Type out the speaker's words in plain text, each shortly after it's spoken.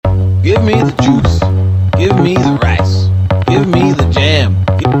Give me the juice. Give me the rice. Give me the jam.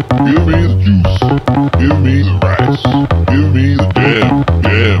 Give me the juice. Give me the rice. Give me the jam.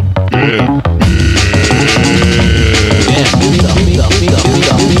 Jam. Jam.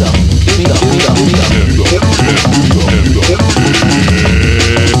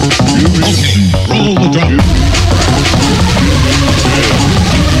 Roll the drum.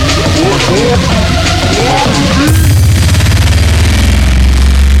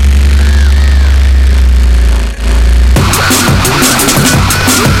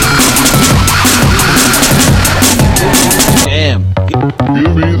 Jam.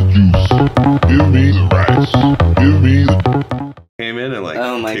 Give me the juice. Give me the rice. Give me the... Came in and like,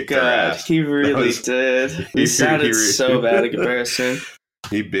 Oh my kicked our god, ass. he really was- did. He sounded so bad in comparison.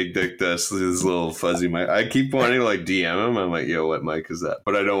 He big dicked us with his little fuzzy mic. I keep wanting to like DM him. I'm like, yo, what mic is that?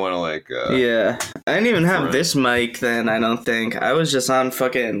 But I don't want to like. Yeah, I didn't even have Right. this mic then. I don't think I was just on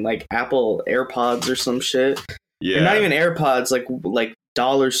fucking like Apple AirPods or some shit. Yeah. Or not even AirPods, like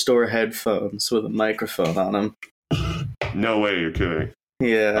dollar store headphones with a microphone on them. No way, you're kidding.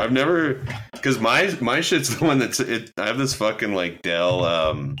 Yeah. I've never, because my shit's the one that's it. I have this fucking like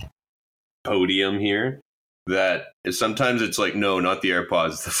Dell podium here that is, sometimes it's like, no, not the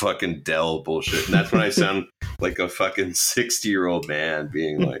AirPods, the fucking Dell bullshit, and that's when I sound like a fucking 60-year-old man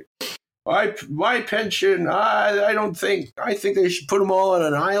being like, why pension? I don't think. I think they should put them all on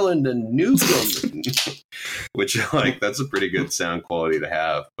an island and nuke them. Which like that's a pretty good sound quality to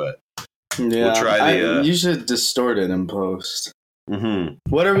have, but Yeah. we'll try the. You should distort it in post. Mm-hmm.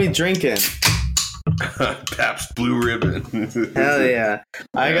 What are we drinking? Pabst Blue Ribbon. Hell yeah.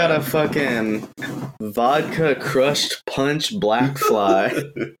 I got a fucking vodka crushed punch black fly.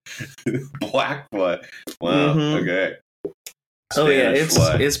 Black fly. Wow. Mhm. Okay. Oh yeah, Spanish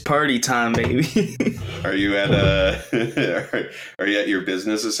fly. it's party time, baby. Are you at are you at your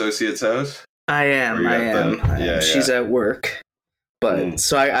business associate's house? I am. Or you got the- yeah, She's at work. But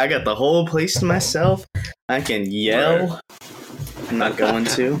so I got the whole place to myself. I can yell. I'm not going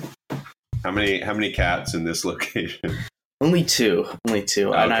to. How many cats in this location? Only two. And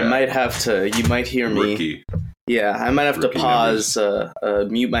I Okay. might have to. You might hear me. Rookie. Yeah, I might have to Rookie pause,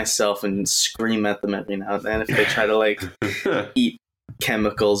 mute myself, and scream at them every now and then if they try to like eat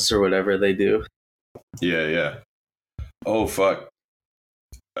chemicals or whatever they do. Yeah. Oh fuck.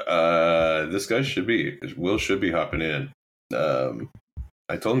 This guy Will should be hopping in.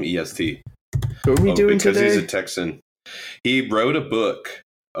 I told him EST. What are we doing because today? he's a Texan. He wrote a book.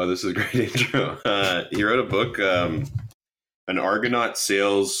 Oh, this is a great intro. He wrote a book, An Argonaut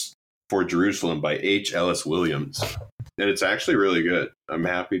Sails for Jerusalem by H. Ellis Williams. And it's actually really good. I'm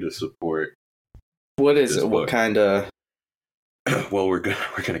happy to support. What is this it? What book. kind of? Well, we're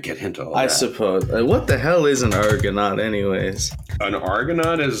gonna get into all I that. suppose. What the hell is an Argonaut, anyways? An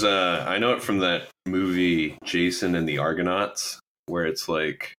Argonaut is I know it from that movie Jason and the Argonauts, where it's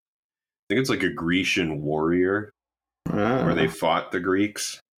like, I think it's like a Grecian warrior where they fought the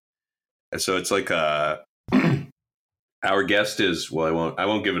Greeks. And so it's like our guest is, well, I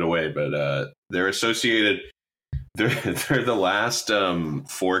won't give it away, but they're associated. They're the last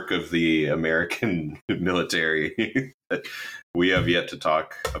fork of the American military that we have yet to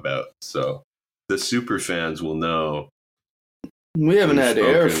talk about. So the super fans will know. We haven't had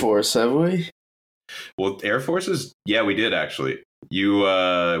Air Spoken. Force, have we? Well, Air Forces, yeah, we did actually. You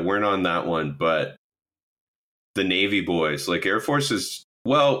weren't on that one, but the Navy boys, like Air Force is,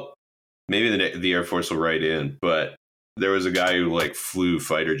 well, maybe the Air Force will write in, but there was a guy who like flew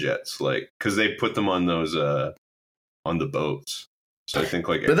fighter jets, like, because they put them on those on the boats. So I think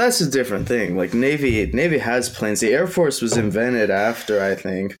like, But that's a different thing. Like Navy has planes. The Air Force was invented after, I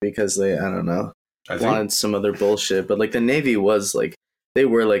think, because they, I don't know, I think, wanted some other bullshit. But like the Navy was like, they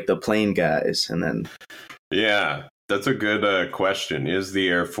were like the plane guys, and then yeah, that's a good question. Is the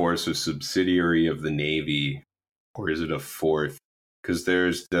Air Force a subsidiary of the Navy, or is it a fourth? Because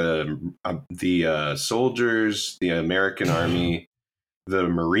there's the soldiers, the American Army, the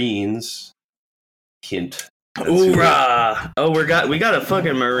Marines. Hint. That's who hoorah! Oh, we got a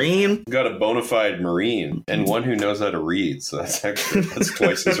fucking Marine. got a bona fide Marine and one who knows how to read. So that's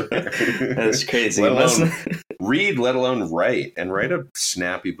twice as rare. That's crazy. Let Must- alone read, let alone write, and write a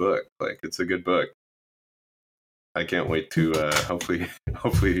snappy book. Like, it's a good book. I can't wait to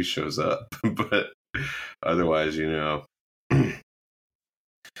hopefully he shows up. But otherwise,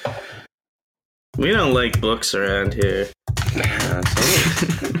 We don't like books around here.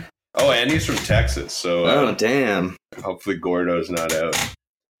 Oh, and he's from Texas, so Oh, damn. hopefully Gordo's not out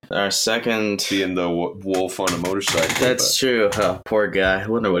Our second. being the wolf on a motorcycle. That's true. Oh, poor guy. I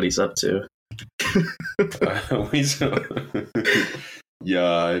wonder what he's up to. but,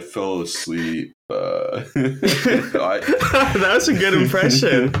 Yeah, I fell asleep. That was a good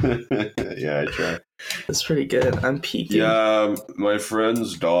impression. Yeah, I tried. That's pretty good. I'm peeking. Yeah, my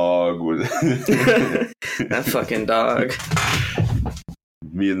friend's dog was. That fucking dog.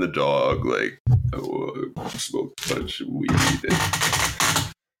 Me and the dog, like, smoked a bunch of weed.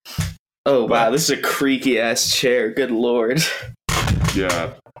 Oh, wow, this is a creaky ass chair. Good lord.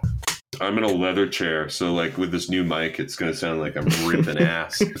 Yeah. I'm in a leather chair, so like with this new mic, it's gonna sound like I'm ripping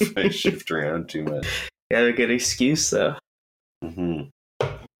ass if I shift around too much. You have a good excuse, though. Mm-hmm.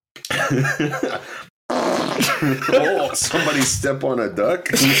 Oh, somebody step on a duck.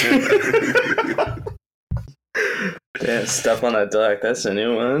 Yeah, step on a duck. That's a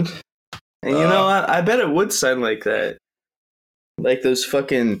new one. And you know what? I bet it would sound like that. Like those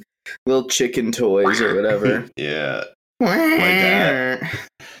fucking little chicken toys or whatever. Yeah.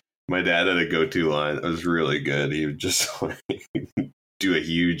 My dad had a go-to line that was really good. He would just like do a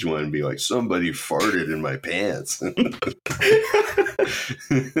huge one and be like, somebody farted in my pants.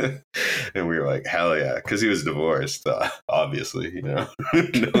 And we were like, hell yeah. Because he was divorced, obviously, you know.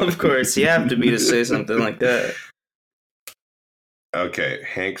 Of course, you have to be to say something like that. Okay,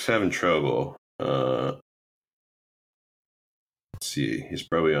 Hank's having trouble. Let's see. He's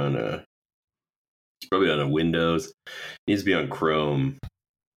probably on a Windows. He needs to be on Chrome.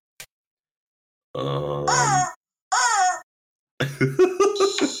 Yo,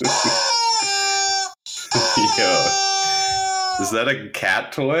 is that a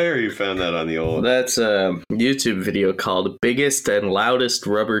cat toy, or you found that on the old? That's a YouTube video called "Biggest and Loudest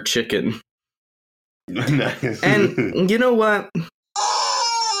Rubber Chicken." Nice. And you know what?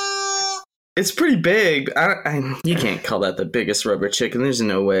 It's pretty big. You can't call that the biggest rubber chicken. There's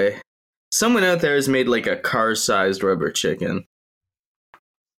no way. Someone out there has made like a car-sized rubber chicken.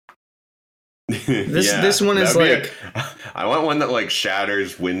 This one is like I want one that like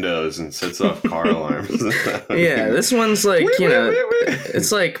shatters windows and sets off car alarms. Yeah, this one's like, you know,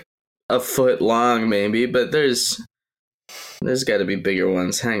 it's like a foot long maybe, but there's got to be bigger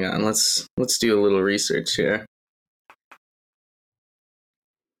ones. Hang on, let's do a little research here.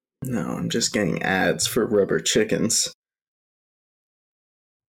 No, I'm just getting ads for rubber chickens.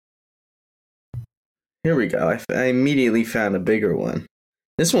 Here we go. I immediately found a bigger one.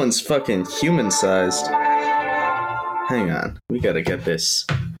 This one's fucking human-sized. Hang on. We gotta get this.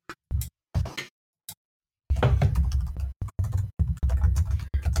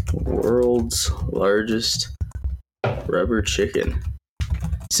 World's largest rubber chicken.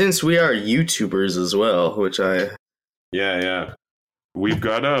 Since we are YouTubers as well, which Yeah. We've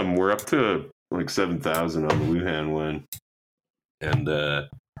got we're up to like 7,000 on the Wuhan one. And the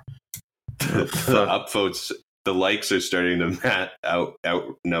upvotes, the likes are starting to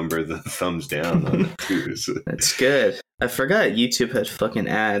outnumber the thumbs down on it too. So. That's good. I forgot YouTube had fucking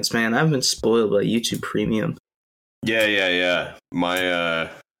ads, man. I've been spoiled by YouTube Premium. Yeah.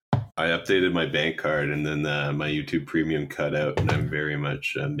 I updated my bank card, and then my YouTube Premium cut out, and I'm very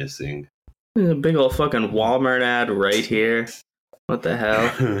much missing. There's a big old fucking Walmart ad right here. What the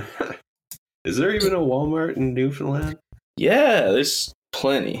hell? Is there even a Walmart in Newfoundland? Yeah, there's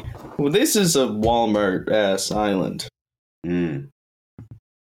plenty. Well, this is a Walmart ass island. See,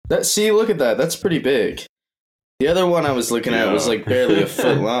 look at that. That's pretty big. The other one I was looking at was like barely a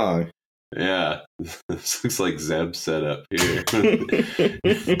foot long. Yeah, this looks like Zeb's setup here.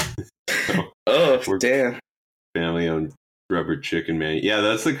 Damn. Family-owned rubber chicken, man. Yeah,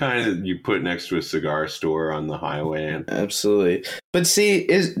 that's the kind that you put next to a cigar store on the highway. Absolutely. But see,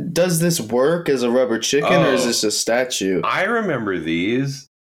 does this work as a rubber chicken, or is this a statue? I remember these.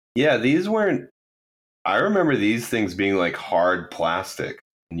 Yeah, these weren't... I remember these things being like hard plastic,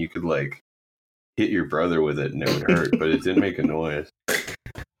 and you could like hit your brother with it and it would hurt, but it didn't make a noise. If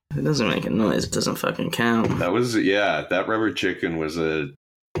it doesn't make a noise, it doesn't fucking count. That rubber chicken was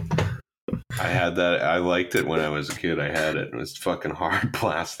I had that. I liked it when I was a kid. I had it. It was fucking hard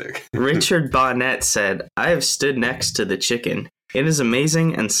plastic. Richard Bonnet said, "I have stood next to the chicken. It is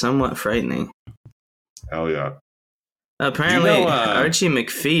amazing and somewhat frightening." Hell yeah. Apparently, Archie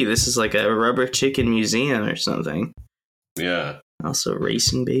McPhee, this is like a rubber chicken museum or something. Yeah. Also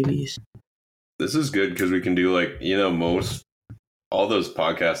racing babies. This is good because we can do like, you know, all those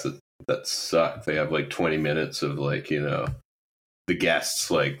podcasts that suck. They have like 20 minutes of like, you know, the guests,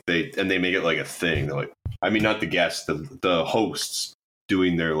 like they make it like a thing. They're like, I mean, not the guests, the hosts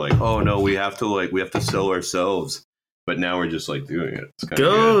doing their like, oh no, we have to sell ourselves. But now we're just like doing it.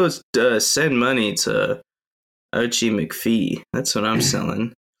 It's Go send money to Archie McPhee. That's what I'm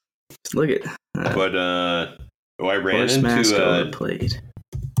selling. Look at. I ran into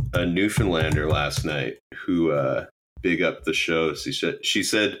a Newfoundlander last night who big up the show. She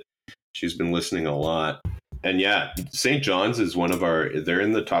said she's been listening a lot. And yeah, St. John's is they're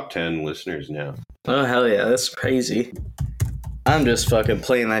in the top 10 listeners now. Oh, hell yeah. That's crazy. I'm just fucking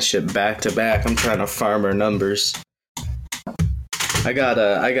playing that shit back to back. I'm trying to farm our numbers. I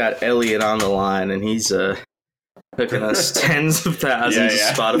got Elliot on the line, and he's hooking us tens of thousands of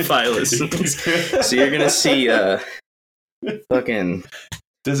Spotify listens. So you're gonna see fucking.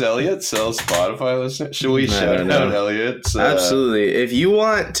 Does Elliot sell Spotify listeners? Should we shout out Elliot? Absolutely. If you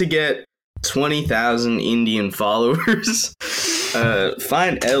want to get 20,000 Indian followers,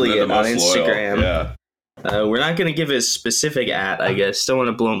 find Elliot on Instagram. Loyal. Yeah. We're not going to give his specific I guess. Don't want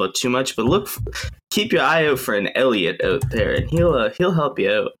to blow him up too much, but keep your eye out for an Elliot out there, and he'll help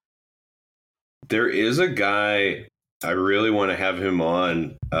you out. There is a guy I really want to have him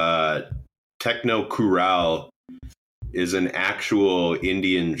on. Techno Kural is an actual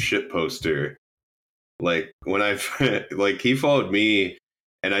Indian shitposter. Like when he followed me,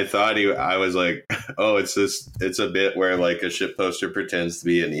 and I thought I was like, oh, it's a bit where like a shitposter pretends to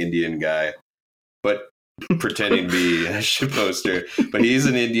be an Indian guy, but pretending to be a shitposter, but he's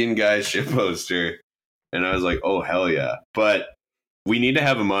an Indian guy shitposter. And I was like, oh, hell yeah. But we need to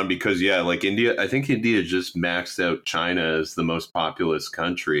have him on because, yeah, like I think India just maxed out China as the most populous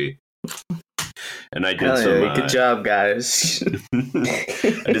country. And I did good job, guys.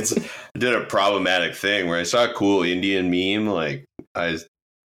 I did a problematic thing where I saw a cool Indian meme, like I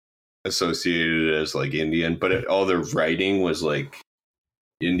associated it as like Indian, but all the writing was like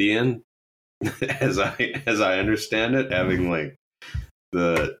Indian. as I understand it, having like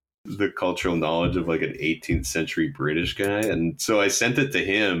the cultural knowledge of like an 18th century British guy. And so I sent it to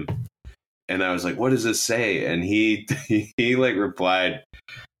him and I was like, what does this say? And he like replied,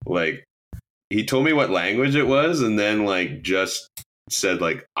 like, he told me what language it was and then like just said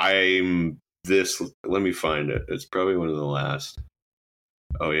like, I'm this, let me find it. It's probably one of the last.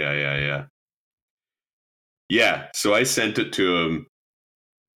 Oh yeah. Yeah. So I sent it to him.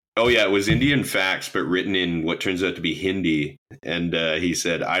 Oh, yeah, it was Indian facts, but written in what turns out to be Hindi. And he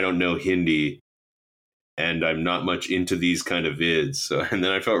said, I don't know Hindi, and I'm not much into these kind of vids. So, and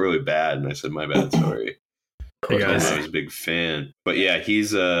then I felt really bad, and I said, my bad, sorry. Hey guys. I was a big fan. But yeah,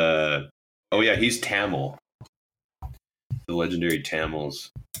 he's Tamil. The legendary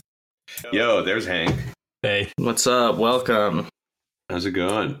Tamils. Yo, there's Hank. Hey. What's up? Welcome. How's it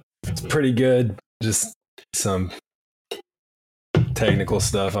going? It's pretty good. Just some technical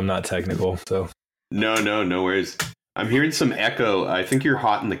stuff. I'm not technical, so. No worries. I'm hearing some echo. I think you're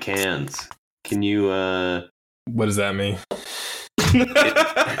hot in the cans. Can you, What does that mean?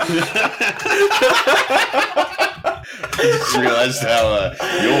 I just realized how,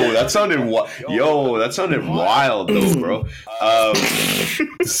 that sounded wild though, bro.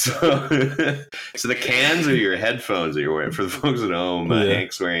 So the cans are your headphones that you're wearing. For the folks at home,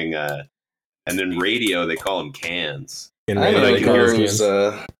 Hank's wearing, and then radio, they call them cans. In I radio, know they call those yours,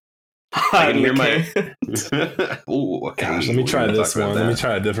 cans. I can hear my. Ooh, Gosh, let me try this one. Let me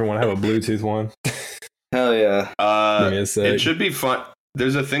try a different one. I have a Bluetooth one. Hell yeah. Give me a sec. It should be fun.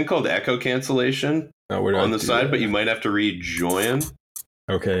 There's a thing called echo cancellation on the side, but you might have to rejoin.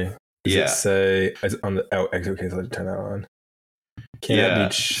 Okay. Does it say on the okay, so let's turn that on. Can't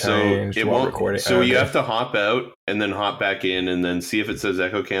be changed while recording. So you have to hop out and then hop back in and then see if it says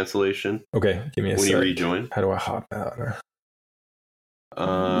echo cancellation. Okay, give me a sec. When you rejoin. How do I hop out?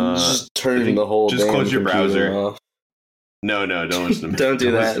 Just turn the whole. Just close your browser. Off. No, don't listen to Matt. Don't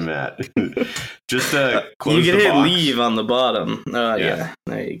do that. Listen to Matt. Just close you can the hit box. leave on the bottom. Oh yeah.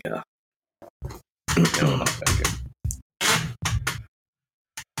 There you go. Yeah, hop back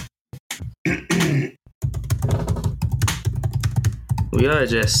in. We are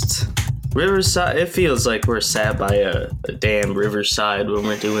just riverside. It feels like we're sat by a damn riverside when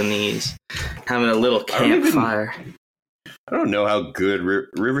we're doing these, having a little campfire. I don't know how good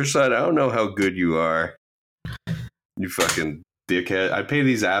Riverside. I don't know how good you are. You fucking dickhead! I pay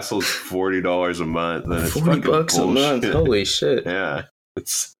these assholes $40 a month. Then it's $40 bucks a month. Holy shit! Yeah, it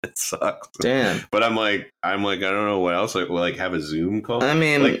sucks. Damn. But I'm like, I don't know what else. Like have a Zoom call. I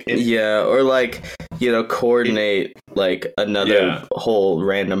mean, or coordinate like another whole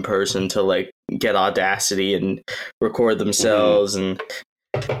random person to like get Audacity and record themselves and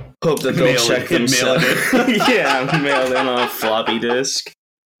hope that they'll check themselves. Mail in on a floppy disk.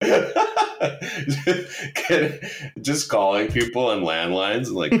 Just calling people on landlines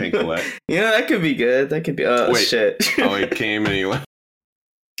and like paying collect. That could be good. That could be. Wait, shit. He came and he went.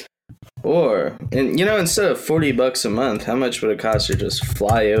 Or, and instead of $40 a month, how much would it cost to just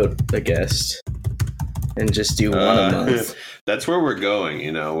fly out a guest and just do one a month? That's where we're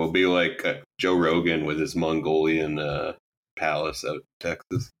going. We'll be like Joe Rogan with his Mongolian palace out in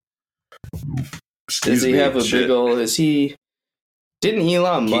Texas. Does he have a big ol'? Is he? Didn't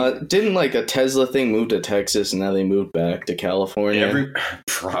Elon Musk? Didn't like a Tesla thing move to Texas and now they moved back to California?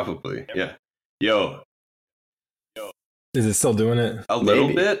 Probably, yeah. Yo, is it still doing it? A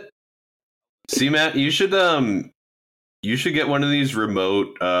little bit. See, Matt, you should get one of these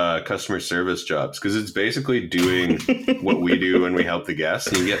remote customer service jobs because it's basically doing what we do when we help the guests.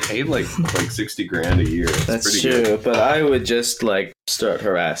 And you get paid like $60,000 a year. That's true, good. But I would just like start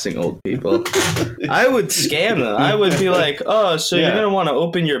harassing old people. I would scam them. I would be like, "Oh, so you're gonna want to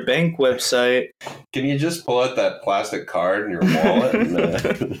open your bank website? Can you just pull out that plastic card in your wallet?"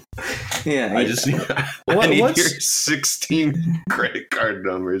 And, yeah, I just I need your 16 credit card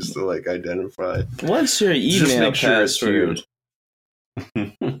numbers to like identify. What's your email password?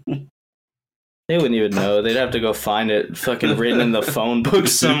 They wouldn't even know. They'd have to go find it, fucking written in the phone book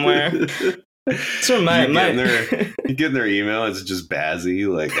somewhere. So you get their email. It's just Bazzy,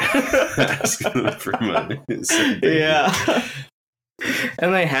 like asking them for money. Yeah,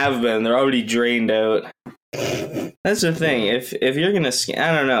 and they have been. They're already drained out. That's the thing. If you're gonna scam,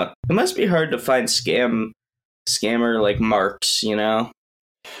 I don't know. It must be hard to find scammer like marks, you know.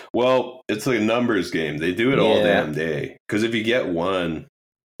 Well, it's like a numbers game. They do it all damn day. Because if you get one,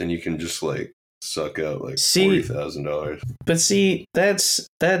 then you can just like suck out like $40,000. But see, that's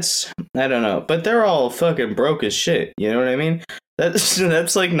I don't know. But they're all fucking broke as shit. You know what I mean?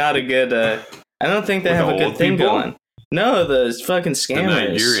 That's like not a good. I don't think they have a good thing going. No, the fucking scammers.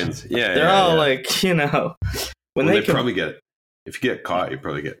 The Nigerians. Yeah, they're all like, you know, when they probably get. If you get caught, you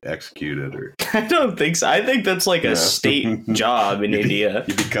probably get executed. Or I don't think so. I think that's like a state job in India.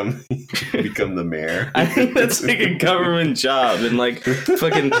 You become the mayor. I think that's like a government job in like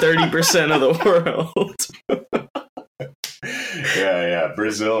fucking 30% of the world. Yeah.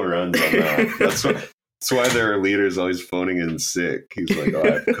 Brazil runs on that. That's why their leader's always phoning in sick. He's like, "Oh,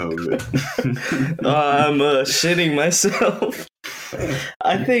 I have COVID." I'm shitting myself.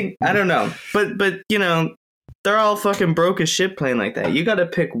 I don't know, but you know. They're all fucking broke as shit playing like that. You gotta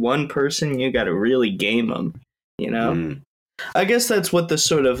pick one person, you gotta really game them, you know? I guess that's what the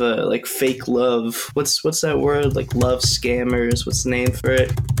sort of, like, fake love, what's that word? Like, love scammers, what's the name for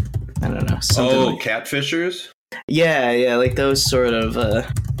it? I don't know. Catfishers? Yeah, like those sort of,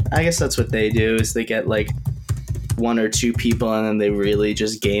 I guess that's what they do, is they get, like, one or two people and then they really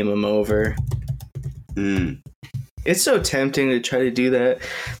just game them over. It's so tempting to try to do that.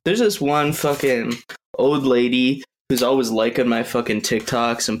 There's this one fucking old lady who's always liking my fucking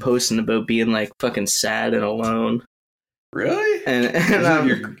TikToks and posting about being like fucking sad and alone. Really?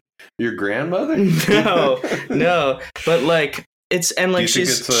 And your grandmother? No. But like it's and like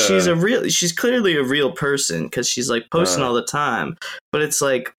she's clearly a real person because she's like posting all the time. But it's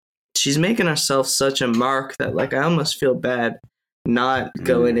like she's making herself such a mark that like I almost feel bad not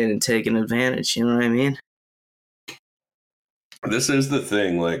going in and taking advantage. You know what I mean? This is the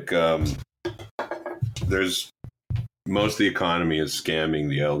thing, like there's most of the economy is scamming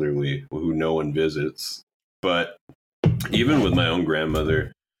the elderly who no one visits. But even with my own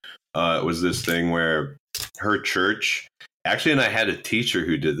grandmother, it was this thing where her church actually, and I had a teacher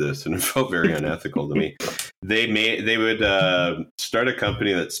who did this, and it felt very unethical to me. They would start a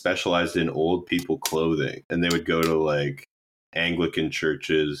company that specialized in old people clothing, and they would go to like Anglican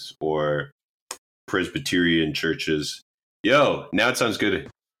churches or Presbyterian churches. Yo, now it sounds good.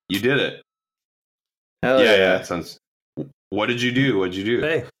 You did it. Hell yeah. It sounds. What did you do?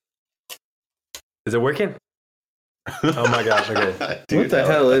 Hey, is it working? Oh my gosh! Okay. Dude, what the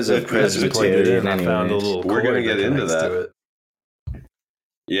hell is a Presbyterian? I found a little. We're gonna get into that.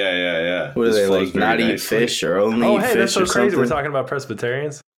 Yeah. What are they like? Not eat fish or only eat fish? Oh, hey, that's so crazy. Something? We're talking about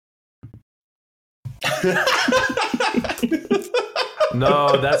Presbyterians.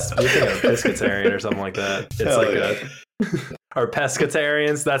 No, that's you're thinking of pescatarian or something like that. It's hell or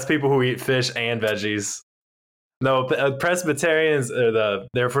pescatarians. That's people who eat fish and veggies. No, Presbyterians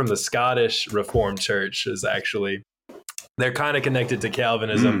they're from the Scottish Reformed Church. Is actually they're kind of connected to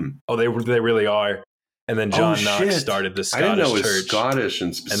Calvinism. Oh, they really are. And then John Knox started the Scottish I didn't know it was church. Scottish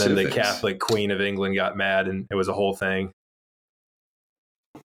and specifics. And then the Catholic Queen of England got mad, and it was a whole thing.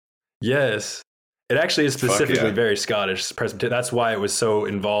 Yes. It actually is specifically very Scottish Presbyterian. That's why it was so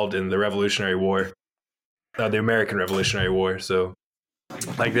involved in the Revolutionary War, the American Revolutionary War. So,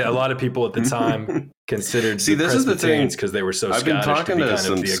 like a lot of people at the time considered this is the thing because they were so I've Scottish been talking to be to kind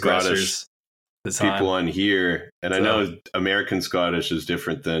some of the Scottish people on here, and I know American Scottish is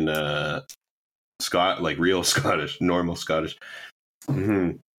different than like real Scottish, normal Scottish.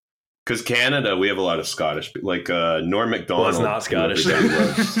 Because because Canada, we have a lot of Scottish, like Norm Macdonald. Well, it's not Scottish. Who everybody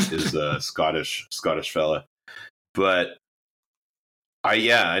loves, is a Scottish fella. But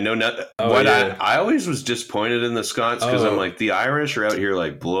I know not. I always was disappointed in the Scots because I'm like, the Irish are out here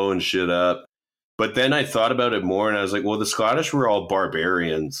like blowing shit up. But then I thought about it more, and I was like, well, the Scottish were all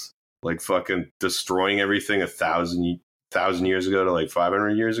barbarians, like fucking destroying everything 1,000 years ago to like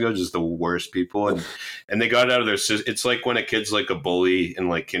 500 years ago, just the worst people. And they got out of their. It's like when a kid's like a bully in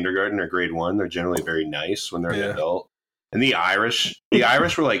like kindergarten or grade 1, they're generally very nice when they're an adult. And the Irish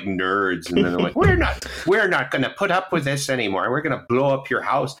were like nerds, and then they're like, we're not going to put up with this anymore. We're going to blow up your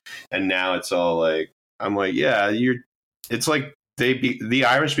house. And now it's all like, I'm like, yeah, it's like the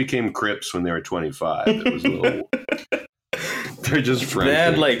Irish became Crips when they were 25. It was a little. They're just friendly. They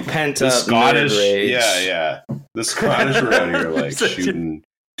had like pent up Scottish rage. Yeah. The Scottish were out here like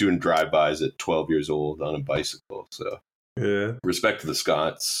doing drive-bys at 12 years old on a bicycle. So respect to the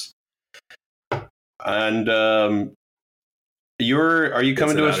Scots. And are you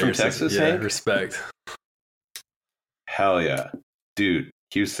coming to us from Texas, Hank? Respect. Hell yeah, dude.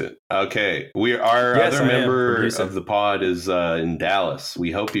 Houston. Okay, other member of the pod is in Dallas. We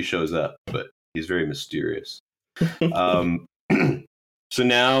hope he shows up, but he's very mysterious. So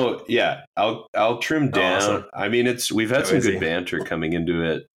now, I'll trim down. Awesome. I mean, we've had some good banter coming into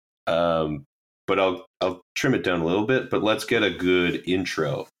it, but I'll trim it down a little bit. But let's get a good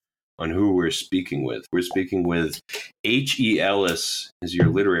intro on who we're speaking with. We're speaking with H.E. Ellis is your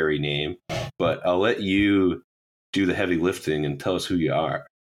literary name, but I'll let you do the heavy lifting and tell us who you are,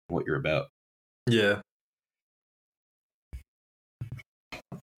 what you're about. Yeah.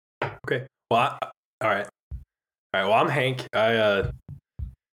 Okay. Well, all right. Well, I'm Hank.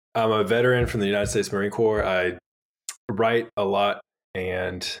 I'm a veteran from the United States Marine Corps. I write a lot,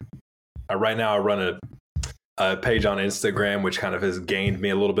 and right now I run a page on Instagram, which kind of has gained me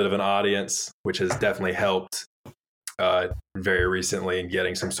a little bit of an audience, which has definitely helped very recently in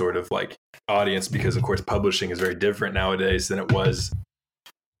getting some sort of like audience, because of course publishing is very different nowadays than it was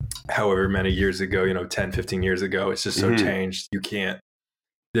however many years ago, 10, 15 years ago. It's just so changed. You can't,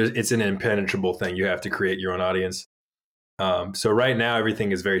 it's an impenetrable thing. You have to create your own audience. So right now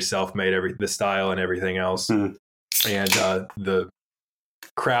everything is very self-made, the style and everything else. And the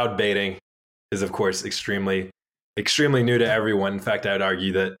crowd baiting is of course extremely, extremely new to everyone. In fact, I'd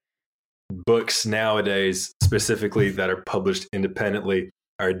argue that books nowadays, specifically that are published independently,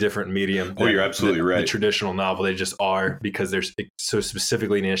 are a different medium. You're absolutely right. The traditional novel, they just are, because they're so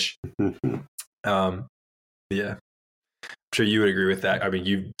specifically niche. I'm sure you would agree with that. I mean,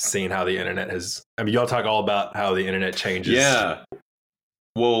 you've seen how the internet has. I mean, y'all talk all about how the internet changes. Yeah.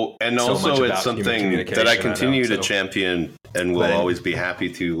 Well, and so also it's something that I continue to champion, and will always be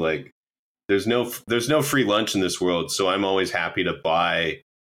happy to. Like, there's no free lunch in this world, so I'm always happy to buy.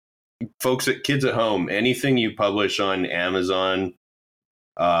 Kids at home, anything you publish on Amazon,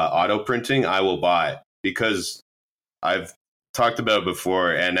 auto printing, I will buy, because I've talked about it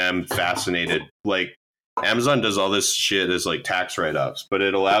before, and I'm fascinated. Like, Amazon does all this shit as like tax write-offs, but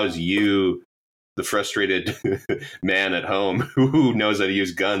it allows you, the frustrated man at home who knows how to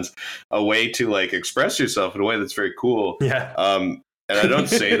use guns, a way to like express yourself in a way that's very cool. Yeah. And I don't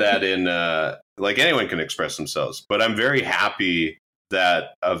say that in like anyone can express themselves, but I'm very happy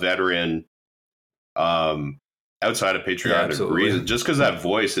that a veteran, outside of patriotic reasons, just because that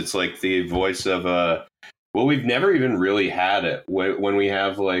voice, it's like the voice of we've never even really had it when we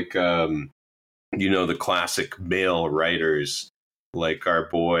have like the classic male writers, like our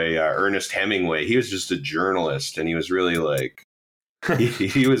boy Ernest Hemingway. He was just a journalist, and he was really like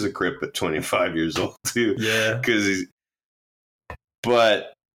he was a Crip at 25 years old too. Yeah,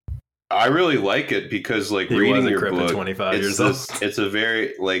 but I really like it because like reading your book at 25 years old. It's a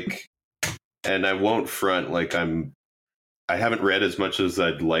very like, and I won't front like I haven't read as much as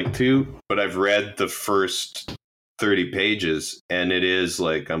I'd like to, but I've read the first 30 pages, and it is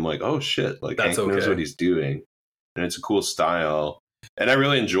like, I'm like, oh shit, like Hank knows what he's doing, and it's a cool style, and I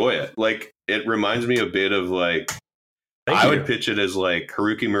really enjoy it. Like, it reminds me a bit of like, I would pitch it as like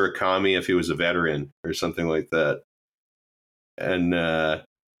Haruki Murakami if he was a veteran or something like that. And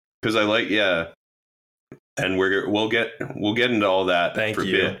because I like, and we'll get into all that for a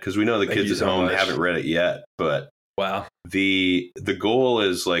bit, because we know the kids at home haven't read it yet. But wow, the goal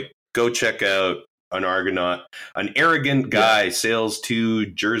is like, go check out An Argonaut, An Arrogant Guy Sails to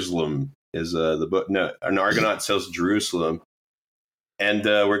Jersualem is the book. No, An Argonaut Sails to Jerusalem. And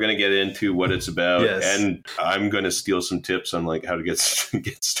we're going to get into what it's about. Yes. And I'm going to steal some tips on like how to get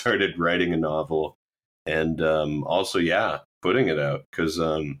started writing a novel. And also, putting it out, because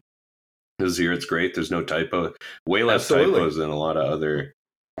here it's great. There's no typo, way less typos than a lot of other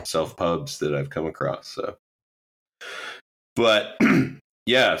self-pubs that I've come across. So, but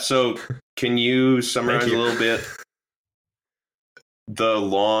yeah, so can you summarize a little bit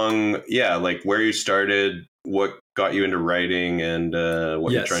like where you started, what got you into writing, and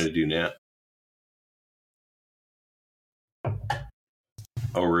what you're trying to do now?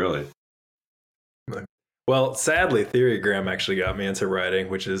 Oh, really? Well, sadly, Theorygram actually got me into writing,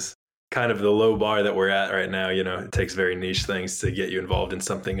 which is kind of the low bar that we're at right now. You know, it takes very niche things to get you involved in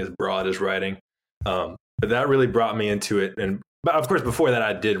something as broad as writing. But that really brought me into it. And but of course, before that,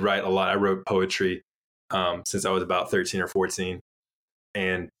 I did write a lot. I wrote poetry since I was about 13 or 14.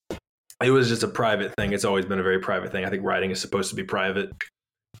 And it was just a private thing. It's always been a very private thing. I think writing is supposed to be private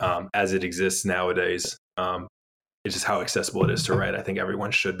as it exists nowadays. It's just how accessible it is to write. I think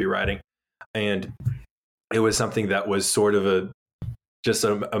everyone should be writing. And it was something that was sort of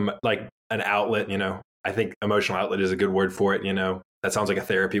like an outlet, you know. I think emotional outlet is a good word for it, you know. That sounds like a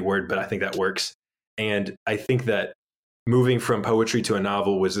therapy word, but I think that works. And I think that moving from poetry to a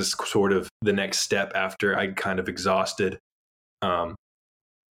novel was just sort of the next step after I kind of exhausted a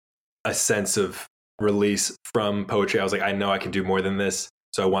sense of release from poetry. I was like, I know I can do more than this,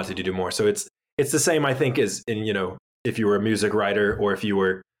 so I wanted to do more. So it's the same, I think, as in, you know, if you were a music writer or if you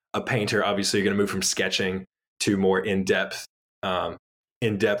were a painter, obviously you're going to move from sketching to more in-depth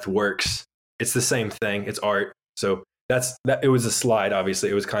works. It's the same thing. It's art. So that it was a slide. Obviously,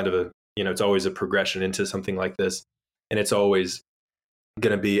 it was kind of a, you know, it's always a progression into something like this, and it's always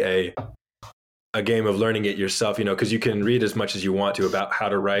going to be a game of learning it yourself. You know, because you can read as much as you want to about how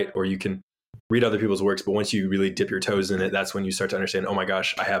to write, or you can read other people's works, but once you really dip your toes in it, that's when you start to understand, oh my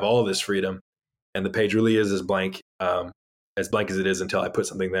gosh, I have all of this freedom, and the page really is as blank as it is until I put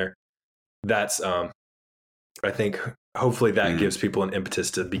something there. That's I think hopefully that gives people an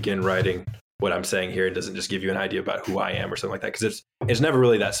impetus to begin writing what I'm saying here. It doesn't just give you an idea about who I am or something like that, because it's never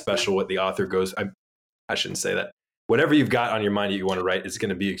really that special what the author goes. I shouldn't say that. Whatever you've got on your mind that you want to write is going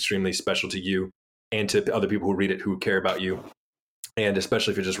to be extremely special to you and to other people who read it, who care about you, and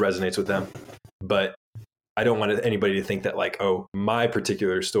especially if it just resonates with them. But I don't want anybody to think that like, oh, my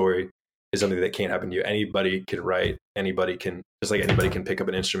particular story is something that can't happen to you. Anybody can write. Anybody can, just like anybody can pick up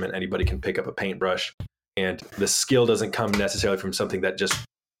an instrument. Anybody can pick up a paintbrush. And the skill doesn't come necessarily from something that just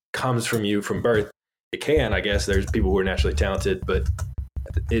comes from you from birth. It can, I guess. There's people who are naturally talented, but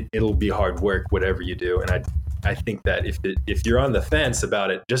it'll be hard work, whatever you do. And I think that if you're on the fence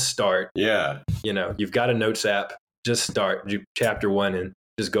about it, just start. Yeah. You know, you've got a notes app, just start. Do chapter 1 and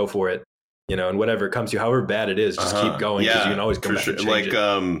just go for it. You know, and whatever comes to you, however bad it is, just keep going, because you can always come back and change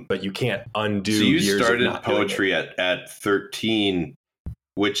it. But you can't undo. So you years started of not poetry at 13,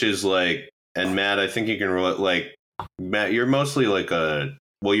 which is like, and Matt, I think you can relate. Like, Matt, you're mostly like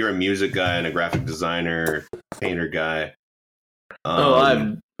you're a music guy and a graphic designer, painter guy.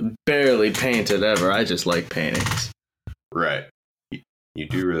 I've barely painted ever. I just like paintings. Right. You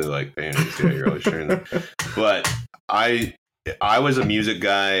do really like paintings. Yeah, you're always sharing that. But I was a music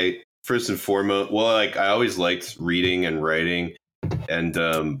guy first and foremost. Well, like I always liked reading and writing,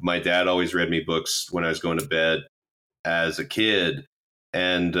 and my dad always read me books when I was going to bed as a kid.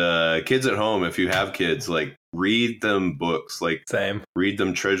 And kids at home, if you have kids, like read them books, like Same. Read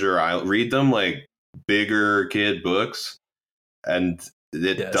them Treasure Island, read them like bigger kid books, and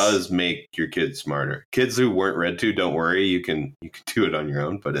it does make your kids smarter. Kids who weren't read to, don't worry, you can do it on your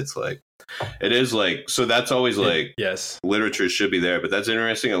own. But it's like, it is like, so that's always like, yes, literature should be there. But that's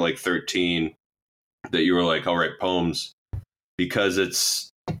interesting at like 13 that you were like, I'll write poems, because it's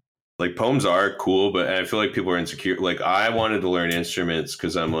like poems are cool, but I feel like people are insecure. Like I wanted to learn instruments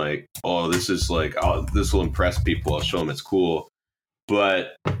because I'm like, this will impress people. I'll show them it's cool.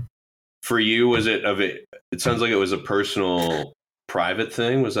 But for you, was it it sounds like it was a personal, private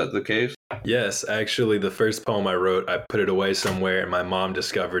thing. Was that the case? Yes, actually, the first poem I wrote, I put it away somewhere, and my mom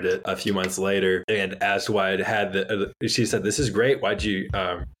discovered it a few months later and asked why it had she said, "This is great. Why'd you?"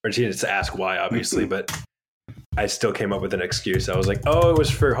 Or she didn't ask why, obviously, but I still came up with an excuse. I was like, "Oh, it was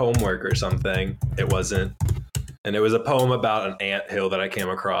for homework or something." It wasn't. And it was a poem about an anthill that I came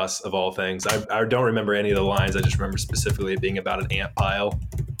across, of all things. I don't remember any of the lines. I just remember specifically it being about an ant pile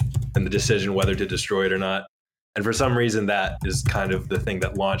and the decision whether to destroy it or not. And for some reason, that is kind of the thing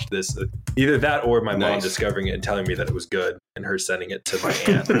that launched this. Either that or my mom discovering it and telling me that it was good, and her sending it to my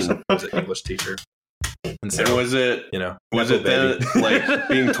aunt or something, who was an English teacher. And so, was it, was it then like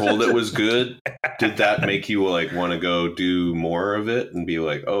being told it was good? Did that make you like want to go do more of it and be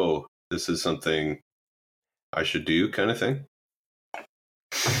like, oh, this is something I should do, kind of thing?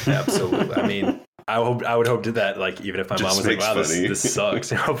 Absolutely. I mean, I would hope that like even if my mom was like, wow, this sucks,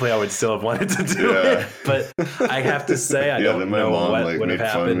 hopefully I would still have wanted to do it. But I have to say I don't know what would have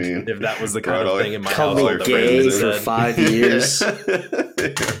happened if that was the kind of thing in my Called household. me gay for 5 years. A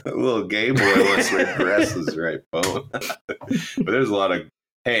little gay boy wants to regress his right bone. But there's a lot of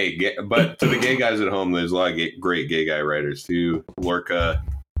but to the gay guys at home, there's a lot of great gay guy writers too. Lorca,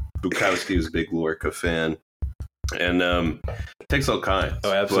 Bukowski was a big Lorca fan. And takes all kinds.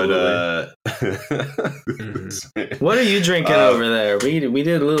 Oh, absolutely. What are you drinking over there? We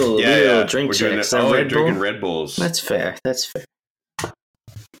did a little drink checks. We're drinking Red Bulls. That's fair.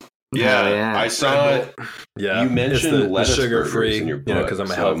 Yeah, I saw it. Yeah, you mentioned the sugar free in your book, because I'm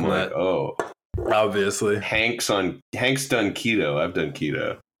a health nut. Oh, obviously. Hank's done keto. I've done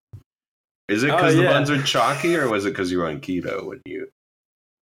keto. Is it because the buns are chalky, or was it because you were on keto when you?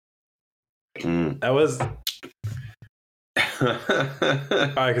 That was.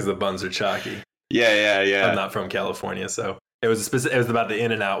 Probably because the buns are chalky. Yeah. I'm not from California, so it was about the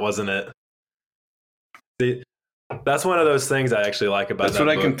in and out, wasn't it? That's one of those things I actually like about. That's that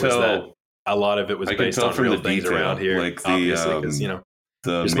what book I can tell. A lot of it was based on real things around here, like obviously, because you're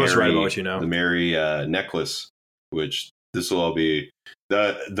supposed to write about what you know. The Mary necklace, which this will all be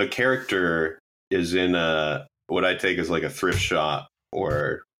the character is in what I take as like a thrift shop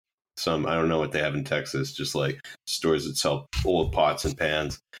or. I don't know what they have in Texas, just like stores that sell old pots and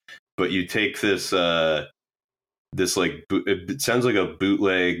pans. But you take this, it sounds like a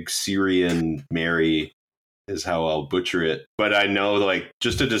bootleg Syrian Mary is how I'll butcher it. But I know, like,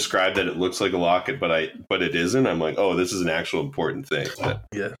 just to describe that it looks like a locket, but it isn't. I'm like, oh, this is an actual important thing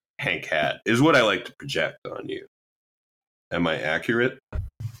that Hank had, is what I like to project on you. Am I accurate?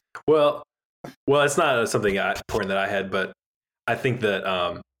 Well, it's not something important that I had, but I think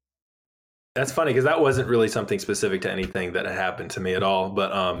that that's funny because that wasn't really something specific to anything that had happened to me at all.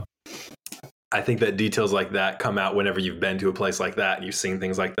 But I think that details like that come out whenever you've been to a place like that and you've seen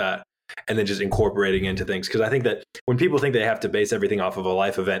things like that, and then just incorporating into things. Because I think that when people think they have to base everything off of a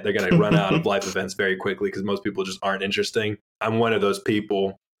life event, they're going to run out of life events very quickly because most people just aren't interesting. I'm one of those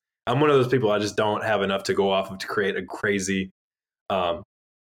people. I just don't have enough to go off of to create a crazy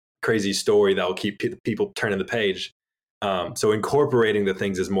story that will keep people turning the page. So incorporating the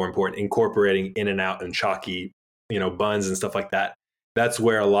things is more important. Incorporating in and out and chalky, buns and stuff like that. That's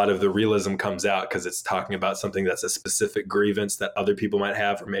where a lot of the realism comes out because it's talking about something that's a specific grievance that other people might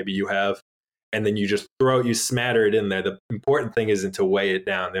have, or maybe you have. And then you just you smatter it in there. The important thing isn't to weigh it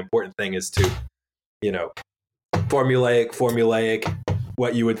down. The important thing is to, formulaic,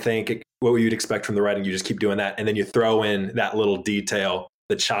 what you would think, what you'd expect from the writing. You just keep doing that. And then you throw in that little detail,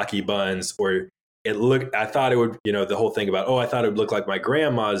 the chalky buns, or I thought it would, the whole thing about, I thought it would look like my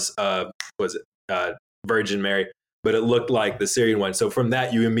grandma's, Virgin Mary, but it looked like the Syrian one. So from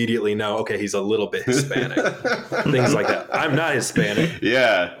that, you immediately know, okay, he's a little bit Hispanic. Things like that. I'm not Hispanic.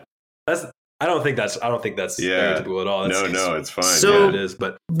 Yeah. I don't think that's stereotypical at all. No, it's fine. So it is,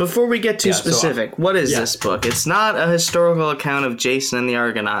 but before we get too specific, what is this book? It's not a historical account of Jason and the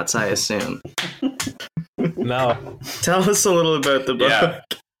Argonauts, I assume. No. Tell us a little about the book. Yeah.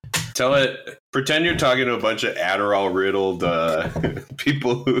 Pretend you're talking to a bunch of Adderall riddled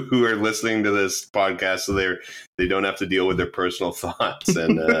people who are listening to this podcast, so they don't have to deal with their personal thoughts,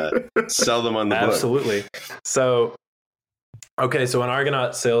 and sell them on the book. Absolutely. So an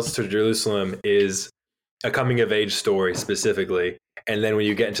Argonaut sails to Jerusalem is a coming of age story specifically, and then when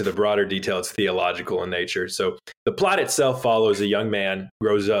you get into the broader detail, it's theological in nature. So the plot itself follows a young man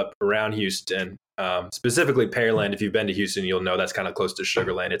grows up around Houston. Specifically Pearland. If you've been to Houston, you'll know that's kind of close to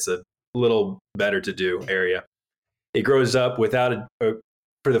Sugar Land. It's a little better to do area. He grows up without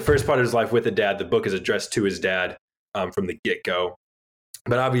for the first part of his life with a dad. The book is addressed to his dad from the get-go.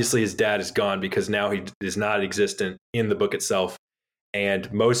 But obviously his dad is gone because now he is not existent in the book itself.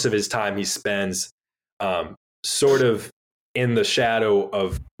 And most of his time he spends sort of in the shadow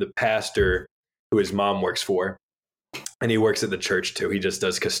of the pastor who his mom works for. And he works at the church too. He just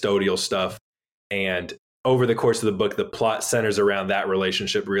does custodial stuff. And over the course of the book, the plot centers around that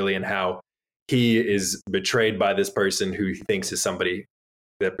relationship really, and how he is betrayed by this person who he thinks is somebody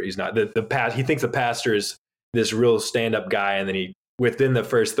that he's not. He thinks the pastor is this real stand-up guy, and then within the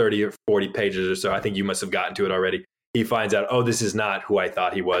first 30 or 40 pages or so, I think you must have gotten to it already, he finds out, this is not who I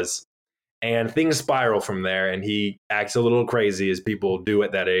thought he was. And things spiral from there, and he acts a little crazy, as people do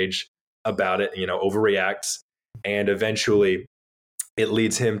at that age about it, overreacts. And eventually it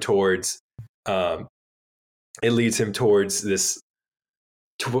leads him towards this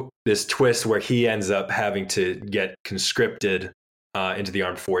twist where he ends up having to get conscripted into the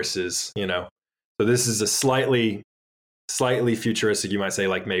armed forces. So this is a slightly slightly futuristic, you might say,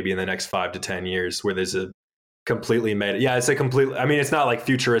 like maybe in the next 5 to 10 years, where there's a completely made. Yeah, it's a completely. I mean, it's not like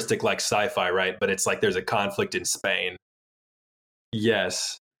futuristic like sci-fi, right? But it's like there's a conflict in Spain.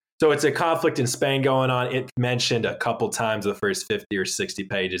 Yes. So it's a conflict in Spain going on. It mentioned a couple times the first 50 or 60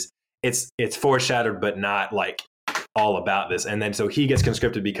 pages. It's foreshadowed, but not like all about this. And then so he gets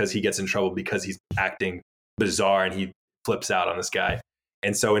conscripted because he gets in trouble because he's acting bizarre and he flips out on this guy.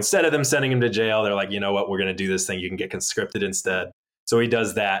 And so instead of them sending him to jail, they're like, you know what, we're going to do this thing. You can get conscripted instead. So he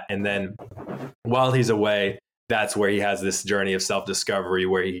does that. And then while he's away, that's where he has this journey of self-discovery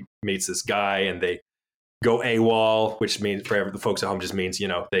where he meets this guy and they go AWOL, which means for the folks at home just means, you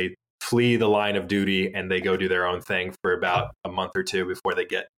know, they flee the line of duty and they go do their own thing for about a month or two before they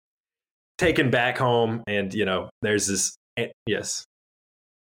get taken back home. And, you know, there's this, yes.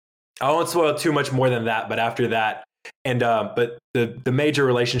 I won't spoil too much more than that, but after that, and but the major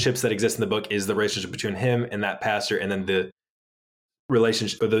relationships that exist in the book is the relationship between him and that pastor, and then the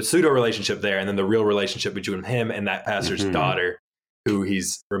relationship, or the pseudo relationship there, and then the real relationship between him and that pastor's daughter, who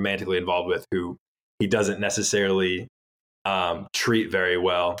he's romantically involved with, who he doesn't necessarily treat very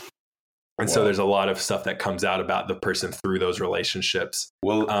well. And so there's a lot of stuff that comes out about the person through those relationships.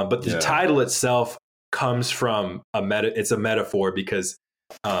 Well, but the title itself comes from it's a metaphor because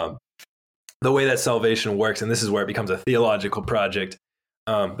the way that salvation works, and this is where it becomes a theological project,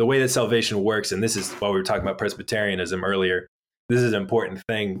 the way that salvation works, and this is while we were talking about Presbyterianism earlier, this is an important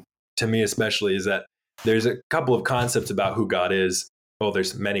thing to me especially, is that there's a couple of concepts about who God is. Well,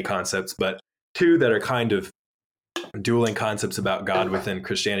 there's many concepts, but two that are kind of dueling concepts about God within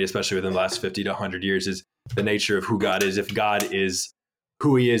Christianity, especially within the last 50 to 100 years, is the nature of who God is. If God is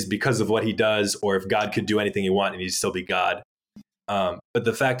who he is because of what he does, or if God could do anything he wanted and he'd still be God. But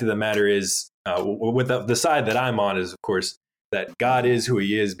the fact of the matter is, with the side that I'm on is, of course, that God is who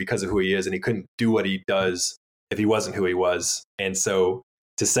he is because of who he is, and he couldn't do what he does if he wasn't who he was. And so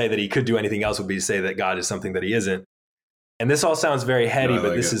to say that he could do anything else would be to say that God is something that he isn't. And this all sounds very heady,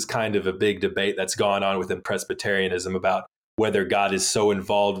 but this is kind of a big debate that's gone on within Presbyterianism about whether God is so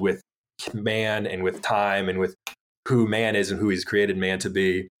involved with man and with time and with who man is and who he's created man to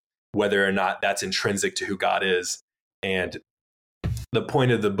be, whether or not that's intrinsic to who God is. And the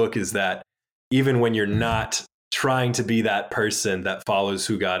point of the book is that even when you're not trying to be that person that follows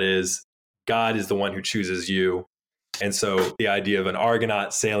who God is the one who chooses you. And so the idea of an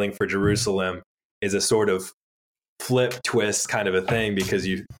Argonaut sailing for Jerusalem is a sort of flip twist kind of a thing, because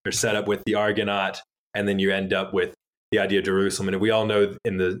you are set up with the Argonaut and then you end up with the idea of Jerusalem. And we all know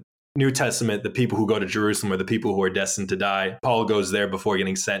in the New Testament, the people who go to Jerusalem are the people who are destined to die. Paul goes there before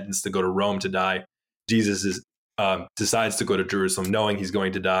getting sentenced to go to Rome to die. Jesus decides to go to Jerusalem knowing he's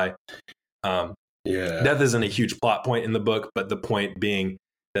going to die. Death isn't a huge plot point in the book, but the point being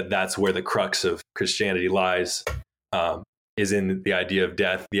that that's where the crux of Christianity lies, is in the idea of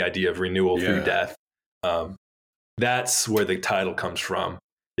death, the idea of renewal through death. That's where the title comes from,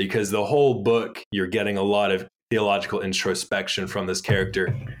 because the whole book, you're getting a lot of theological introspection from this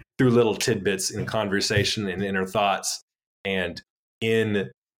character through little tidbits in conversation and inner thoughts, and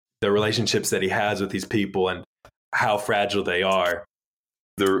in the relationships that he has with these people and how fragile they are.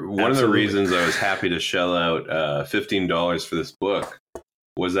 One of the reasons I was happy to shell out $15 for this book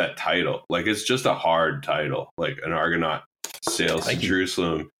was that title. Like, it's just a hard title, like an Argonaut sails to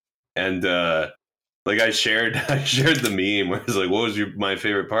Jerusalem. And like I shared the meme where it's like, what was my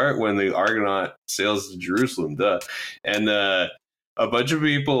favorite part? When the Argonaut sails to Jerusalem, duh. And a bunch of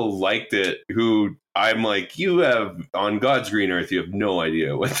people liked it, who I'm like, you have, on God's green earth, you have no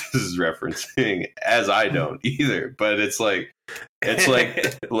idea what this is referencing, as I don't either. But it's like that's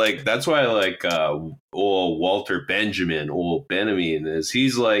why I like old Walter Benjamin, old Benjamin, is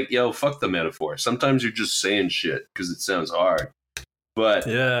he's like, yo, fuck the metaphor. Sometimes you're just saying shit because it sounds hard. But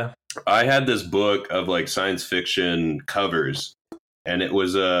yeah, I had this book of like science fiction covers, and it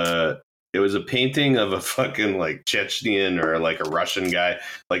was a painting of a fucking like Chechnyan or like a Russian guy,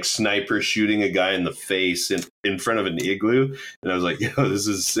 like sniper shooting a guy in the face in front of an igloo. And I was like, yo, this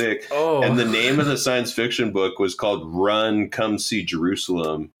is sick. Oh. And the name of the science fiction book was called Run, Come See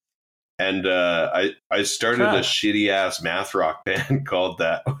Jerusalem. And I started a shitty ass math rock band called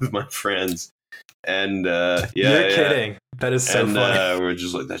that with my friends. And you're kidding. That is so funny. We're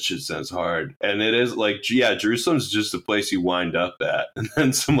just like, that shit sounds hard. And it is like, Jerusalem's just a place you wind up at, and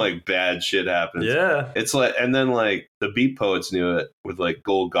then some like bad shit happens. Yeah, it's like, and then like the beat poets knew it with like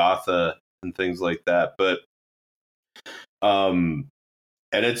Golgotha and things like that. But and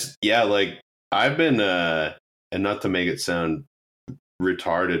it's like I've been and not to make it sound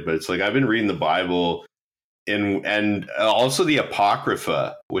retarded, but it's like I've been reading the Bible and also the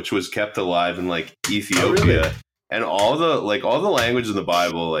Apocrypha, which was kept alive in like Ethiopia. Oh, really? and all the language in the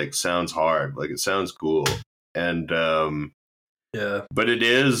Bible like sounds hard, like it sounds cool, and Yeah. but it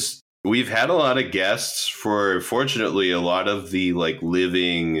is. We've had a lot of guests for, fortunately, a lot of the like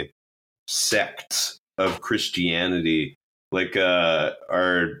living sects of Christianity. Like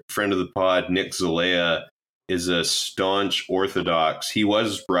our friend of the pod, Nick Zalea, is a staunch Orthodox. He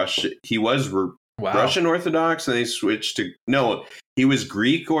was Russian. Wow. Russian Orthodox, and they switched to he was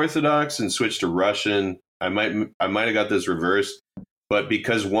Greek Orthodox and switched to Russian. I might have got this reversed, but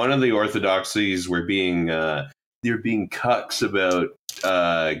because one of the orthodoxies were being they're being cucks about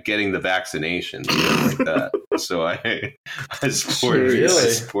getting the vaccination, like that. So I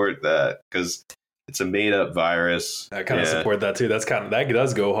support that because it's a made up virus. I kind of support that too. That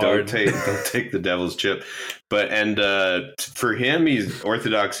does go hard. Don't take the devil's chip. But for him, he's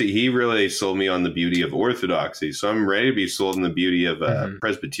orthodoxy. He really sold me on the beauty of orthodoxy. So I'm ready to be sold on the beauty of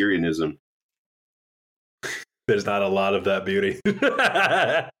Presbyterianism. There's not a lot of that beauty.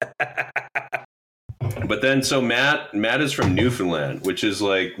 But then, so Matt is from Newfoundland, which is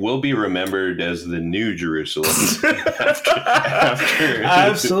like, will be remembered as the New Jerusalem. after.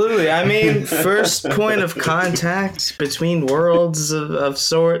 Absolutely. I mean, first point of contact between worlds of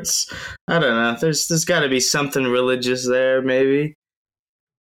sorts. I don't know. There's got to be something religious there, maybe.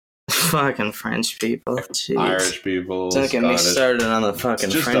 Fucking French people. Jeez. Irish people. Don't get me started on the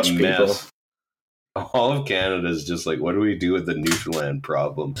fucking French people. Mess. All of Canada is just like, what do we do with the Newfoundland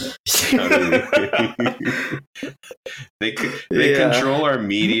problem? They control our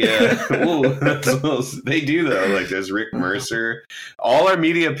media. They do though. Like there's Rick Mercer. All our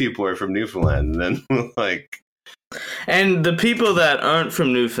media people are from Newfoundland. And then like, and the people that aren't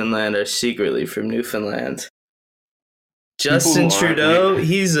from Newfoundland are secretly from Newfoundland. Justin Trudeau,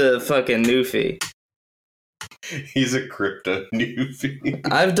 he's a fucking Newfie. He's a crypto newfie.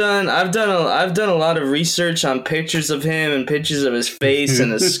 I've done a lot of research on pictures of him and pictures of his face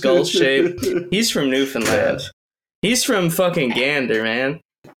and his skull shape. He's from Newfoundland. He's from fucking Gander, man.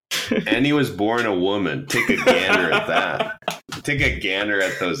 And he was born a woman. Take a gander at that. Take a gander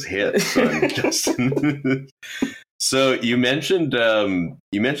at those hits, son, Justin. So you mentioned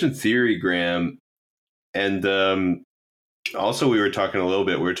theory, Graham, and also we were talking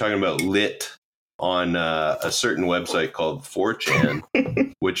about lit on a certain website called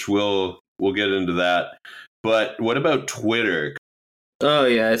 4chan, which we'll get into that. But what about Twitter? Oh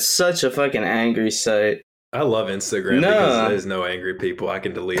yeah, it's such a fucking angry site. I love Instagram because there's no angry people. I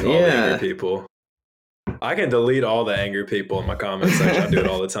can delete all the angry people. I can delete all the angry people in my comment section. I do it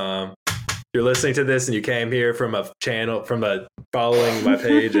all the time. If you're listening to this and you came here from a channel, following my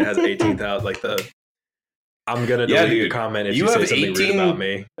page, it has 18,000, I'm going to delete the comment if you say something rude about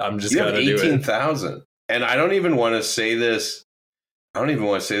me. I'm just going to do it. 18,000. And I don't even want to say this. In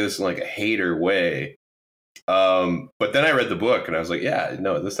like a hater way. But then I read the book and I was like, yeah,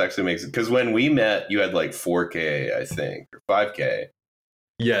 no, this actually makes it. Because when we met, you had like 4K, I think, or 5K.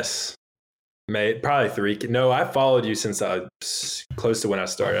 Yes. Probably 3K. No, I followed you since I was close to when I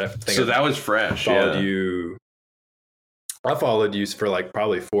started. That was fresh. I followed you for like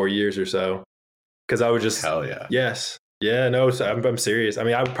probably 4 years or so. Because I would just, hell yeah, yes, yeah, no, so I'm serious. I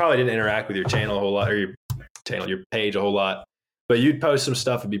mean, I probably didn't interact with your channel a whole lot, or your page a whole lot, but you'd post some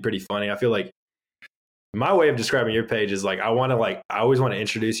stuff. It'd be pretty funny. I feel like my way of describing your page is like I always want to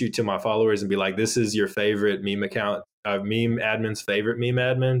introduce you to my followers and be like, this is your favorite meme account, meme admin's favorite meme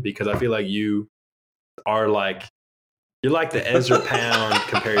admin, because I feel like you are like. You're like the Ezra Pound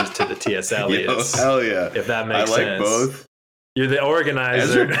compared to the T.S. Eliot's. Hell yeah, if that makes sense. I like both. You're the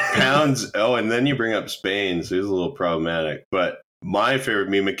organizer. Ezra Pounds. Oh, and then you bring up Spain, so he's a little problematic. But my favorite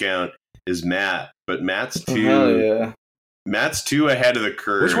meme account is Matt. But Matt's too. Oh, yeah. Matt's too ahead of the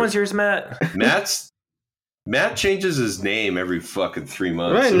curve. Which one's yours, Matt? Matt changes his name every fucking 3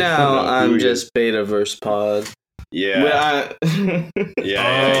 months. Right now, I'm just Betaverse Pod. Yeah.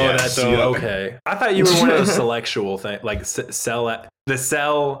 Yeah. That's okay. I thought you were one of those selectual things, like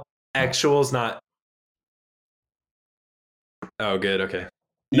sell actuals, not. Oh, good. Okay.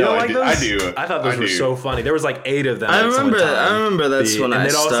 You don't like those? I do. I thought those were so funny. There was like 8 of them. I remember that's when I started. And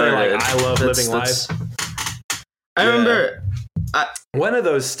they'd all say like, "I love living life." I remember. One of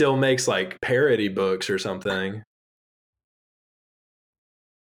those still makes like parody books or something.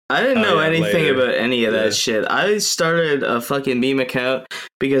 I didn't know anything about any of that shit. I started a fucking meme account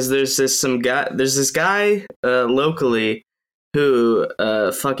because there's this guy locally who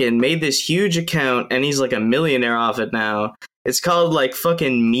fucking made this huge account and he's like a millionaire off it now. It's called like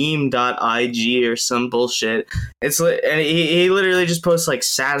fucking meme.ig or some bullshit. And he literally just posts like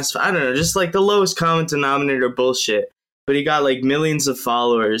I don't know, just like the lowest common denominator bullshit. But he got like millions of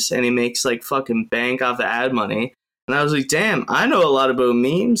followers and he makes like fucking bank off the ad money. And I was like, damn, I know a lot about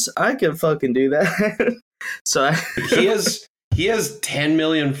memes. I can fucking do that. So he has 10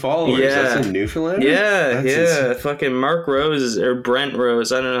 million followers. Yeah. That's in Newfoundland? Yeah, That's yeah. Fucking Mark Rose or Brent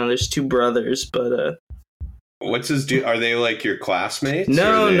Rose. I don't know. There's two brothers, but What's his Are they like your classmates?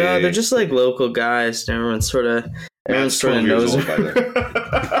 no, they're just like local guys. Everyone sort of knows old by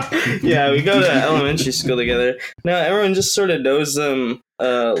them. Yeah, we go to elementary school together. No, everyone just sort of knows them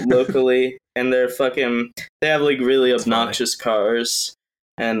locally, and they have like really obnoxious cars,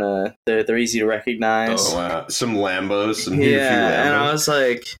 and they're easy to recognize. Oh wow, some Lambos, some Yeah, Lambos. and I was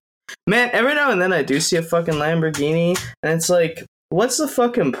like, man, every now and then I do see a fucking Lamborghini, and it's like, what's the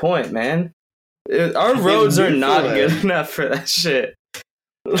fucking point, man? Our roads are not good enough for that shit.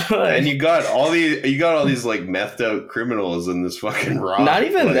 And you got all these like methed out criminals in this fucking rock. Not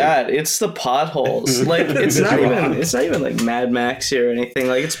even that. It's the potholes. Like it's not even like Mad Max here or anything.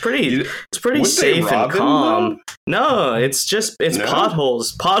 Like it's pretty safe and calm. No, it's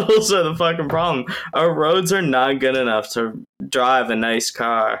potholes. Potholes are the fucking problem. Our roads are not good enough to drive a nice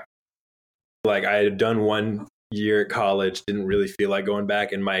car. Like I had done 1 year at college, didn't really feel like going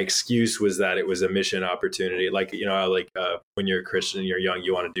back, and my excuse was that it was a mission opportunity. Like, you know, like when you're a Christian, you're young,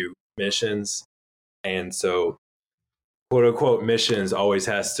 you want to do missions, and so quote unquote missions always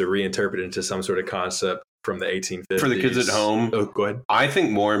has to reinterpret into some sort of concept from the 1850s. For the kids at home, go ahead. I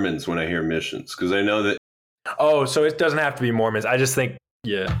think Mormons when I hear missions, because I know that. Oh, so it doesn't have to be Mormons. I just think,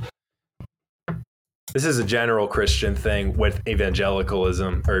 yeah, this is a general Christian thing with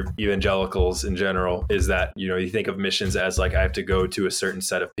evangelicalism or evangelicals in general, is that, you know, you think of missions as like, I have to go to a certain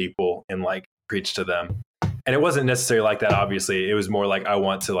set of people and like preach to them. And it wasn't necessarily like that, obviously. It was more like, I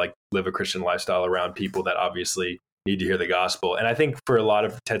want to like live a Christian lifestyle around people that obviously need to hear the gospel. And I think for a lot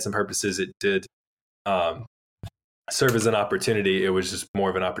of intents and purposes, it did serve as an opportunity. It was just more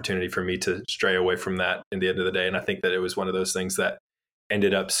of an opportunity for me to stray away from that in the end of the day. And I think that it was one of those things that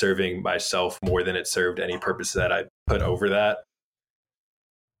ended up serving myself more than it served any purpose that I put over that.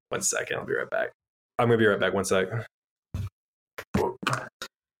 1 second, I'll be right back. I'm going to be right back. 1 sec. I'm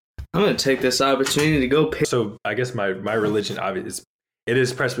going to take this opportunity to go pick. So I guess my religion, obviously, it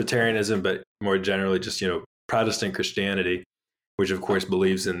is Presbyterianism, but more generally just, you know, Protestant Christianity, which of course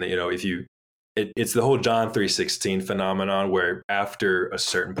believes in the, you know, it's the whole John 3:16 phenomenon, where after a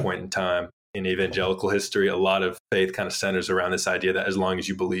certain point in time in evangelical history, a lot of faith kind of centers around this idea that as long as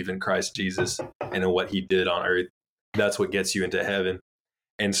you believe in Christ Jesus and in what he did on earth, that's what gets you into heaven.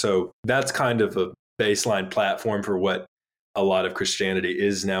 And so that's kind of a baseline platform for what a lot of Christianity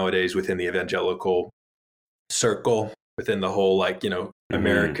is nowadays within the evangelical circle, within the whole, like, you know,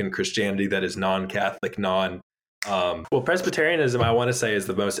 American Christianity that is non-Catholic, well, Presbyterianism, I want to say, is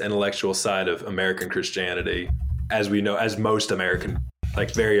the most intellectual side of American Christianity, as we know, as most American,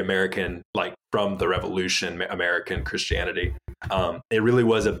 like very American, like from the Revolution, American Christianity. It really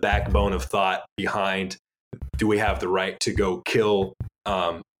was a backbone of thought behind, do we have the right to go kill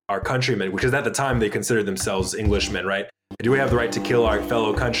our countrymen? Because at the time they considered themselves Englishmen, right? Do we have the right to kill our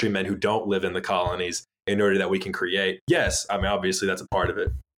fellow countrymen who don't live in the colonies in order that we can create? Yes. I mean, obviously that's a part of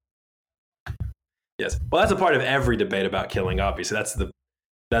it. Yes. Well, that's a part of every debate about killing, obviously.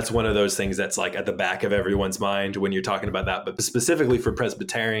 That's one of those things that's like at the back of everyone's mind when you're talking about that. But specifically for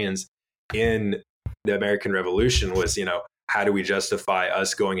Presbyterians in the American Revolution was, you know, how do we justify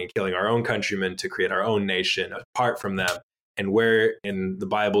us going and killing our own countrymen to create our own nation apart from them? And where in the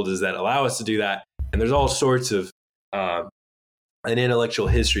Bible does that allow us to do that? And there's all sorts of an intellectual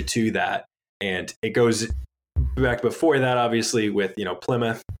history to that. And it goes back before that, obviously, with, you know,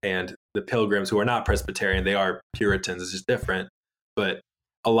 Plymouth and the Pilgrims, who are not Presbyterian. They are Puritans. It's just different. But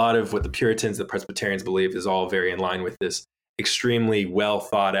a lot of what the Puritans, the Presbyterians believe is all very in line with this extremely well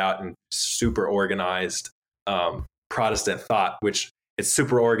thought out and super organized Protestant thought, which it's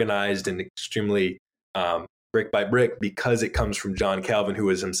super organized and extremely brick by brick because it comes from John Calvin, who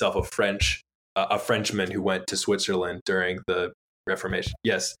was himself a Frenchman who went to Switzerland during the Reformation.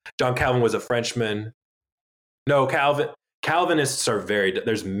 Yes, John Calvin was a Frenchman. No, Calvinists are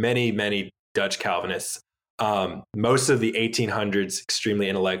there's many Dutch Calvinists. Most of the 1800s, extremely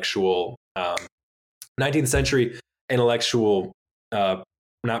intellectual, 19th century intellectual,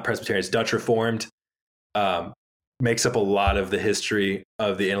 not Presbyterians, Dutch Reformed, makes up a lot of the history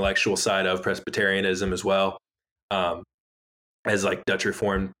of the intellectual side of Presbyterianism as well, as like Dutch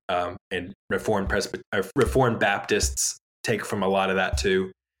Reformed and Reformed Baptists take from a lot of that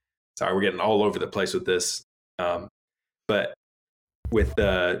too. Sorry, we're getting all over the place with this. But with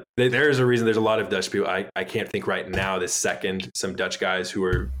there's a reason there's a lot of Dutch people. I can't think right now this second some Dutch guys who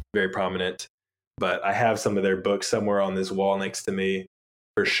are very prominent, but I have some of their books somewhere on this wall next to me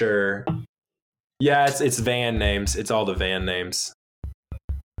for sure. Yeah, it's van names. It's all the van names.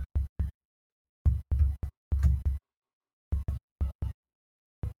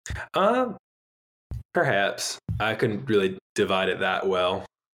 Um, Perhaps I couldn't really divide it that well.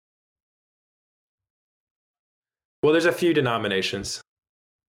 Well, there's a few denominations.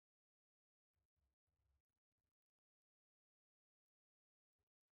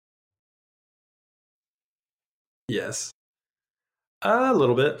 Yes, a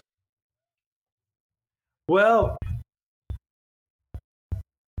little bit. Well,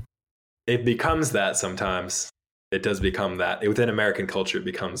 it becomes that sometimes. It does become that within American culture. It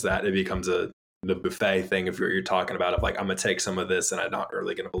becomes that. It becomes the buffet thing if you're talking about of like I'm gonna take some of this and I'm not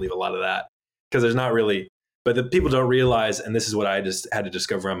really gonna believe a lot of that because there's not really. But the people don't realize, and this is what I just had to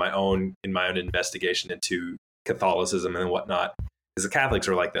discover on my own in my own investigation into Catholicism and whatnot, is the Catholics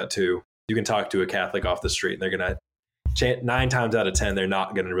are like that too. You can talk to a Catholic off the street and they're gonna 9 times out of 10 they're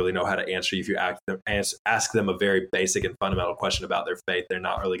not going to really know how to answer you if you ask them a very basic and fundamental question about their faith. They're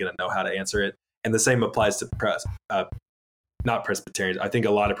not really going to know how to answer it, and the same applies to not Presbyterians. I think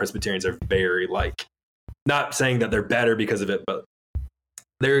a lot of Presbyterians are very like, not saying that they're better because of it, but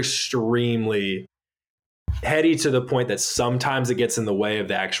they're extremely heady to the point that sometimes it gets in the way of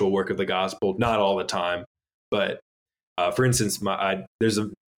the actual work of the gospel. Not all the time, but for instance, there's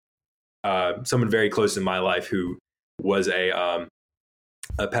someone very close in my life who was a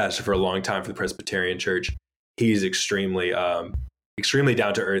pastor for a long time for the Presbyterian Church. He's extremely down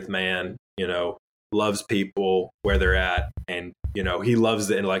to earth man, loves people where they're at. And, he loves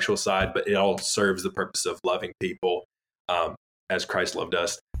the intellectual side, but it all serves the purpose of loving people as Christ loved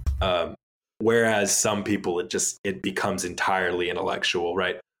us. Whereas some people, it becomes entirely intellectual,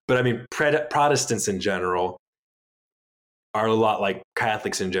 right? But I mean, Protestants in general are a lot like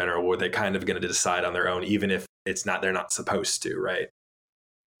Catholics in general, where they're kind of going to decide on their own, even if they're not supposed to, right?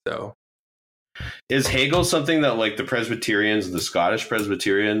 So, is Hegel something that like the Presbyterians, the Scottish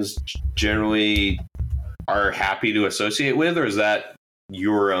Presbyterians, generally are happy to associate with, or is that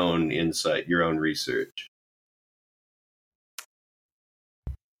your own insight, your own research?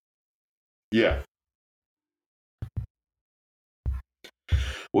 Yeah.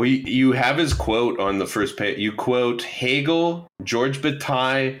 Well, you have his quote on the first page. You quote Hegel, George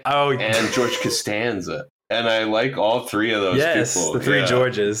Bataille, and George Costanza. And I like all three of those people. Yes, the three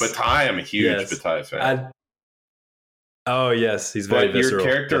Georges. Bataille, I'm a huge Bataille fan. Yes, he's very visceral.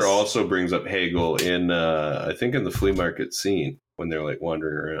 Your character also brings up Hegel in, I think, in the flea market scene when they're like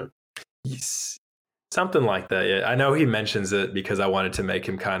wandering around. Yes. Something like that, yeah. I know he mentions it because I wanted to make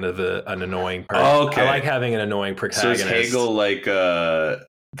him kind of an annoying person. Oh, okay. I like having an annoying protagonist. So is Hegel like,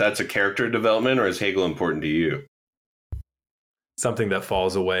 that's a character development, or is Hegel important to you? Something that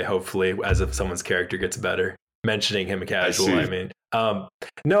falls away, hopefully, as if someone's character gets better. Mentioning him casually, I mean.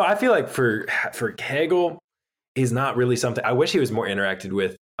 No, I feel like for Hegel, he's not really something. I wish he was more interacted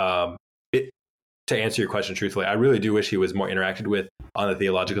with. To answer your question truthfully, I really do wish he was more interacted with on the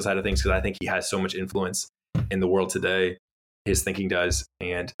theological side of things, because I think he has so much influence in the world today. His thinking does,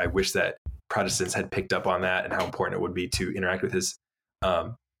 and I wish that Protestants had picked up on that and how important it would be to interact with his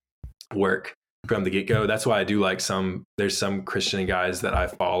work from the get-go. That's why I do like there's some Christian guys that I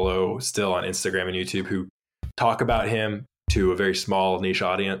follow still on Instagram and YouTube who talk about him to a very small niche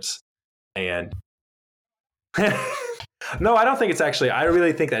audience. And no, I don't think it's actually, I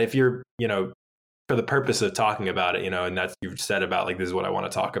really think that if you're, for the purpose of talking about it, and that's, you've said about like, this is what I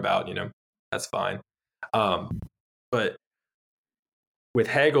want to talk about, that's fine. But with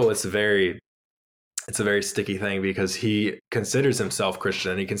Hegel, it's a very sticky thing, because he considers himself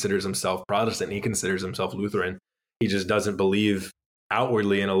Christian, he considers himself Protestant, he considers himself Lutheran. He just doesn't believe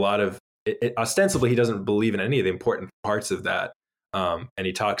outwardly in a lot of ostensibly he doesn't believe in any of the important parts of that. And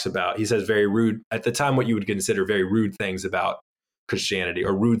he says very rude at the time, what you would consider very rude things about Christianity,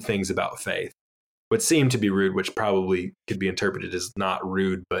 or rude things about faith, what seem to be rude, which probably could be interpreted as not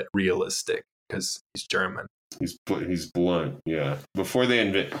rude but realistic, because he's German. He's blunt, yeah. Before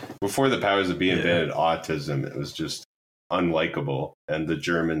the powers that be invented autism, it was just unlikable, and the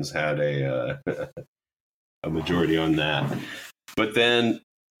Germans had a majority on that. But then,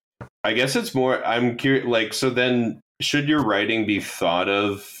 I guess it's more. I'm curious. Like, so then, should your writing be thought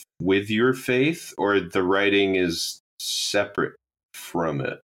of with your faith, or the writing is separate from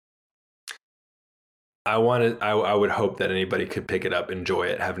it? I would hope that anybody could pick it up, enjoy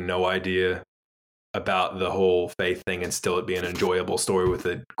it, have no idea about the whole faith thing, and still it be an enjoyable story with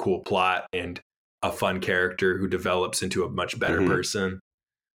a cool plot and a fun character who develops into a much better person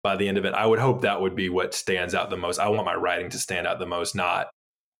by the end of it. I would hope that would be what stands out the most. I want my writing to stand out the most, not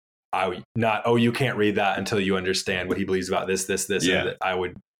you can't read that until you understand what he believes about this. Yeah. And I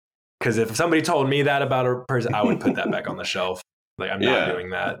would Because if somebody told me that about a person, I would put that back on the shelf. Like, I'm not Yeah.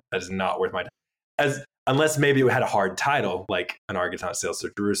 doing that. That is not worth my time. Unless maybe it had a hard title, like An Argonaut Sails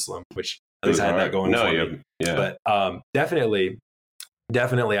to Jerusalem, which at least I had that going for me. Yeah. But definitely,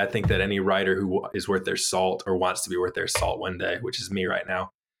 I think that any writer who is worth their salt or wants to be worth their salt one day, which is me right now,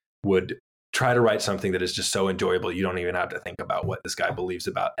 would try to write something that is just so enjoyable you don't even have to think about what this guy believes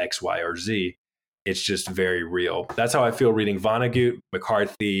about X, Y, or Z. It's just very real. That's how I feel reading Vonnegut,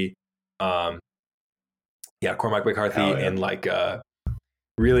 McCarthy, Cormac McCarthy, and like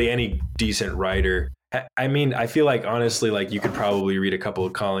really any decent writer. I mean, I feel like honestly, like you could probably read a couple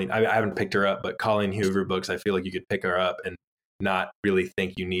of Colleen. I haven't picked her up, but Colleen Hoover books. I feel like you could pick her up and not really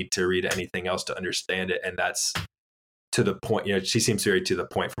think you need to read anything else to understand it. And that's to the point. You know, she seems very to the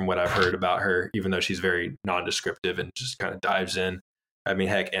point from what I've heard about her, even though she's very non-descriptive and just kind of dives in. I mean,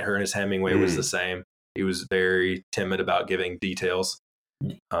 heck, and Ernest Hemingway was the same. He was very timid about giving details.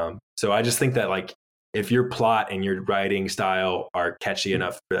 So I just think that like if your plot and your writing style are catchy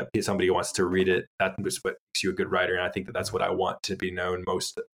enough that somebody wants to read it, that's what makes you a good writer. And I think that that's what I want to be known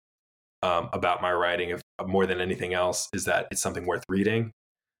most about my writing, if more than anything else, is that it's something worth reading.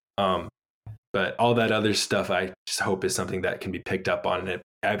 But all that other stuff, I just hope is something that can be picked up on. And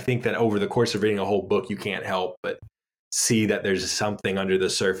I think that over the course of reading a whole book, you can't help but see that there's something under the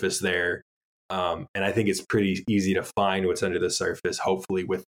surface there. And I think it's pretty easy to find what's under the surface, hopefully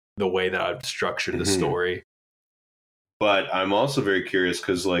with the way that I've structured the story. But I'm also very curious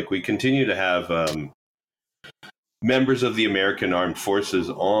because like we continue to have members of the American Armed Forces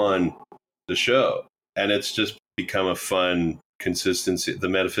on the show, and it's just become a fun consistency. The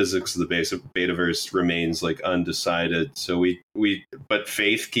metaphysics of the base of Betaverse remains like undecided. So but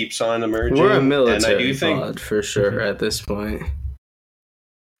faith keeps on emerging. We're a military and I do think pod for sure at this point.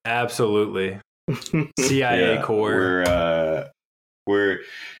 Absolutely. CIA core. We're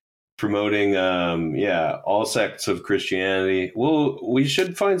promoting all sects of Christianity. We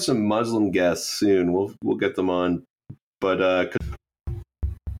should find some Muslim guests soon. We'll get them on. But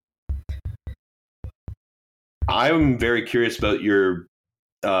I'm very curious about your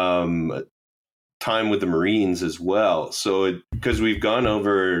time with the Marines as well. So because we've gone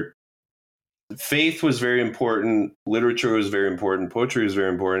over, faith was very important, literature was very important, poetry was very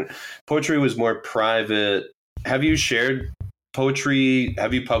important. Poetry was more private. Have you shared poetry?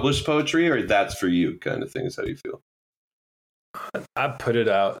 Have you published poetry, or that's for you kind of things? How do you feel? I put it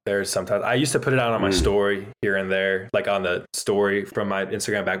out there sometimes. I used to put it out on my story here and there, like on the story from my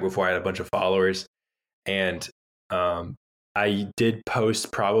Instagram back before I had a bunch of followers. And I did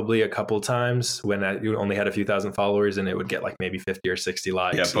post probably a couple times when I only had a few thousand followers, and it would get like maybe 50 or 60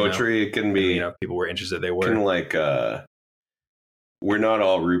 likes. Yeah, poetry, it can be, people were interested. They were. Can like, we're not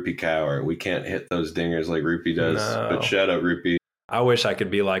all Rupee Kaur. We can't hit those dingers like Rupee does. No. But shout out Rupee. I wish I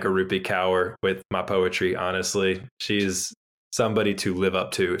could be like a Rupee Kaur with my poetry, honestly. She's somebody to live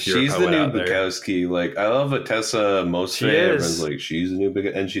up to if you're a poet. She's the new Bukowski. Like, I love what Tessa Mosfe. Everyone's like, she's the new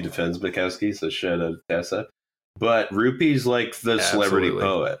Bukowski. And she defends Bukowski, so shout out Tessa. But Rupee's like the celebrity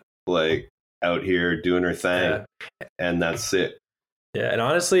poet, like out here doing her thing. Yeah. And that's it. Yeah, and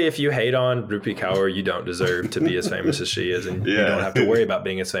honestly, if you hate on Rupee Kaur, you don't deserve to be as famous as she is, and you don't have to worry about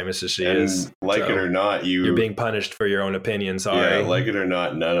being as famous as she is. Like it or not, you're being punished for your own opinion. Sorry. Yeah, like it or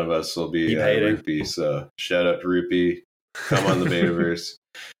not, none of us will be Rupee. So shout out to Rupee. Come on the Betaverse.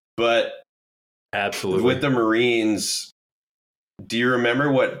 But absolutely, with the Marines, do you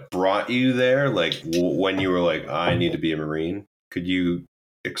remember what brought you there? Like when you were like, I need to be a Marine. Could you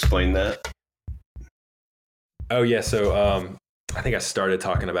explain that? Oh yeah, so I think I started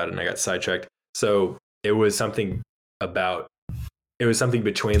talking about it and I got sidetracked. So it was something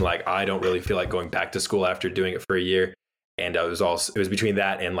between like, I don't really feel like going back to school after doing it for a year. And it was between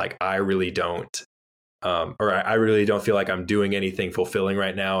that and like, I really don't feel like I'm doing anything fulfilling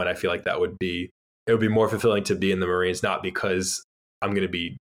right now. And I feel like it would be more fulfilling to be in the Marines, not because I'm going to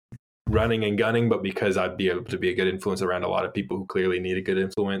be running and gunning, but because I'd be able to be a good influence around a lot of people who clearly need a good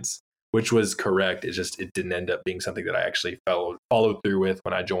influence. Which was correct. It didn't end up being something that I actually followed through with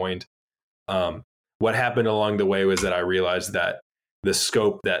when I joined. What happened along the way was that I realized that the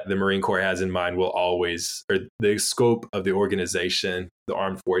scope that the Marine Corps has in mind the scope of the organization, the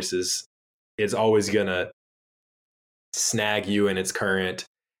armed forces, is always going to snag you in its current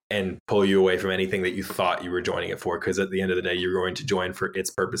and pull you away from anything that you thought you were joining it for. Because at the end of the day, you're going to join for its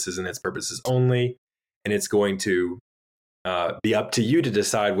purposes and its purposes only. And it's going to be up to you to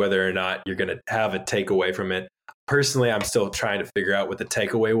decide whether or not you're going to have a takeaway from it. Personally, I'm still trying to figure out what the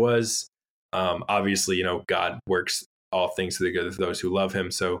takeaway was. Obviously, God works all things to the good of those who love him.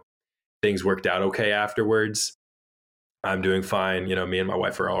 So things worked out okay afterwards. I'm doing fine. You know, me and my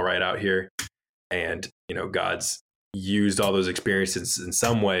wife are all right out here. And, you know, God's used all those experiences in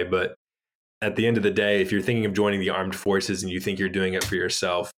some way. But at the end of the day, if you're thinking of joining the armed forces and you think you're doing it for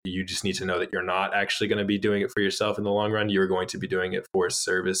yourself, you just need to know that you're not actually going to be doing it for yourself in the long run. You're going to be doing it for a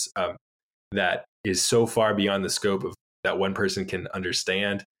service that is so far beyond the scope of that one person can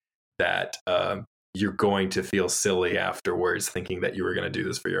understand that you're going to feel silly afterwards thinking that you were going to do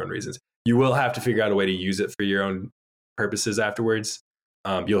this for your own reasons. You will have to figure out a way to use it for your own purposes afterwards.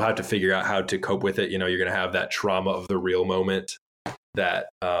 You'll have to figure out how to cope with it. You know, you're going to have that trauma of the real moment that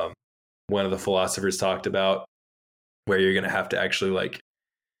one of the philosophers talked about, where you're going to have to actually like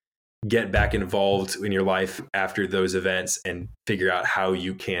get back involved in your life after those events and figure out how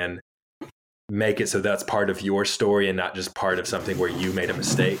you can make it so that's part of your story and not just part of something where you made a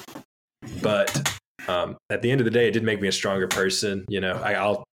mistake. But at the end of the day, it did make me a stronger person. You know,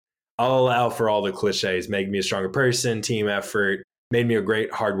 I'll allow for all the cliches, make me a stronger person, team effort, made me a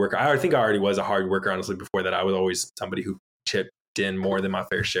great hard worker. I think I already was a hard worker, honestly, before that. I was always somebody who chipped in more than my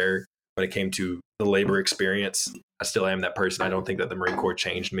fair share when it came to the labor experience. I still am that person. I don't think that the Marine Corps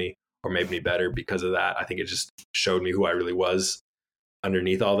changed me or made me better because of that. I think it just showed me who I really was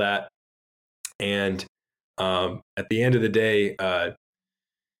underneath all that. And at the end of the day,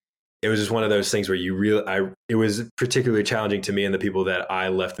 it was just one of those things where it was particularly challenging to me and the people that I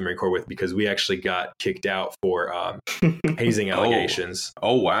left the Marine Corps with, because we actually got kicked out for hazing allegations.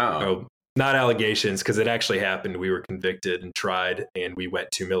 Oh, wow. So, not allegations, because it actually happened. We were convicted and tried, and we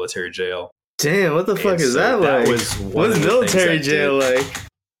went to military jail. Damn, what the fuck is that like? What's military jail like?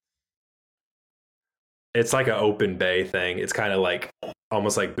 It's like an open bay thing. It's kind of like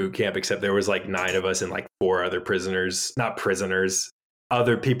almost like boot camp, except there was like 9 of us and like 4 other prisoners, not prisoners,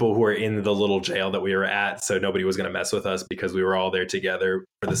 other people who were in the little jail that we were at. So nobody was going to mess with us because we were all there together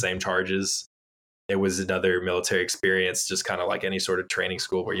for the same charges. It was another military experience, just kind of like any sort of training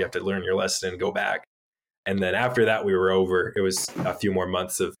school where you have to learn your lesson and go back. And then after that, we were over. It was a few more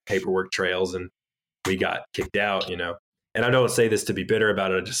months of paperwork trails and we got kicked out, you know. And I don't say this to be bitter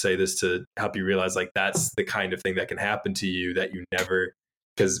about it. I just say this to help you realize like that's the kind of thing that can happen to you that you never,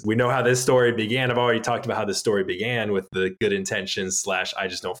 because we know how this story began. I've already talked about how this story began with the good intentions / I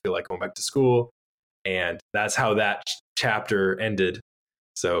just don't feel like going back to school. And that's how that chapter ended.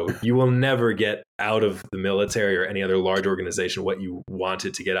 So you will never get out of the military or any other large organization what you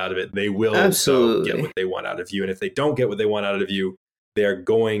wanted to get out of it. They will get what they want out of you. And if they don't get what they want out of you, they're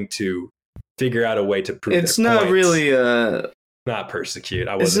going to figure out a way to prove it's not points. Really not persecute.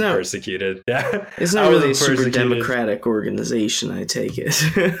 I wasn't persecuted. Yeah, it's not really a super democratic organization. I take it.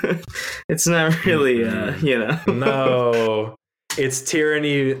 It's not really, you know. No, it's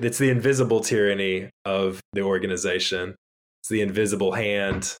tyranny. It's the invisible tyranny of the organization. It's the invisible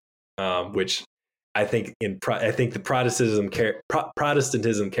hand, which I think the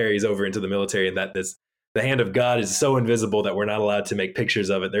Protestantism carries over into the military, and that the hand of God is so invisible that we're not allowed to make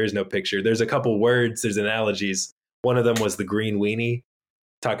pictures of it. There is no picture. There's a couple words. There's analogies. One of them was the green weenie.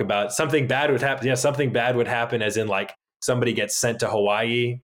 Talk about something bad would happen. Yeah, something bad would happen, as in like somebody gets sent to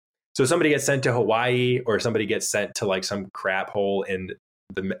Hawaii. So somebody gets sent to Hawaii, or somebody gets sent to like some crap hole in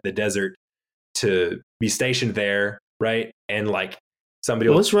the desert to be stationed there, right? And like somebody.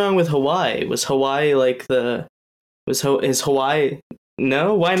 What's wrong with Hawaii? Was Hawaii like is Hawaii?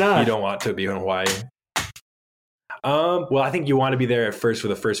 No, why not? You don't want to be in Hawaii. Well, I think you want to be there at first for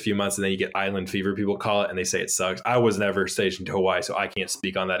the first few months, and then you get island fever, people call it, and they say it sucks. I was never stationed to Hawaii, so I can't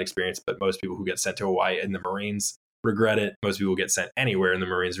speak on that experience, but most people who get sent to Hawaii in the Marines regret it. Most people who get sent anywhere in the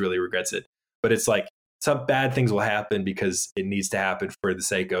Marines really regrets it. But it's like some bad things will happen because it needs to happen for the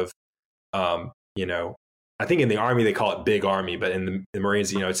sake of, you know, I think in the Army they call it big Army, but in the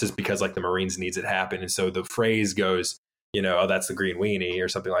Marines, you know, it's just because like the Marines needs it happen. And so the phrase goes, you know, oh, that's the green weenie or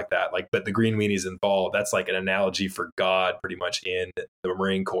something like that. Like, but the green weanie's involved. That's like an analogy for God pretty much in the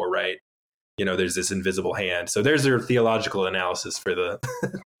Marine Corps, right? You know, there's this invisible hand. So there's your theological analysis for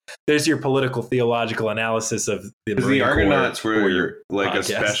there's your political theological analysis of the Marine the Argonauts Corps were like a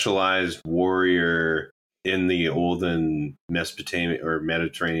specialized warrior in the olden Mesopotamia or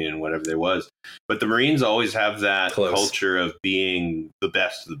Mediterranean, whatever there was. But the Marines always have that culture of being the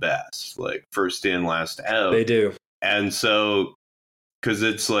best of the best, like first in, last out. They do. And so, because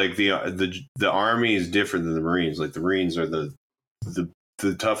it's like the Army is different than the Marines. Like the Marines are the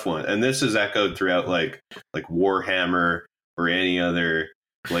tough one, and this is echoed throughout like Warhammer or any other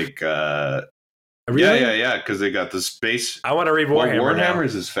like. Really? Yeah. Because they got the space. I want to read Warhammer. Warhammer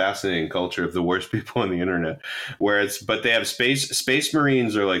is this fascinating culture of the worst people on the internet, but they have space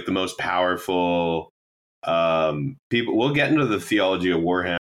Marines are like the most powerful people. We'll get into the theology of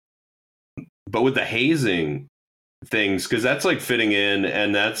Warhammer, but with the hazing. things, because that's like fitting in,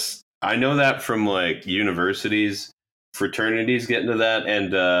 and that's I know that from like universities, fraternities get into that,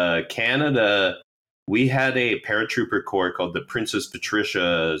 and Canada, we had a paratrooper corps called the Princess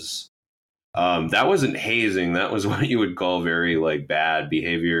Patricias. That wasn't hazing. That was what you would call very like bad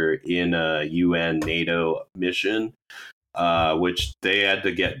behavior in a UN NATO mission, which they had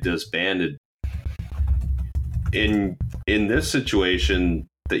to get disbanded. In this situation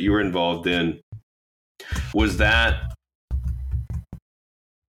that you were involved in, was that?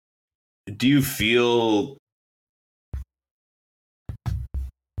 Do you feel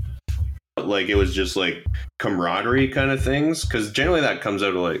like it was just like camaraderie kind of things? Because generally that comes out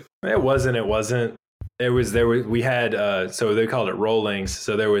of like It wasn't. It was there. We had so they called it rollings.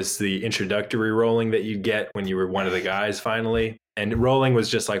 So there was the introductory rolling that you get when you were one of the guys finally, and rolling was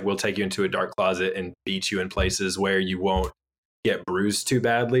just like we'll take you into a dark closet and beat you in places where you won't get bruised too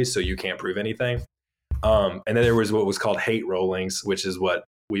badly, so you can't prove anything. And then there was what was called hate rollings, which is what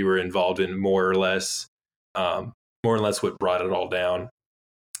we were involved in more or less what brought it all down.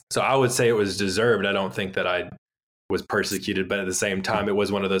 So I would say it was deserved. I don't think that I was persecuted, but at the same time, it was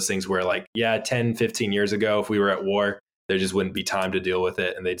one of those things where like, yeah, 10, 15 years ago, if we were at war, there just wouldn't be time to deal with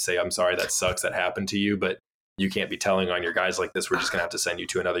it. And they'd say, I'm sorry, that sucks. That happened to you, but you can't be telling on your guys like this. We're just going to have to send you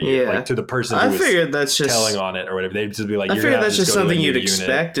to another unit. Like to the person who figured that's just telling on it or whatever. They'd just be like, I you're figured that's just something you'd unit.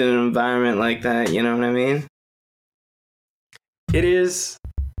 expect in an environment like that. You know what I mean? It is.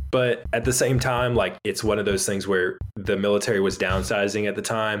 But at the same time, like it's one of those things where the military was downsizing at the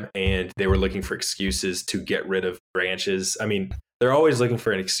time and they were looking for excuses to get rid of branches. I mean, they're always looking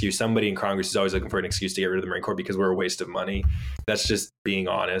for an excuse. Somebody in Congress is always looking for an excuse to get rid of the Marine Corps because we're a waste of money. That's just being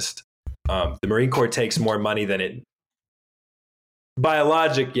honest. The Marine Corps takes more money than it. By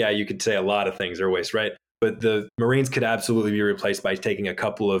logic, yeah, you could say a lot of things are a waste, right? But the Marines could absolutely be replaced by taking a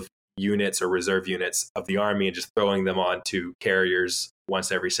couple of units or reserve units of the Army and just throwing them onto carriers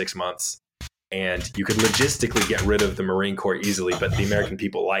once every 6 months. And you could logistically get rid of the Marine Corps easily, but the American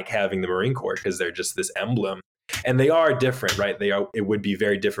people like having the Marine Corps because they're just this emblem. And they are different, right? It would be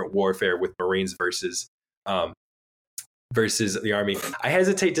very different warfare with Marines versus the Army. I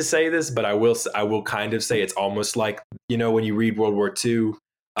hesitate to say this, but I will kind of say it's almost like, when you read World War II,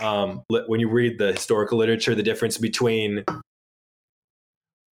 when you read the historical literature, the difference between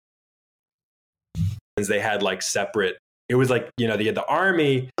they had like separate. It was like, they had the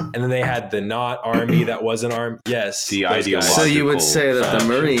army and then they had the not army that wasn't armed. Yes. the ideological. So you would say that the faction.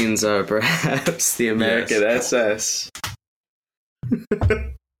 Marines are perhaps the American SS.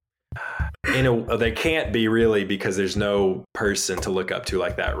 They can't be really because there's no person to look up to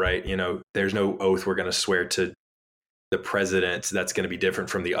like that, right? There's no oath we're going to swear to the president that's going to be different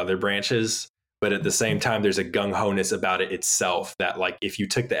from the other branches. But at the same time, there's a gung-ho-ness about it itself that like if you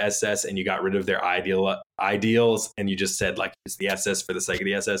took the SS and you got rid of their ideals and you just said like it's the SS for the sake of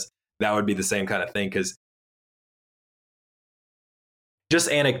the SS, that would be the same kind of thing. Because just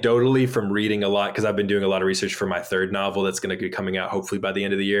anecdotally from reading a lot, because I've been doing a lot of research for my third novel that's going to be coming out hopefully by the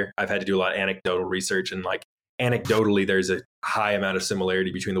end of the year. I've had to do a lot of anecdotal research, and like anecdotally, there's a high amount of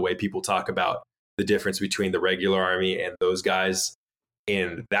similarity between the way people talk about the difference between the regular army and those guys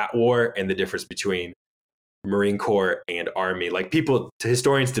in that war and the difference between Marine Corps and Army. Like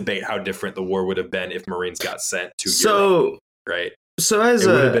historians debate how different the war would have been if Marines got sent to Europe, right? So as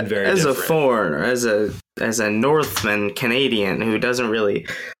a foreigner, as a Northman Canadian who doesn't really,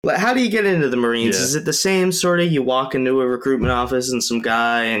 how do you get into the Marines? Yeah. Is it the same sort of you walk into a recruitment office and some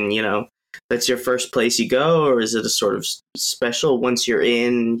guy and that's your first place you go, or is it a sort of special once you're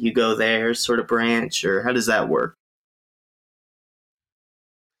in you go there sort of branch, or how does that work?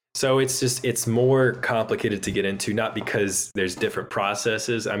 So it's more complicated to get into, not because there's different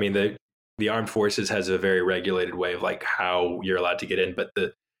processes. I mean, the armed forces has a very regulated way of like how you're allowed to get in, but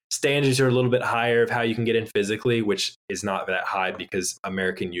the standards are a little bit higher of how you can get in physically, which is not that high because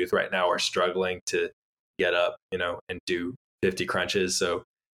American youth right now are struggling to get up, and do 50 crunches. So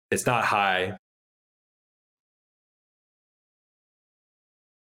it's not high.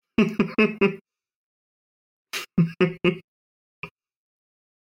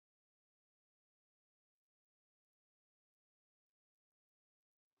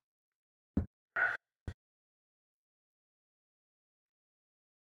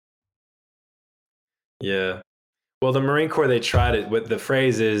 Yeah. Well, the Marine Corps, they tried it. What the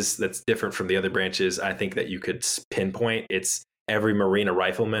phrase is that's different from the other branches, I think that you could pinpoint. It's every Marine a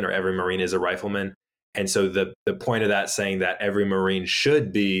rifleman, or every Marine is a rifleman. And so the point of that saying that every Marine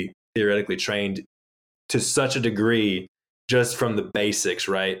should be theoretically trained to such a degree just from the basics,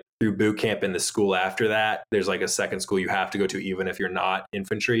 right? Through boot camp and the school after that. There's like a second school you have to go to even if you're not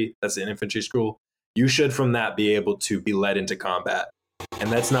infantry. That's an infantry school. you should from that be able to be led into combat.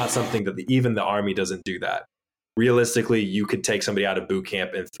 And that's not something that even the Army doesn't do that. Realistically, you could take somebody out of boot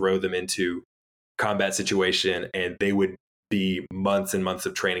camp and throw them into combat situation, and they would be months and months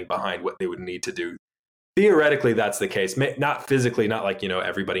of training behind what they would need to do. Theoretically, that's the case. Not physically, not like,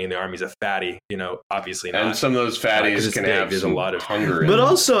 everybody in the Army's a fatty, obviously not. And some of those fatties can have there's some a lot of hunger. But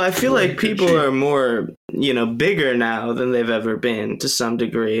also, I feel Really like good people shape. are more, bigger now than they've ever been to some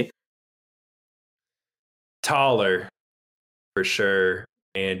degree. Taller, for sure,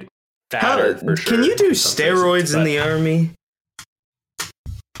 and fatter, for sure. Can you do in some steroids cases, in but the Army?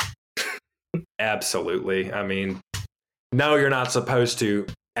 absolutely. I mean, no, you're not supposed to.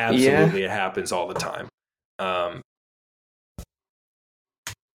 Absolutely, It happens all the time.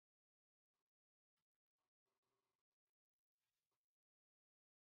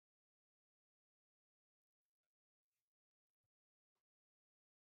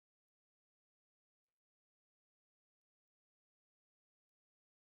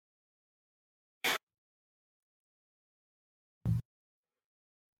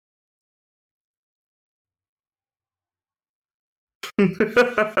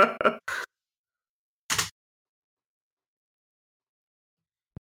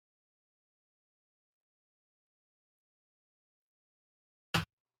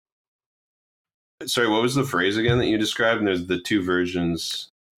 Sorry, what was the phrase again that you described? And there's the two versions.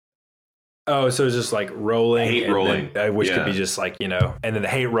 Oh, so it's just like rolling, Hate and rolling. then, which could be Yeah. just like, and then the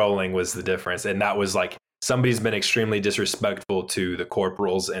hate rolling was the difference. And that was like, somebody's been extremely disrespectful to the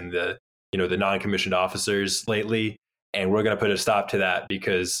corporals and the, the non-commissioned officers lately. And we're going to put a stop to that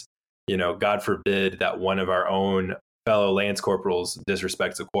because, God forbid that one of our own fellow lance corporals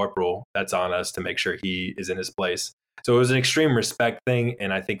disrespects a corporal. That's on us to make sure he is in his place. So it was an extreme respect thing.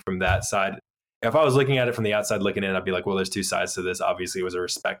 And I think from that side, if I was looking at it from the outside looking in, I'd be like, well, there's two sides to this. Obviously, it was a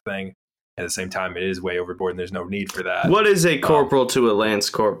respect thing. At the same time, it is way overboard and there's no need for that. What is a corporal to a lance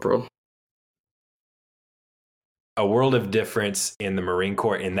corporal? A world of difference in the Marine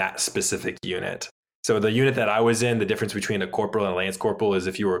Corps in that specific unit. So the unit that I was in, the difference between a corporal and a lance corporal is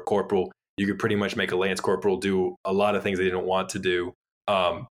if you were a corporal, you could pretty much make a lance corporal do a lot of things they didn't want to do,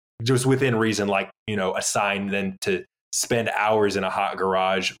 just within reason, like, assign them to spend hours in a hot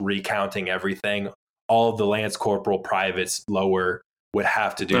garage recounting everything. All of the lance corporal privates lower would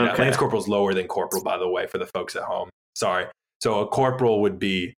have to do that. Okay. Lance corporal's lower than corporal, by the way, for the folks at home. Sorry. So a corporal would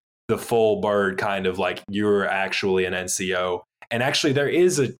be the full bird, kind of like you're actually an NCO. And actually, there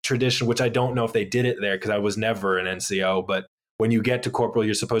is a tradition, which I don't know if they did it there because I was never an NCO. But when you get to corporal,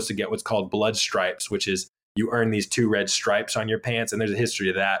 you're supposed to get what's called blood stripes, which is you earn these 2 red stripes on your pants. And there's a history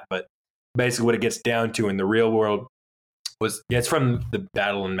of that. But basically, what it gets down to in the real world was, it's from the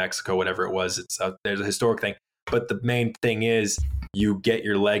battle in Mexico, whatever it was. There's a historic thing. But the main thing is you get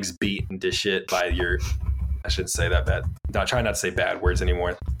your legs beaten to shit by your, I shouldn't say that bad. Not try not to say bad words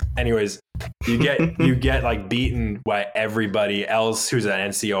anymore. Anyways, you get like beaten by everybody else who's an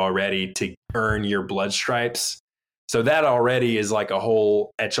NCO already to earn your blood stripes. So that already is like a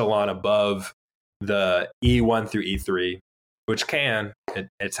whole echelon above the E1 through E3, which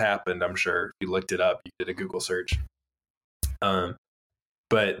it's happened, I'm sure. If you looked it up, you did a Google search.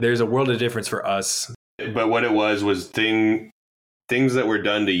 But there's a world of difference for us. But what it was things that were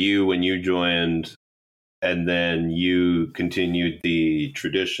done to you when you joined, and then you continued the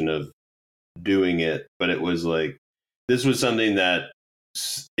tradition of doing it. But it was like, this was something that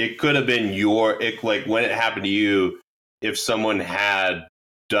it could have been like when it happened to you, if someone had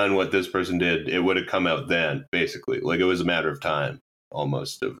done what this person did, it would have come out then, basically. Like it was a matter of time,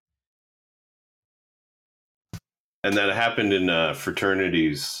 almost. And that happened in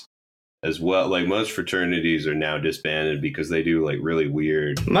fraternities as well. Like most fraternities are now disbanded because they do like really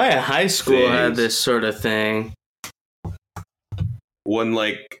weird. My high school had things. this sort of thing. One,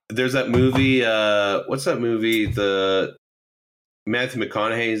 like, there's that movie, what's that movie? The Matthew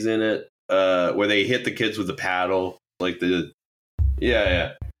McConaughey's in it, where they hit the kids with a paddle. Like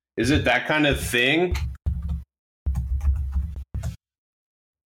yeah. Is it that kind of thing?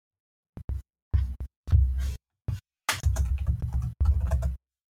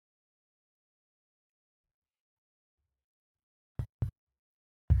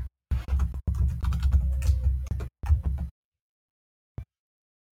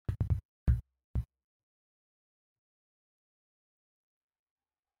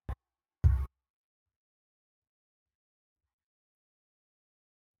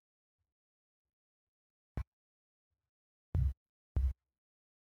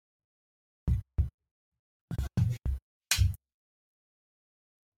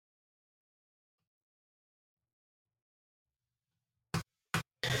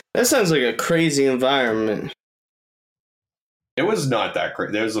 That sounds like a crazy environment. It was not that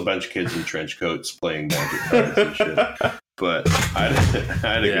crazy. There was a bunch of kids in trench coats playing magic cards and shit. But I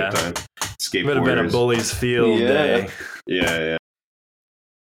had a good time. Skateboarders. Would have been a bully's field day. Yeah.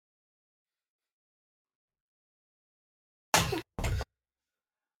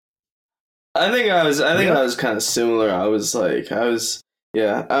 I think I was kind of similar. I was a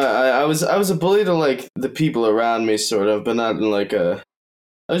bully to like the people around me, sort of, but not in like a.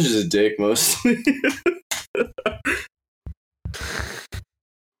 I was just a dick mostly.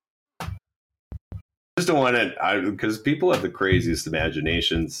 Just don't want to, because people have the craziest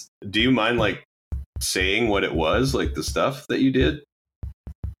imaginations. Do you mind like saying what it was, like the stuff that you did?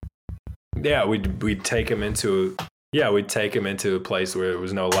 Yeah, we'd take him into a place where there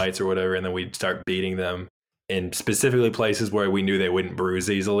was no lights or whatever, and then we'd start beating them in specifically places where we knew they wouldn't bruise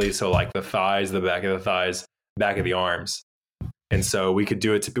easily. So like the thighs, the back of the thighs, back of the arms. And so we would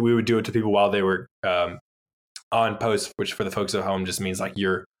do it to people while they were on post, which for the folks at home just means like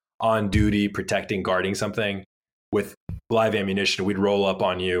you're on duty, protecting, guarding something with live ammunition. We'd roll up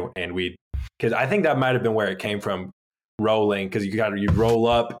on you, and because I think that might have been where it came from, rolling, because you'd roll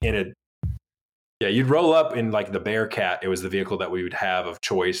up in you'd roll up in like the Bearcat. It was the vehicle that we would have of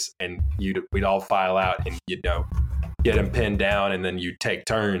choice, and we'd all file out and get them pinned down, and then you'd take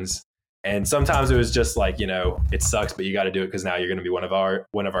turns. And sometimes it was just like, it sucks, but you got to do it because now you're going to be one of our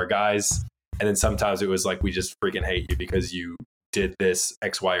guys. And then sometimes it was like, we just freaking hate you because you did this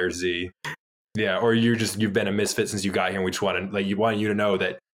X, Y, or Z. Yeah, or you've been a misfit since you got here, and we just want you to know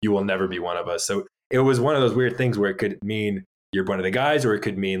that you will never be one of us. So it was one of those weird things where it could mean you're one of the guys, or it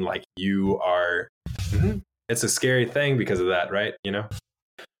could mean like you are. It's a scary thing because of that, right?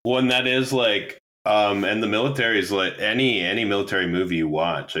 Well, and that is like, and the military is like any military movie you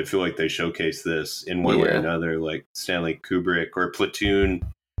watch. I feel like they showcase this in one way or another, like Stanley Kubrick or Platoon,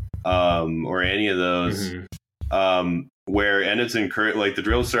 or any of those. Where, and it's encouraged, like the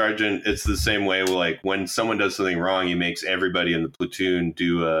drill sergeant, it's the same way. Like when someone does something wrong, he makes everybody in the platoon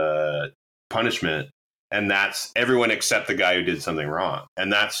do a punishment, and that's everyone except the guy who did something wrong,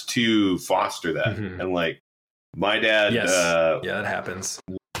 and that's to foster that. And like my dad, that happens.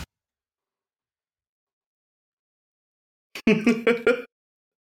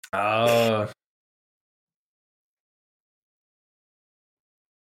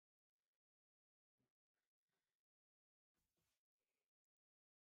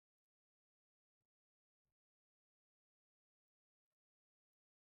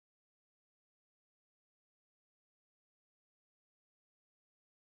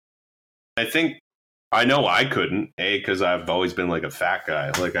 I know I couldn't, because I've always been like a fat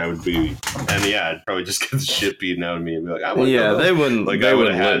guy. Like I would be, and I'd probably just get the shit beaten out of me and be like, I wouldn't. Yeah, they wouldn't. Like they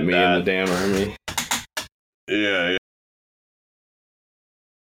wouldn't let me in the damn army. Yeah.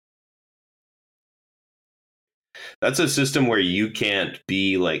 That's a system where you can't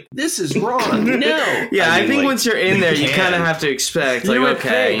be like, this is wrong. No. Yeah, I think like, once you're in there, you kind of have to expect, like,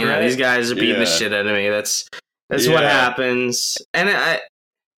 okay, right? These guys are beating the shit out of me. That's what happens. And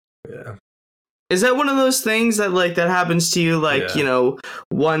is that one of those things that like that happens to you like,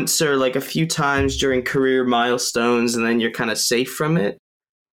 once or like a few times during career milestones, and then you're kind of safe from it?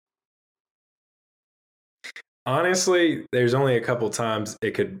 Honestly, there's only a couple times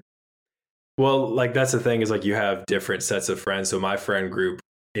it could. Well, like that's the thing is like you have different sets of friends. So my friend group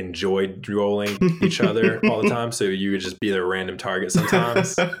enjoyed rolling each other all the time. So you would just be their random target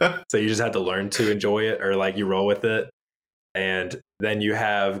sometimes. So you just had to learn to enjoy it, or like you roll with it. And then you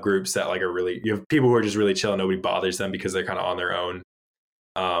have groups that like you have people who are just really chill. Nobody bothers them because they're kind of on their own.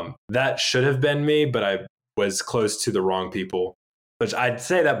 That should have been me, but I was close to the wrong people, which I'd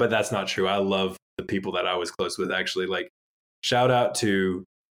say that, but that's not true. I love the people that I was close with, actually. Like, shout out to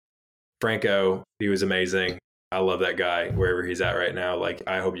Franco. He was amazing. I love that guy wherever he's at right now. Like,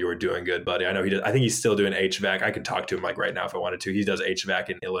 I hope you were doing good, buddy. I know he does. I think he's still doing HVAC. I could talk to him like right now if I wanted to. He does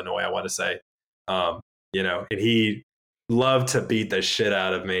HVAC in Illinois, I want to say. And he loved to beat the shit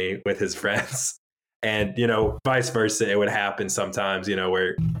out of me with his friends. And, vice versa, it would happen sometimes,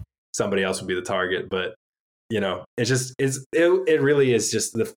 where somebody else would be the target. But, it really is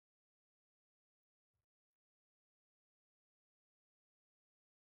just the.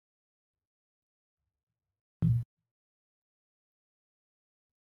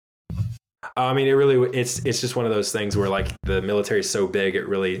 I mean, it's just one of those things where like the military is so big, it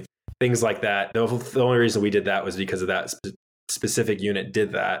really, things like that. The only reason we did that was because of that specific unit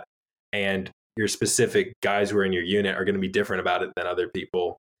did that. And your specific guys who are in your unit are going to be different about it than other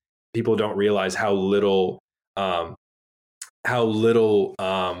people. People don't realize how little, what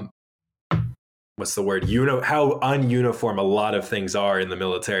what's the word? How ununiform a lot of things are in the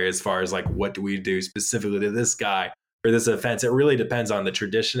military as far as like what do we do specifically to this guy for this offense. It really depends on the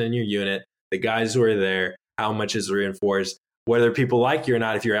tradition in your unit, the guys who are there, how much is reinforced, whether people like you or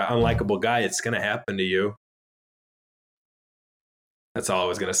not. If you're an unlikable guy, it's going to happen to you. That's all I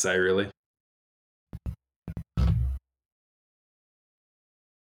was going to say, really.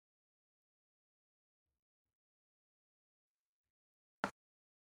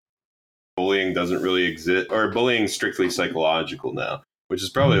 Bullying doesn't really exist, or bullying strictly psychological now, which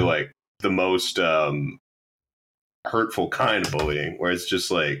is probably like the most hurtful kind of bullying, where it's just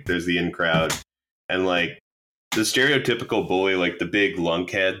like there's the in crowd and like the stereotypical bully, like the big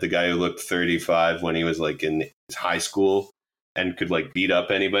lunkhead, the guy who looked 35 when he was like in his high school and could like beat up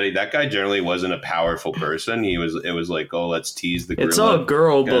anybody. That guy generally wasn't a powerful person. It was like, oh, let's tease the gorilla. It's all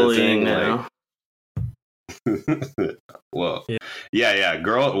girl bullying now. Well, yeah.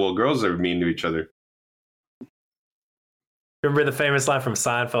 Girls are mean to each other. Remember the famous line from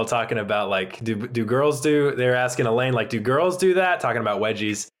Seinfeld talking about like, do girls do? They're asking Elaine like, do girls do that? Talking about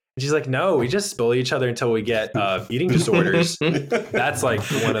wedgies. And she's like, no, we just bully each other until we get eating disorders. That's like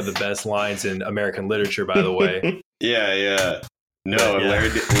one of the best lines in American literature, by the way. Yeah. No, yeah.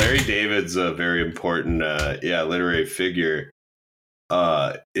 Larry David's a very important, literary figure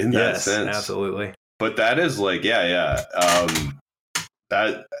in that sense. Absolutely. But that is like, that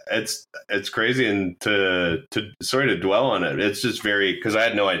it's crazy, and to sort of dwell on it, it's just very, because I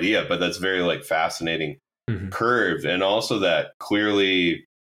had no idea, but that's very like fascinating curve, and also that clearly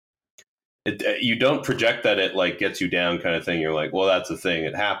you don't project that it like gets you down kind of thing. You're like, well, that's a thing,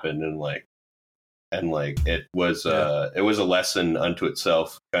 it happened, and it was a lesson unto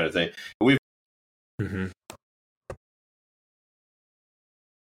itself kind of thing.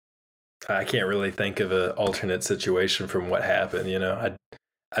 I can't really think of an alternate situation from what happened.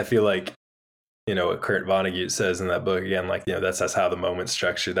 I feel like, what Kurt Vonnegut says in that book, again, like, that's how the moment's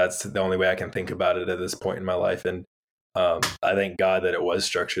structured. That's the only way I can think about it at this point in my life. And I thank God that it was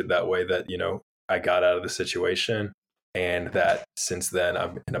structured that way, that, I got out of the situation, and that since then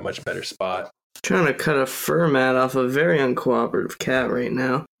I'm in a much better spot. Trying to cut a fur mat off a very uncooperative cat right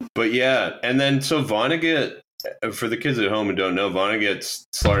now. But yeah, and then so Vonnegut, for the kids at home who don't know, Vonnegut's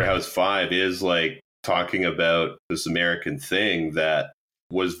Slaughterhouse-Five is like talking about this American thing that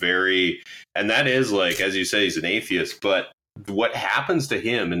was very, and that is like, as you say, he's an atheist, but what happens to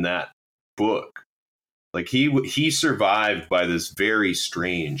him in that book, like he survived by this very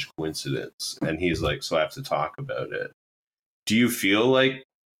strange coincidence, and he's like, so I have to talk about it. Do you feel like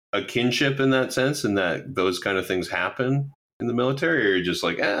a kinship in that sense, and that those kind of things happen in the military, or you're just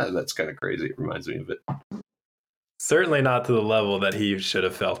like, that's kind of crazy, it reminds me of it? Certainly not to the level that he should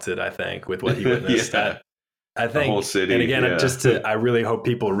have felt it, I think, with what he witnessed. I think, the whole city, and again, I really hope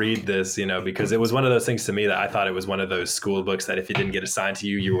people read this, because it was one of those things to me that I thought it was one of those school books that if it didn't get assigned to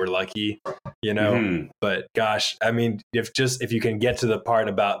you, you were lucky, But gosh, I mean, if you can get to the part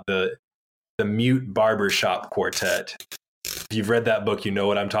about the mute barbershop quartet, if you've read that book, you know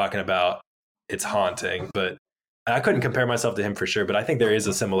what I'm talking about. It's haunting, but I couldn't compare myself to him for sure. But I think there is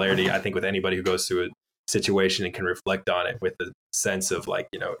a similarity, I think, with anybody who goes through a situation and can reflect on it with the sense of like,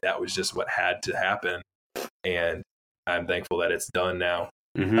 that was just what had to happen. And I'm thankful that it's done now.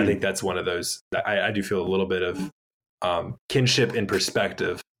 I think that's one of those, I do feel a little bit of kinship in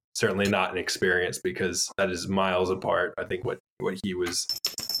perspective, certainly not in experience, because that is miles apart. I think what he was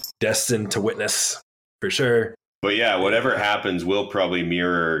destined to witness for sure. But yeah, whatever happens will probably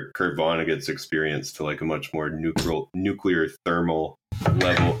mirror Kurt Vonnegut's experience to like a much more nuclear thermal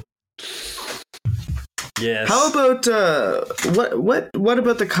level. Yes. How about what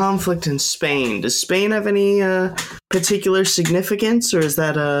about the conflict in Spain? Does Spain have any particular significance, or is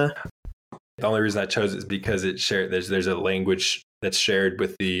that The only reason I chose it is because it shared. There's a language that's shared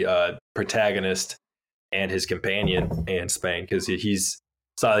with the protagonist and his companion in Spain, because he's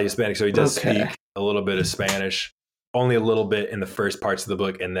solidly Hispanic, so he does speak a little bit of Spanish, only a little bit in the first parts of the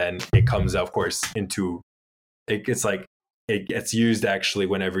book, and then it comes, of course, into it's like. It gets used actually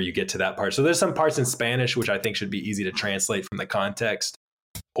whenever you get to that part. So there's some parts in Spanish which I think should be easy to translate from the context,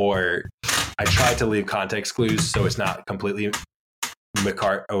 or I try to leave context clues so it's not completely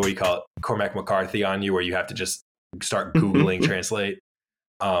Cormac McCarthy on you, where you have to just start Googling translate.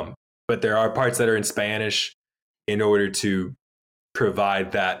 But there are parts that are in Spanish in order to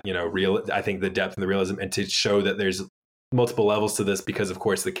provide that, I think the depth and the realism, and to show that there's multiple levels to this, because of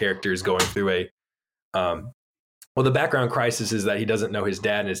course the character is going through the background crisis is that he doesn't know his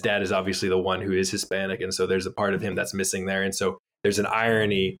dad, and his dad is obviously the one who is Hispanic. And so there's a part of him that's missing there. And so there's an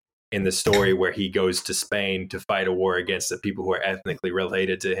irony in the story where he goes to Spain to fight a war against the people who are ethnically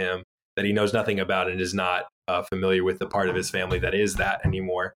related to him. that he knows nothing about and is not familiar with the part of his family that is that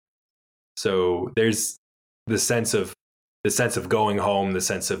anymore. So there's the sense of going home, the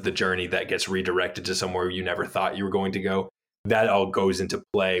sense of the journey that gets redirected to somewhere you never thought you were going to go. That all goes into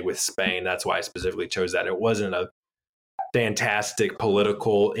play with Spain. That's why I specifically chose that. It wasn't a fantastic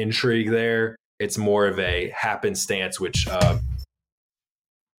political intrigue there. It's more of a happenstance, which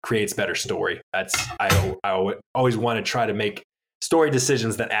creates better story. I always want to try to make story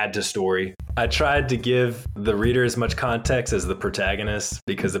decisions that add to story. I tried to give the reader as much context as the protagonist,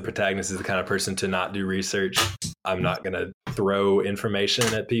 because the protagonist is the kind of person to not do research. I'm not going to throw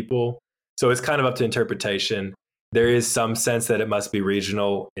information at people. So it's kind of up to interpretation. There is some sense that it must be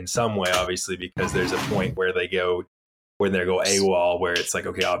regional in some way, obviously, because there's a point where they go AWOL, where it's like,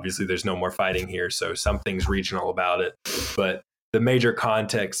 okay, obviously there's no more fighting here, so something's regional about it. But the major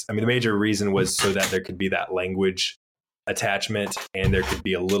context, the major reason was so that there could be that language attachment, and there could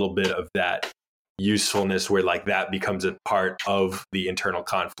be a little bit of that usefulness where like that becomes a part of the internal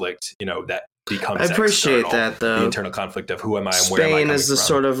conflict, that becomes I appreciate external, that, though. the internal conflict of who am I and where am I Spain coming is the from.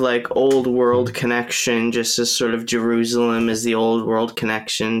 sort of like old world connection, just as sort of Jerusalem is the old world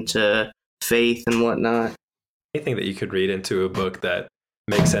connection to faith and whatnot. Anything that you could read into a book that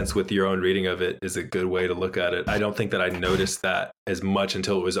makes sense with your own reading of it is a good way to look at it. I don't think that I noticed that as much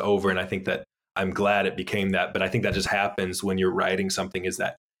until it was over, and I think that I'm glad it became that. But I think that just happens when you're writing something, is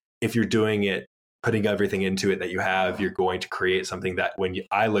that if you're doing it, putting everything into it that you have, you're going to create something that when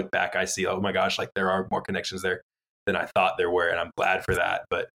I look back, I see, oh my gosh, like there are more connections there than I thought there were. And I'm glad for that.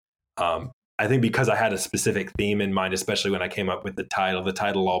 But I think because I had a specific theme in mind, especially when I came up with the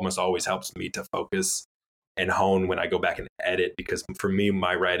title almost always helps me to focus and hone when I go back and edit, because for me,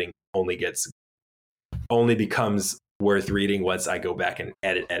 my writing only becomes worth reading once I go back and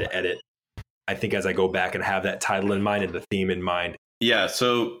edit. I think as I go back and have that title in mind and the theme in mind. Yeah.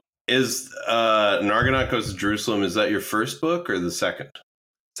 So is An Argonaut Goes to Jerusalem, is that your first book or the second?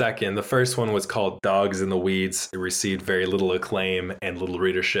 Second. The first one was called Dogs in the Weeds. It received very little acclaim and little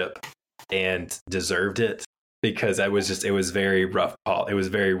readership, and deserved it because it was very rough. It was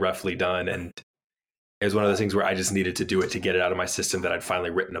very roughly done. And it was one of those things where I just needed to do it to get it out of my system that I'd finally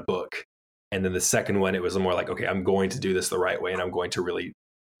written a book. And then the second one, it was more like, okay, I'm going to do this the right way, and I'm going to really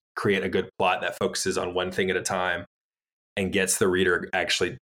create a good plot that focuses on one thing at a time and gets the reader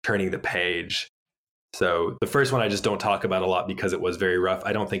actually turning the page. So the first one I just don't talk about a lot because it was very rough.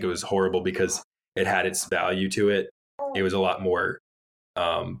 I don't think it was horrible because it had its value to it. It was a lot more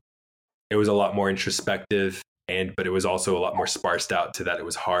introspective, but it was also a lot more sparsed out to that. It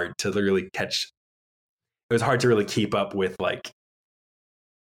was hard to really keep up with like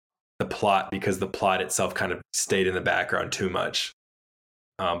the plot, because the plot itself kind of stayed in the background too much.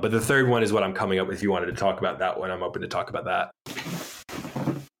 But the third one is what I'm coming up with. If you wanted to talk about that one, I'm open to talk about that.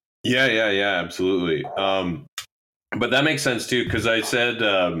 Yeah, absolutely. But that makes sense too, because I said,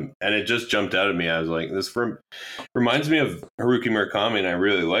 and it just jumped out at me. I was like, this reminds me of Haruki Murakami, and I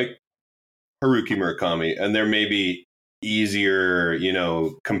really like Haruki Murakami. And there may be easier,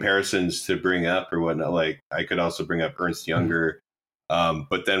 comparisons to bring up or whatnot. Like I could also bring up Ernst Younger,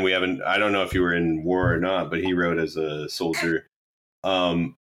 but then I don't know if you were in war or not, but he wrote as a soldier.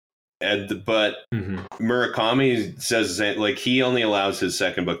 But Murakami says like he only allows his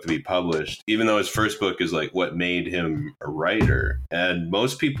second book to be published, even though his first book is like what made him a writer. And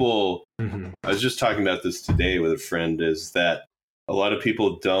most people, I was just talking about this today with a friend, is that a lot of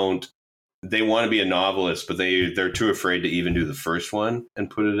people they want to be a novelist, but they're too afraid to even do the first one and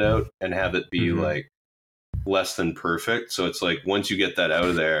put it out and have it be like less than perfect. So it's like once you get that out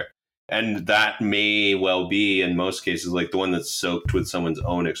of there, and that may well be in most cases like the one that's soaked with someone's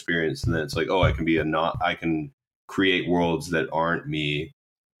own experience, and then it's like, oh, I can create worlds that aren't me,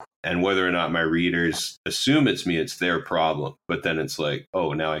 and whether or not my readers assume it's me, it's their problem. But then it's like,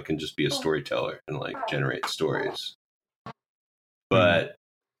 oh, now I can just be a storyteller and like generate stories. But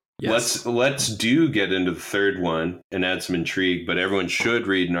yes. Let's get into the third one and add some intrigue. But everyone should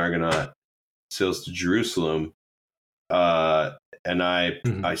read An Argonaut Sails to Jerusalem. And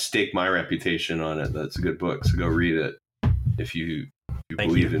I stake my reputation on it. That's a good book, so go read it if you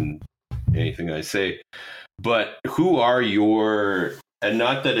believe in anything I say. But who are and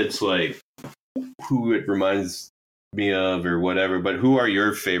not that it's like who it reminds me of or whatever, but who are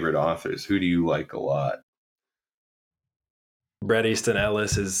your favorite authors? Who do you like a lot? Bret Easton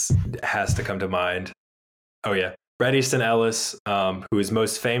Ellis has to come to mind. Oh yeah, Bret Easton Ellis, who is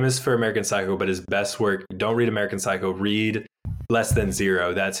most famous for American Psycho, but his best work, don't read American Psycho, read Less Than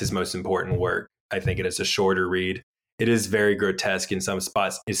Zero. That's his most important work. I think it is a shorter read. It is very grotesque in some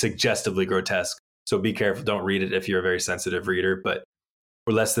spots. It's suggestively grotesque. So be careful. Don't read it if you're a very sensitive reader. But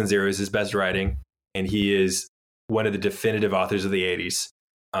or Less Than Zero is his best writing, and he is one of the definitive authors of the 80s,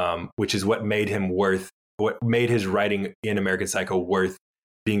 which is what made his writing in American Psycho worth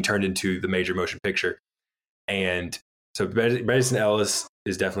being turned into the major motion picture. And so Bret Easton Ellis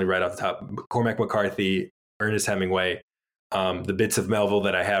is definitely right off the top. Cormac McCarthy, Ernest Hemingway, the bits of Melville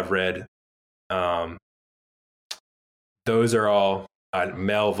that I have read, those are all.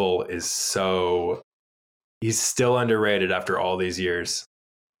 Melville is he's still underrated after all these years.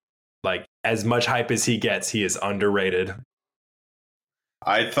 Like, as much hype as he gets, he is underrated.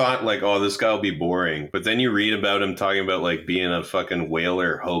 I thought, like, oh, this guy will be boring. But then you read about him talking about, like, being a fucking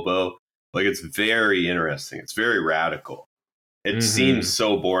whaler hobo. Like, it's very interesting. It's very radical. It seems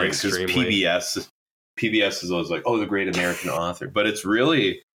so boring because PBS is always like, oh, the great American author. But it's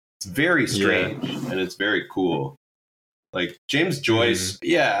very strange and it's very cool. Like, James Joyce,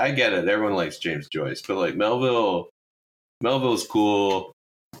 yeah, I get it. Everyone likes James Joyce. But, like, Melville's cool.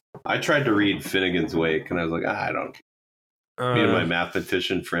 I tried to read Finnegan's Wake, and I was like, I don't. Me and my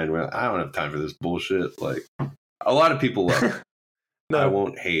mathematician friend, I don't have time for this bullshit. Like, a lot of people love it. No, I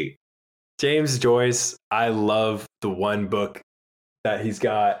won't hate. James Joyce, I love the one book that he's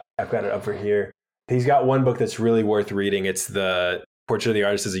got. I've got it over here. He's got one book that's really worth reading. It's the Portrait of the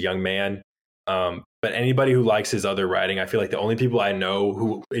Artist as a Young Man. But anybody who likes his other writing, I feel like the only people I know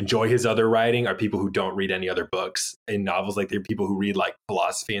who enjoy his other writing are people who don't read any other books in novels. Like, they're people who read like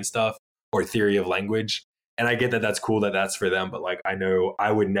philosophy and stuff or theory of language. And I get that that's cool that that's for them. But like, I know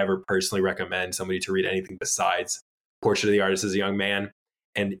I would never personally recommend somebody to read anything besides Portrait of the Artist as a Young Man.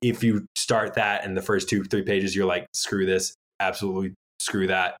 And if you start that and the first 2-3 pages, you're like, screw this, absolutely screw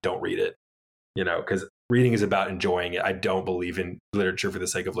that, don't read it. You know, because reading is about enjoying it. I don't believe in literature for the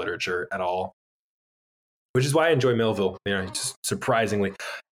sake of literature at all. Which is why I enjoy Melville. You know, just surprisingly.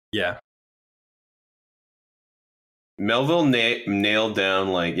 Yeah. Melville nailed down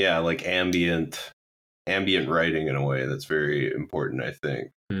like ambient writing in a way that's very important, I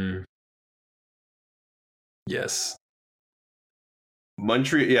think. Yes.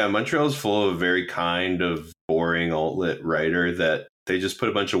 Montreal's full of a very kind of boring alt-lit writer that they just put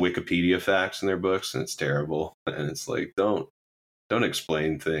a bunch of Wikipedia facts in their books, and it's terrible. And it's like, don't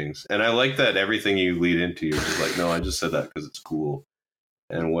explain things. And I like that everything you lead into, you're just like, no, I just said that because it's cool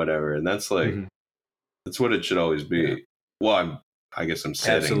and whatever. And that's like, that's what it should always be. Yeah. Well, I guess I'm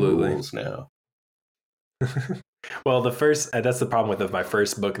setting rules now. Well, that's the problem with my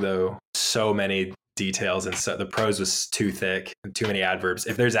first book, though. So many details, and so the prose was too thick, too many adverbs.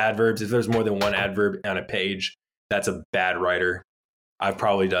 If there's more than one adverb on a page, that's a bad writer. I've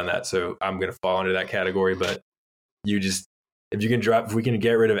probably done that, so I'm going to fall into that category. But if we can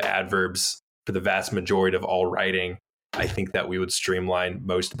get rid of adverbs for the vast majority of all writing, I think that we would streamline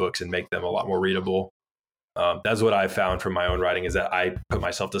most books and make them a lot more readable. That's what I found from my own writing, is that I put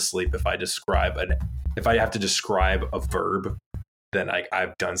myself to sleep if I have to describe a verb, then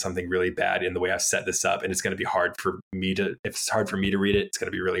I've done something really bad in the way I've set this up, and it's going to be hard for me to. If it's hard for me to read it, it's going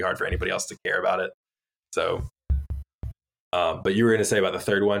to be really hard for anybody else to care about it. So, but you were going to say about the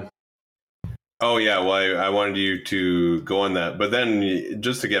third one. Oh, yeah. Well, I wanted you to go on that. But then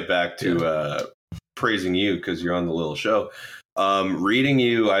just to get back to praising you because you're on the little show, reading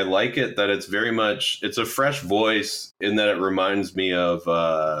you, I like it that it's a fresh voice in that it reminds me of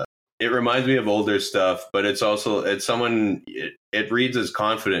older stuff, but it reads as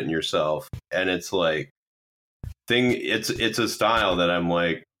confident in yourself. And it's like, it's a style that I'm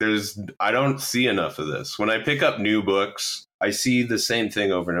like, I don't see enough of this. When I pick up new books, I see the same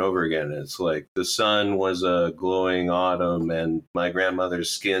thing over and over again. It's like, the sun was a glowing autumn and my grandmother's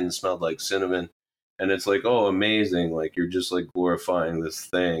skin smelled like cinnamon. And it's like, oh, amazing. Like, you're just like glorifying this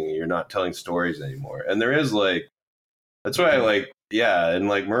thing. You're not telling stories anymore. And there is like, that's why I like, yeah. And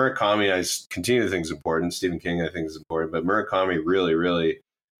like Murakami, I continue to think is important. Stephen King, I think is important. But Murakami really, really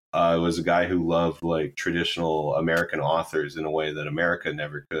was a guy who loved like traditional American authors in a way that America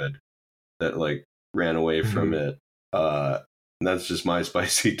never could, that like ran away from it. And that's just my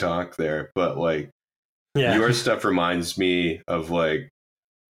spicy talk there. But like, your stuff reminds me of like,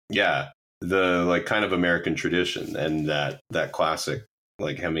 the like kind of American tradition and that classic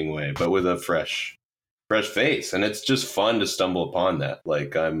like Hemingway, but with a fresh face. And it's just fun to stumble upon that.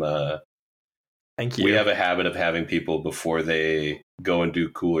 Like Thank you. We have a habit of having people before they go and do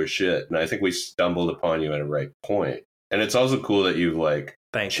cooler shit. And I think we stumbled upon you at a right point. And it's also cool that you've like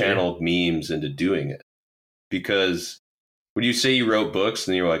channeled memes into doing it. Because would you say you wrote books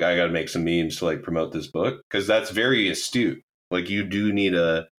and you were like, I got to make some memes to like promote this book? Because that's very astute. Like, you do need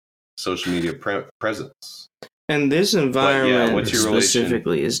a social media presence. And this environment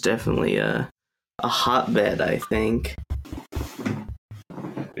specifically is definitely a hotbed, I think.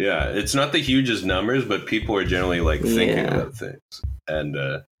 Yeah, it's not the hugest numbers, but people are generally like thinking about things and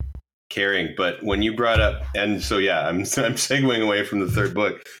caring. But when you brought up, and so yeah, I'm segueing away from the third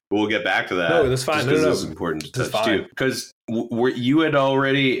book, but we'll get back to that. No, that's fine. Because this is important to touch too. Because you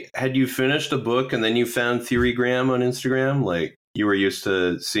had you finished a book and then you found Theorygram on Instagram? Like you were used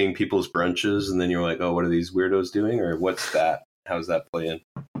to seeing people's brunches and then you're like, oh, what are these weirdos doing? Or what's that? How's that play in?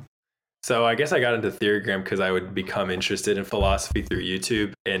 So I guess I got into Theorygram because I would become interested in philosophy through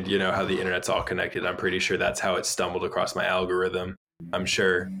YouTube, and you know how the internet's all connected. I'm pretty sure that's how it stumbled across my algorithm. I'm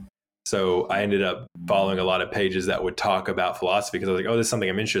sure. So I ended up following a lot of pages that would talk about philosophy because I was like, oh, this is something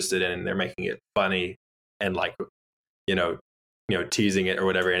I'm interested in, and they're making it funny and like, you know, teasing it or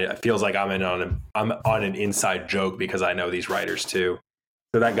whatever. And it feels like I'm on an inside joke because I know these writers too.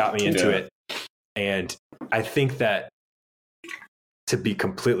 So that got me into it, and I think that. To be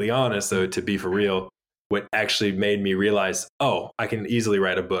completely honest, though, to be for real, what actually made me realize, oh, I can easily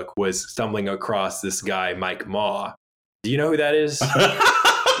write a book was stumbling across this guy, Mike Maw. Do you know who that is?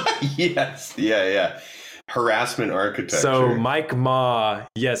 Yes. Yeah. Harassment architecture. So Mike Maw,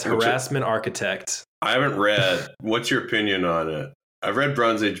 yes, harassment architect. I haven't read. What's your opinion on it? I've read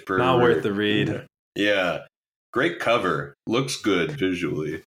Bronze Age Burger. Not worth the read. Yeah. Great cover. Looks good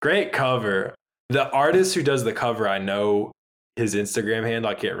visually. Great cover. The artist who does the cover, I know his Instagram handle.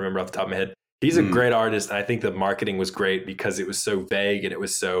 I can't remember off the top of my head. He's a great artist. And I think the marketing was great because it was so vague and it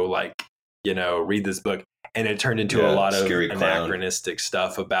was so like, read this book. And it turned into a lot of anachronistic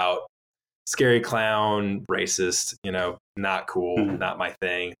stuff about scary clown, racist, not cool, not my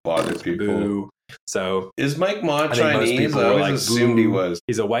thing. Bothered people. Boo. So is Mike Maw Chinese? I always assumed he was.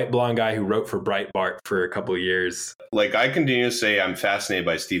 He's a white blonde guy who wrote for Breitbart for a couple of years. Like I continue to say I'm fascinated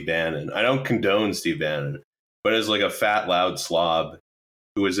by Steve Bannon. I don't condone Steve Bannon. But as like a fat, loud slob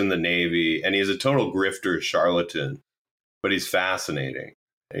who was in the Navy, and he's a total grifter charlatan, but he's fascinating.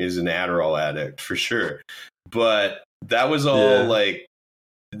 He's an Adderall addict for sure. But that was all like,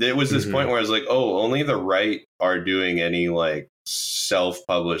 there was this point where I was like, oh, only the right are doing any like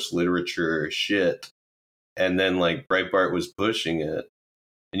self-published literature shit. And then like Breitbart was pushing it.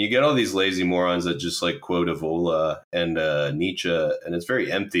 And you get all these lazy morons that just like quote Evola and Nietzsche, and it's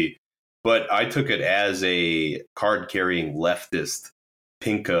very empty. But I took it as a card-carrying leftist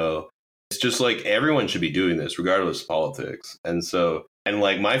pinko. It's just like everyone should be doing this, regardless of politics. And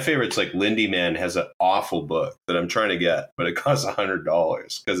like my favorite's like Lindy Man has an awful book that I'm trying to get, but it costs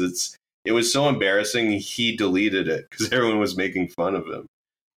 $100 because it was so embarrassing. He deleted it because everyone was making fun of him.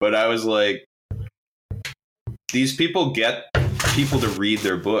 But I was like, these people get people to read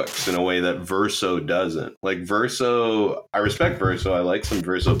their books in a way that Verso doesn't. Like Verso, I respect Verso. I like some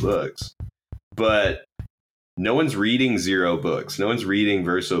Verso books, but no one's reading Zero books. No one's reading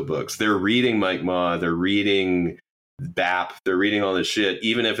Verso books. They're reading Mike Maw. They're reading BAP. They're reading all this shit,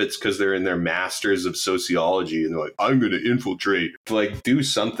 even if it's because they're in their masters of sociology and they're like, I'm going to infiltrate. Like, do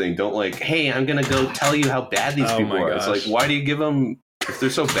something. Don't like, hey, I'm going to go tell you how bad these people are. Gosh. It's like, why do you give them, if they're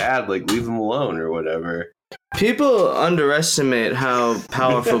so bad, like leave them alone or whatever. People underestimate how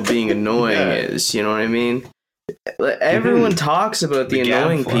powerful being annoying is. You know what I mean? Everyone talks about the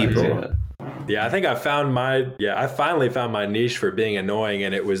annoying people. Yeah, I think I finally found my niche for being annoying,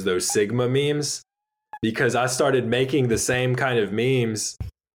 and it was those Sigma memes because I started making the same kind of memes.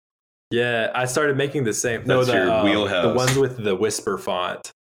 Yeah, I started making the same. That's your wheelhouse. The ones with the whisper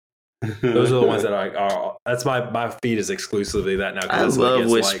font. Those are the ones that are. That's my feed is exclusively that now. I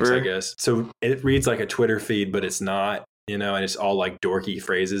love Whisper. Likes, I guess so. It reads like a Twitter feed, but it's not. And it's all like dorky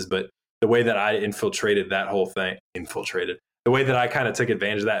phrases. But the way that I infiltrated that whole thing, the way that I kind of took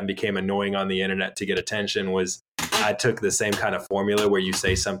advantage of that and became annoying on the internet to get attention was I took the same kind of formula where you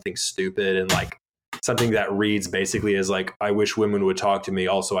say something stupid and like something that reads basically as like, I wish women would talk to me.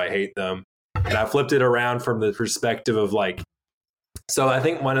 Also, I hate them. And I flipped it around from the perspective of like. So I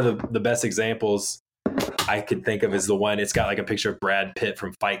think one of the best examples I could think of is the one, it's got like a picture of Brad Pitt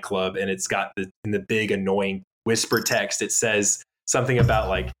from Fight Club, and it's got in the big annoying whisper text, it says something about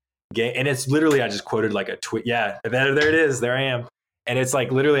like gay, and it's literally, I just quoted like a tweet. Yeah, there it is. There I am. And it's like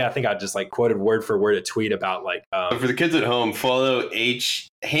literally, I think I just like quoted word for word a tweet about like. For the kids at home, follow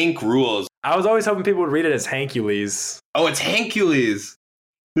Haenkules. I was always hoping people would read it as Haenkules. Oh, it's Haenkules.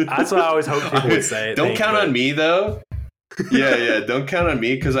 That's what I always hoped people would say. Don't count on me though. Yeah. Don't count on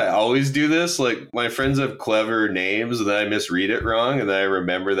me because I always do this. Like my friends have clever names and then I misread it wrong and then I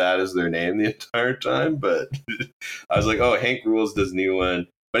remember that as their name the entire time. But I was like, oh, Hank Rules does new one,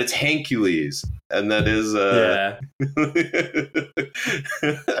 but it's Haenkules, and that is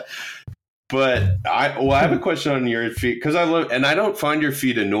But I have a question on your feed because I love, and I don't find your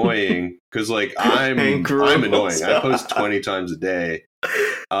feed annoying because like I'm annoying. I post 20 times a day,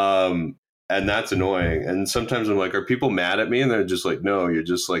 and that's annoying. And sometimes I'm like, are people mad at me? And they're just like, no, you're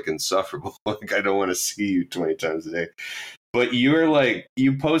just like insufferable. Like I don't want to see you 20 times a day. But you're like,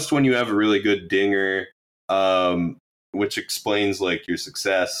 you post when you have a really good dinger, which explains like your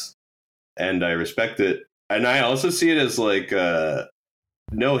success, and I respect it. And I also see it as like.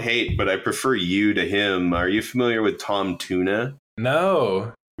 No hate, but I prefer you to him. Are you familiar with Tom Tuna?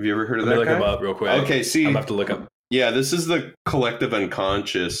 No. Have you ever heard of Let me that look guy? him up real quick. Okay, see. I'm going to have to look up. Yeah, this is the collective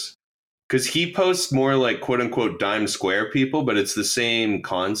unconscious. Because he posts more like quote-unquote dime square people, but it's the same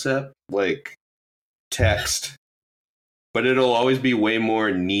concept, like text. But it'll always be way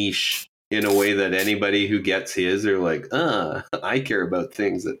more niche in a way that anybody who gets his are like, I care about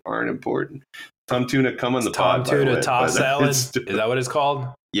things that aren't important. Tom Tuna, come on the pod. Tom Tuna toss salad. Is that what it's called?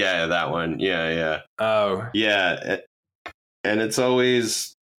 Yeah, that one. Yeah. Oh. Yeah. And it's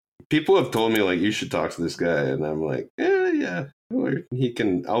always, people have told me, like, you should talk to this guy. And I'm like, yeah.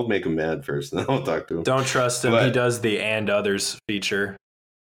 I'll make him mad first, and then I'll talk to him. Don't trust him. He does the and others feature.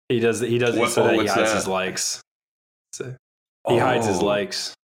 He does it so that he hides his likes. So he hides his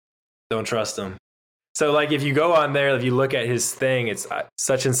likes. Don't trust him. So, like, if you go on there, if you look at his thing, it's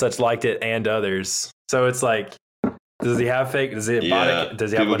such and such liked it and others. So it's like, does he have fake? Does he have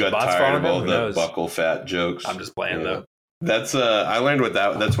Does he have a bunch of bots following him? All the buckle fat jokes. I'm just playing though. That's I learned with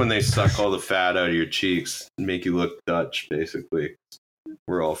that. That's when they suck all the fat out of your cheeks and make you look Dutch. Basically,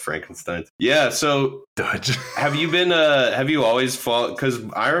 we're all Frankensteins. Yeah. So Dutch. Have you always followed? Because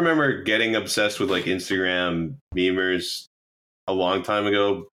I remember getting obsessed with like Instagram memers a long time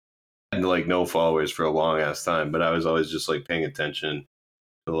ago. And like no followers for a long ass time, but I was always just like paying attention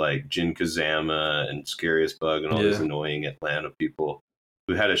to like Jin Kazama and Scariest Bug and all these annoying Atlanta people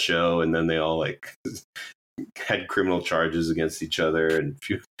who had a show, and then they all like had criminal charges against each other. And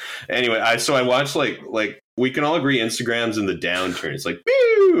anyway, I watched like we can all agree Instagram's in the downturn. It's like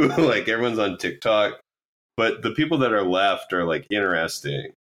woo! Like everyone's on TikTok, but the people that are left are like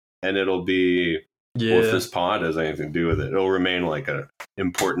interesting, and it'll be. Yeah. Well, if this pod has anything to do with it, it'll remain like an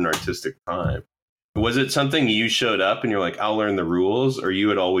important artistic time. Was it something you showed up and you're like, I'll learn the rules, or you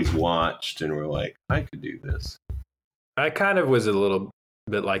had always watched and were like, I could do this? I kind of was a little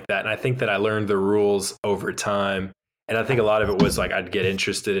bit like that. And I think that I learned the rules over time. And I think a lot of it was like I'd get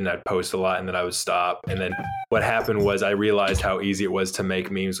interested and I'd post a lot and then I would stop. And then what happened was I realized how easy it was to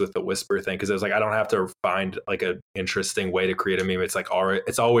make memes with the whisper thing. Because I was like, I don't have to find like an interesting way to create a meme. It's like,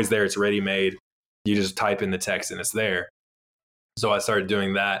 it's always there. It's ready made. You just type in the text and it's there. So I started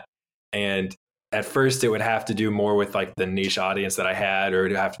doing that. And at first it would have to do more with like the niche audience that I had, or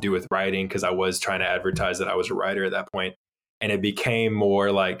to have to do with writing, because I was trying to advertise that I was a writer at that point. And it became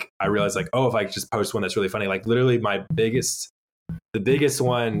more like, I realized like, if I could just post one that's really funny, like literally the biggest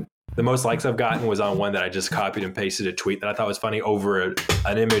one, the most likes I've gotten was on one that I just copied and pasted a tweet that I thought was funny over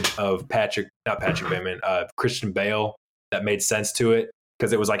an image of Christian Bale that made sense to it.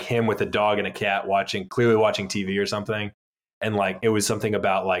 Because it was like him with a dog and a cat clearly watching TV or something. And like, it was something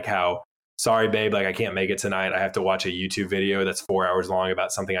about like how, sorry, babe, like I can't make it tonight. I have to watch a YouTube video that's 4 hours long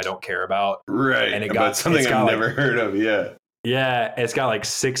about something I don't care about. Right. And about something I've never heard of. Yeah. Yeah. It's got like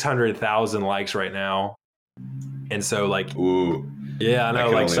 600,000 likes right now. And so like, ooh, yeah, I know,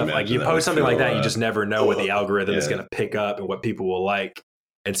 like stuff like you post something like that, you just never know what the algorithm is going to pick up and what people will like.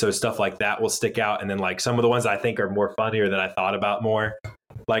 And so stuff like that will stick out. And then like some of the ones I think are more funnier than I thought about more.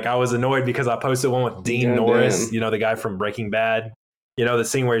 Like I was annoyed because I posted one with Dean Norris, the guy from Breaking Bad, the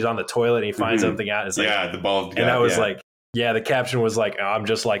scene where he's on the toilet and he finds something out. And it's like, the bald guy. And I was like, the caption was like, I'm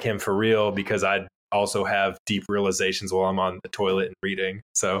just like him for real, because I also have deep realizations while I'm on the toilet and reading.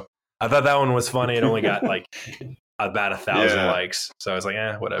 So I thought that one was funny. It only got like about 1,000 likes. So I was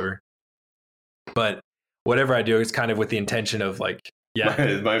like, whatever. But whatever I do, it's kind of with the intention of like,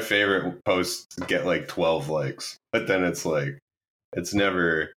 my favorite posts get like 12 likes, but then it's like, it's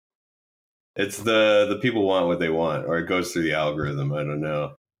never, it's the people want what they want, or it goes through the algorithm. I don't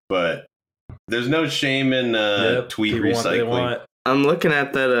know, but there's no shame in tweet recycling. I'm looking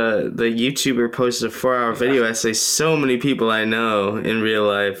at that the YouTuber posted a 4-hour video essay. So many people I know in real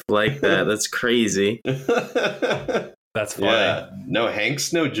life like that. That's crazy. That's funny. Yeah. No,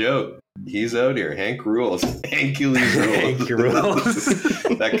 Hank's no joke. He's out here. Hank rules. Haenkules rules. Hank rules.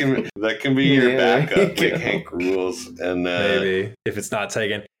 that can be your backup. Like Hank rules. And maybe if it's not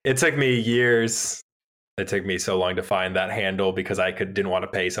taken. It took me years. It took me so long to find that handle because I didn't want to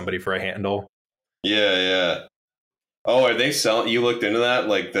pay somebody for a handle. Yeah. Oh, are they selling? You looked into that,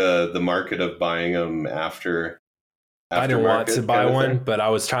 like the market of buying them after I didn't want aftermarket to buy kind of one, thing? but I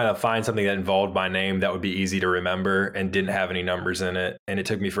was trying to find something that involved my name that would be easy to remember and didn't have any numbers in it. And it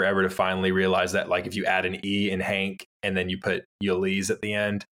took me forever to finally realize that, like, if you add an E in Hank and then you put Ulysses at the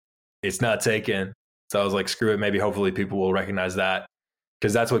end, it's not taken. So I was like, screw it. Maybe hopefully people will recognize that,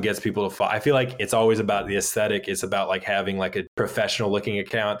 because that's what gets people to follow. I feel like it's always about the aesthetic. It's about like having like a professional looking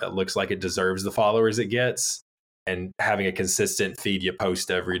account that looks like it deserves the followers it gets, and having a consistent feed you post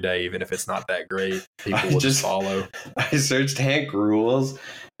every day, even if it's not that great. People will just follow. I searched Hank Rules,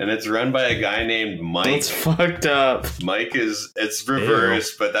 and it's run by a guy named Mike. It's fucked up. Mike it's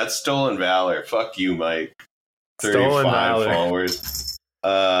reversed, but that's stolen valor. Fuck you, Mike. Stolen 35 valor. followers.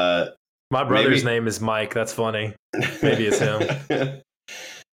 My brother's name is Mike. That's funny. Maybe it's him.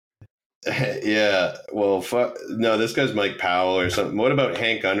 Yeah. Well, fuck. No, this guy's Mike Powell or something. What about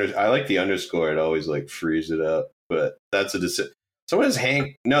Hank I like the underscore. It always like frees it up, but that's a decision. So what is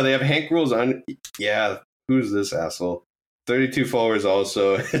Hank? No, they have Hank Rules on. Yeah. Who's this asshole? 32 followers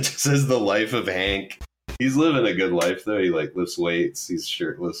also. It just says the life of Hank. He's living a good life though. He like lifts weights. He's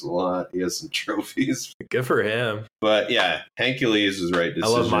shirtless a lot. He has some trophies. Good for him. But yeah, Haenkules is right decision. I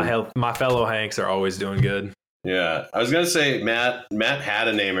love my health. My fellow Hanks are always doing good. Yeah, I was gonna say Matt had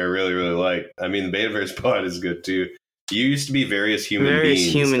a name I really liked. I mean, the Betaverse pod is good too. You used to be various human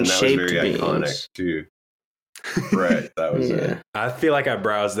beings, human and that was shaped very beings. iconic too. Right, that was Yeah. it. I feel like I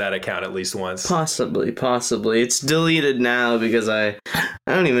browsed that account at least once. Possibly. It's deleted now because I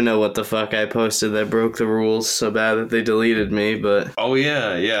don't even know what the fuck I posted that broke the rules so bad that they deleted me, but Oh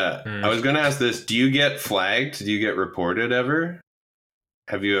yeah. I was gonna ask this: do you get flagged? Do you get reported ever?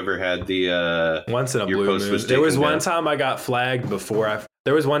 Have you ever had the Once in a your blue post moon. was There was taken one down? time I got flagged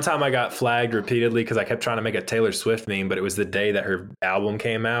There was one time I got flagged repeatedly because I kept trying to make a Taylor Swift meme, but it was the day that her album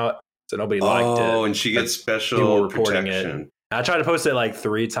came out, so nobody liked it. Oh, and she gets People special were reporting it. protection. I tried to post it like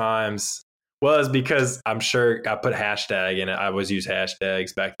 3 times. Was because I'm sure I put hashtag in it. I always use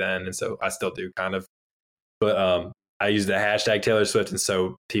hashtags back then, and so I still do kind of. But I used the hashtag Taylor Swift, and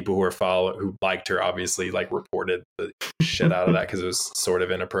so people who liked her obviously like reported the shit out of that because it was sort of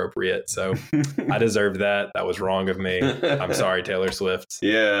inappropriate. So I deserved that. That was wrong of me. I'm sorry, Taylor Swift.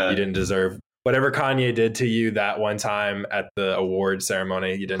 Yeah. You didn't deserve whatever Kanye did to you that one time at the award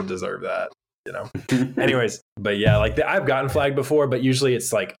ceremony. You didn't deserve that. You know. Anyways, but yeah, like I've gotten flagged before, but usually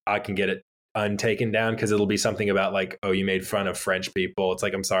it's like I can get it untaken down because it'll be something about like, oh, you made fun of French people. It's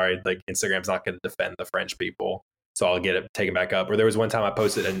like, I'm sorry, like Instagram's not going to defend the French people, so I'll get it taken back up. Or there was one time I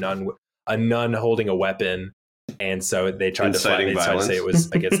posted a nun holding a weapon, and so they tried to say it was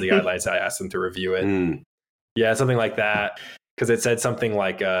against the guidelines. I asked them to review it. Yeah, something like that, because it said something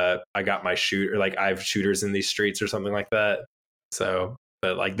like I got my shooter, like I have shooters in these streets or something like that. So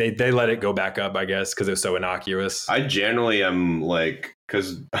but like they let it go back up, I guess, because it was so innocuous. I generally am like,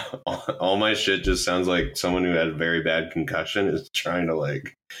 because all my shit just sounds like someone who had a very bad concussion is trying to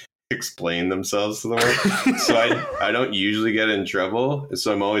like explain themselves to the world. So I don't usually get in trouble.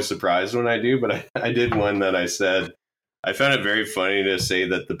 So I'm always surprised when I do. But I did one that I said, I found it very funny to say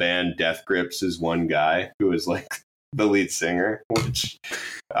that the band Death Grips is one guy who is like the lead singer, which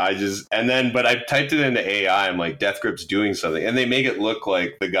but I typed it into AI. I'm like, Death Grip's doing something, and they make it look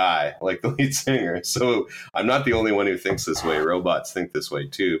like the guy, like the lead singer. So I'm not the only one who thinks this way. Robots think this way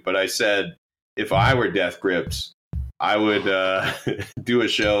too. But I said, if I were Death Grips, I would do a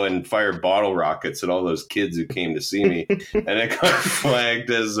show and fire bottle rockets at all those kids who came to see me, and it got flagged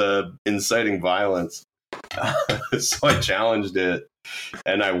as inciting violence. So I challenged it,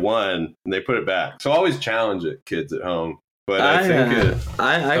 and I won, and they put it back. So always challenge it, kids at home. But I think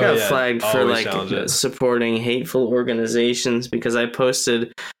I got flagged for always like supporting hateful organizations because I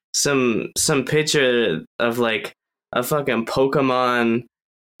posted some picture of like a fucking Pokemon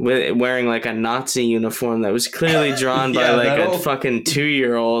wearing like a Nazi uniform that was clearly drawn by like a fucking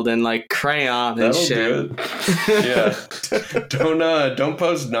 2-year-old and like crayon and shit. Yeah, don't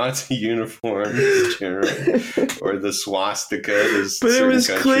post Nazi uniforms generally, or the swastika. But it was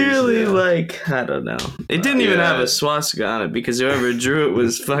clearly like, I don't know. It didn't even have a swastika on it because whoever drew it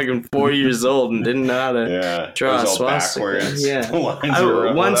was fucking 4 years old and didn't know how to draw a swastika. Backwards. Yeah.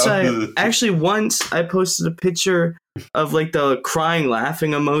 Once Once I posted a picture of like the crying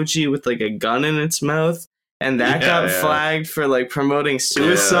laughing emoji with like a gun in its mouth, and that got flagged for like promoting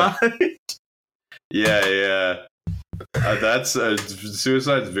suicide. That's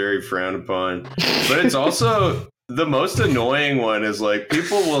suicide's very frowned upon, but it's also the most annoying one is like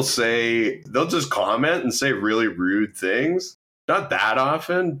people will say, they'll just comment and say really rude things, not that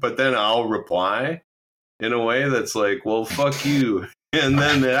often, but then I'll reply in a way that's like, well, fuck you. And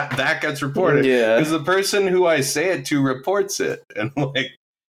then that gets reported. Yeah. Because the person who I say it to reports it. And like,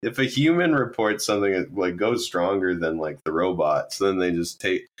 if a human reports something that like goes stronger than like the robots, then they just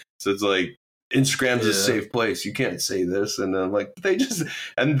take. So it's like Instagram's a safe place. You can't say this, and then like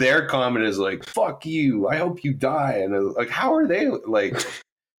and their comment is like, "Fuck you. I hope you die." And like, how are they like?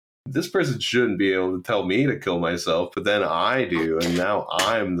 This person shouldn't be able to tell me to kill myself, but then I do, and now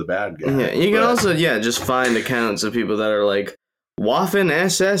I'm the bad guy. Yeah, you can also just find accounts of people that are like Waffen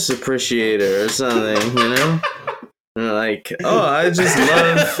SS appreciator or something, you know? And they're like, oh, I just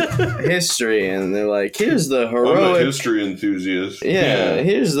love history, and they're like, here's the heroic I'm a history enthusiast. Yeah,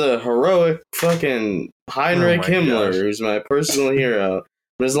 here's the heroic fucking Heinrich Himmler, gosh. who's my personal hero.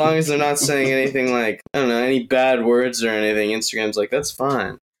 But as long as they're not saying anything like, I don't know, any bad words or anything, Instagram's like, that's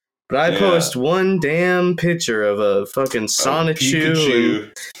fine. But I post one damn picture of a fucking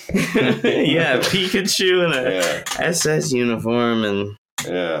Sonichu. Pikachu in a SS uniform, and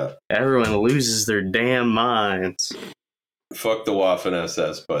everyone loses their damn minds. Fuck the Waffen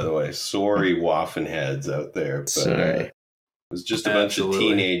SS, by the way. Sorry, Waffen heads out there. But, it was just a bunch of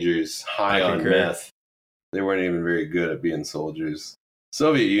teenagers high on meth. They weren't even very good at being soldiers.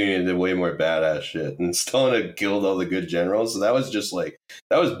 Soviet Union did way more badass shit, and Stalin had killed all the good generals. So that was just like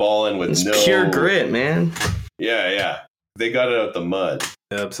balling with pure grit, man. Yeah. They got it out the mud.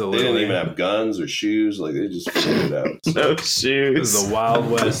 Absolutely. They didn't even have guns or shoes. Like they just figured it out. So. No shoes. It was the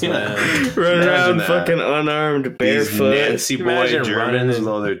Wild West, man. Run around fucking unarmed, barefoot. These Nancy boy Germans with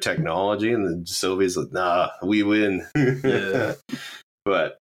all their technology, and the Soviets like, nah, we win. Yeah.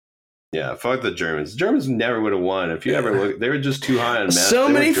 But. Yeah, fuck the Germans. The Germans never would have won. If you ever look, they were just too high on meth. So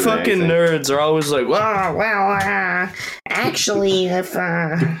many fucking nerds are always like, actually, if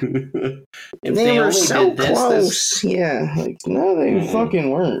they were so close. Yeah, like, no, they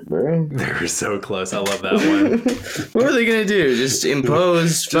fucking weren't, bro. They were so close. I love that one. What are they going to do? Just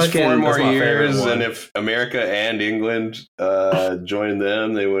impose just fucking... 4 more years, and if America and England joined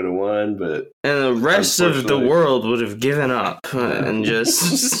them, they would have won, but... And the rest of the world would have given up and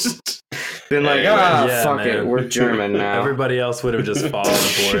just... been like, fuck it, we're German now. Everybody else would have just fallen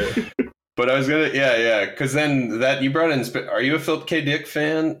for it. But I was gonna, because then that you brought in. Are you a Philip K. Dick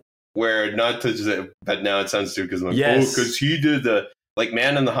fan? Where not to just, but now it sounds stupid because I'm like, because he did the like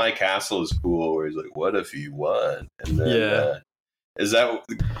Man in the High Castle is cool. Where he's like, what if he won? And then, is that?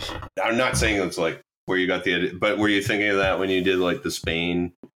 I'm not saying it's like where you got the idea, but were you thinking of that when you did like the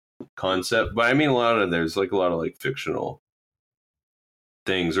Spain concept? But I mean, there's like a lot of like fictional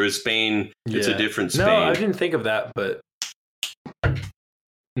things, or is Spain it's a different Spain. No, I didn't think of that, but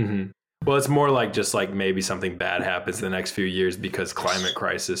well, it's more like just like maybe something bad happens the next few years because climate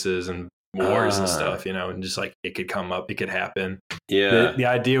crises and wars and stuff, you know, and just like it could come up, it could happen. The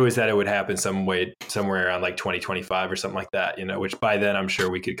idea was that it would happen somewhere around like 2025 or something like that, you know, which by then I'm sure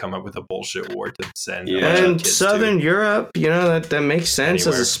we could come up with a bullshit war to send. And Southern Europe, you know, that makes sense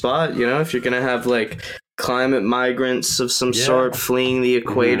as a spot, you know, if you're gonna have like climate migrants of some sort fleeing the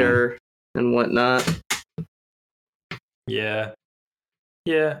equator and whatnot. I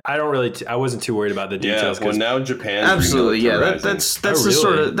wasn't too worried about the details. Well, now Japan. Absolutely, that's the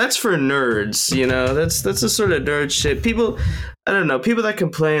sort of, that's for nerds, you know, that's the sort of nerd shit. People, I don't know, people that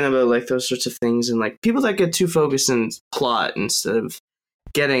complain about like those sorts of things, and like people that get too focused in plot instead of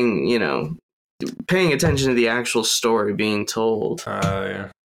getting, you know, paying attention to the actual story being told.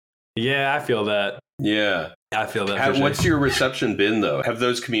 Yeah, I feel that. Yeah, I feel that. What's your reception been though? Have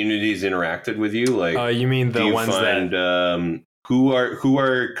those communities interacted with you? Like, you mean the ones that who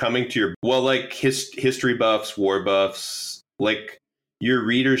are coming to your like history buffs, war buffs, like your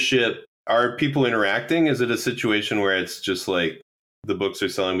readership? Are people interacting? Is it a situation where it's just like the books are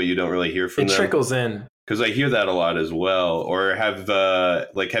selling, but you don't really hear from them? It trickles in because I hear that a lot as well. Or have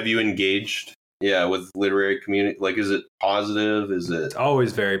you engaged? Yeah, with literary community, like, is it positive? Is it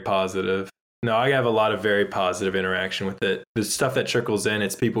always very positive? No, I have a lot of very positive interaction with it. The stuff that trickles in,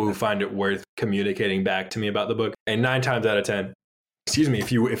 it's people who find it worth communicating back to me about the book. And 9 times out of 10,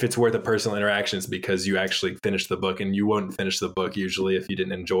 if it's worth a personal interaction, it's because you actually finished the book, and you won't finish the book usually if you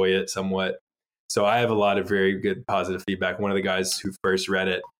didn't enjoy it somewhat. So I have a lot of very good positive feedback. One of the guys who first read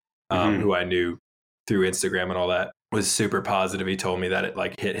it, who I knew through Instagram and all that, was super positive. He told me that it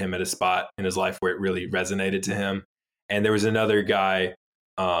like hit him at a spot in his life where it really resonated to him. And there was another guy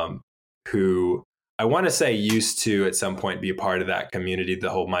who I want to say used to at some point be a part of that community, the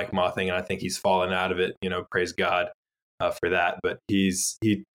whole Mike Ma thing. And I think he's fallen out of it, you know, praise God for that. But he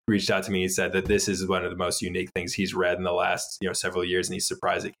reached out to me. He said that this is one of the most unique things he's read in the last, you know, several years. And he's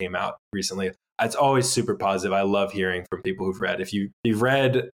surprised it came out recently. It's always super positive. I love hearing from people who've read. If you've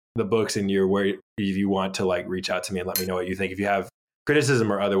read the books and if you want to like reach out to me and let me know what you think. If you have criticism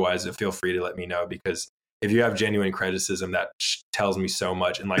or otherwise, feel free to let me know, because if you have genuine criticism, that tells me so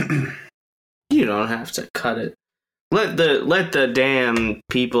much. And like, you don't have to cut it. Let the damn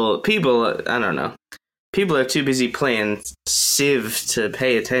people. I don't know. People are too busy playing Civ to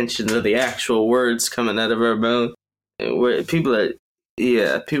pay attention to the actual words coming out of our mouth. People are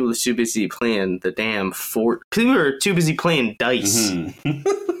too busy playing the damn fort. People are too busy playing dice.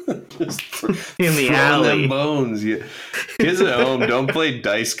 Just In the alley. them bones. Yeah. Kids at home, don't play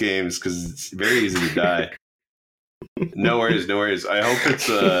dice games because it's very easy to die. No worries. I hope it's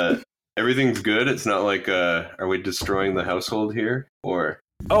everything's good. It's not like are we destroying the household here or?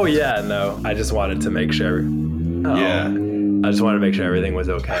 Oh yeah, no. I just wanted to make sure. Yeah, I just wanted to make sure everything was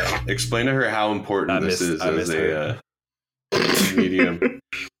okay. Explain to her how important this is as a medium.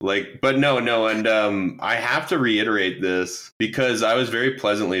 But no, and I have to reiterate this because I was very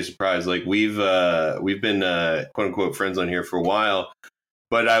pleasantly surprised. Like we've been quote unquote friends on here for a while,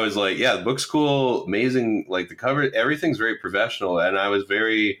 but I was like, yeah, the book's cool, amazing. Like the cover, everything's very professional, and I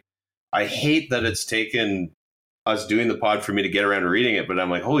hate that it's taken us doing the pod for me to get around to reading it, but I'm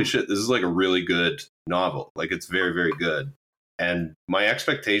like, holy shit, this is like a really good novel. Like it's very, very good. And my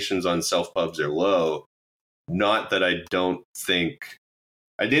expectations on self-pubs are low. Not that I don't think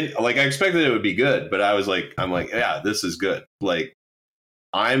I expected it would be good, but I'm like, yeah, this is good. Like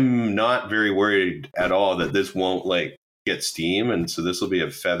I'm not very worried at all that this won't like get steam. And so this will be a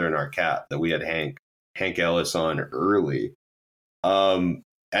feather in our cap that we had Hank Ellis on early. And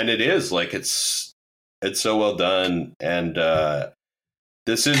it is like, it's so well done, and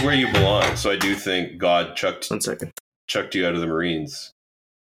this is where you belong. So I do think God chucked you out of the Marines.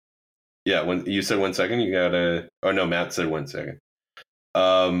 Yeah, when you said 1 second, you gotta. Oh no, Matt said 1 second.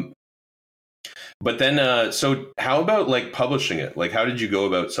 But then, so how about like publishing it? Like, how did you go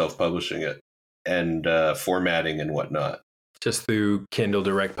about self-publishing it and formatting and whatnot? Just through Kindle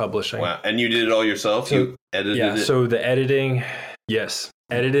Direct Publishing. Wow, and you did it all yourself? So, you edited it? Yeah. So the editing, yes,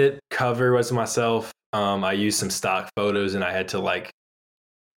 edited. Cover was myself. I used some stock photos, and I had to like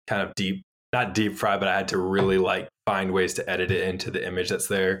kind of not deep fry, but I had to really like find ways to edit it into the image that's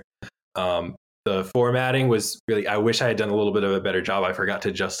there. The formatting was really, I wish I had done a little bit of a better job. I forgot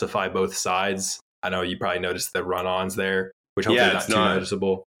to justify both sides. I know you probably noticed the run-ons there, which hopefully not too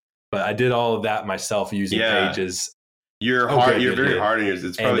noticeable. But I did all of that myself using pages. You're very hard on yours.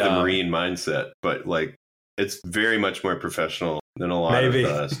 It's probably the Marine mindset, but like it's very much more professional than a lot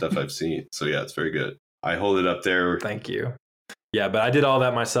of stuff I've seen. So yeah, it's very good. I hold it up there. Thank you. Yeah, but I did all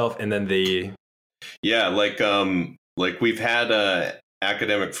that myself, and then like we've had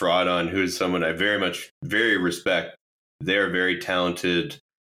Academic Fraud on, who's someone I very respect. They're very talented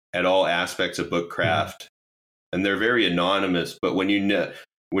at all aspects of book craft, and they're very anonymous. But when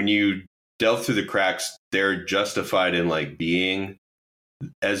you delve through the cracks, they're justified in like being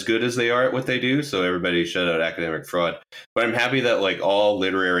as good as they are at what they do. So everybody shout out Academic Fraud. But I'm happy that like all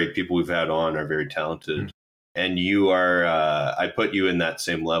literary people we've had on are very talented. And you are, I put you in that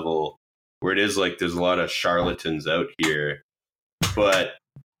same level where it is like there's a lot of charlatans out here, but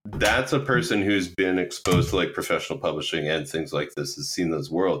that's a person who's been exposed to like professional publishing and things like this, has seen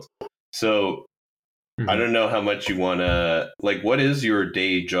those worlds. So I don't know how much you want to, like, what is your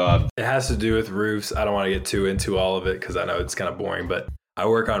day job? It has to do with roofs. I don't want to get too into all of it because I know it's kind of boring, but I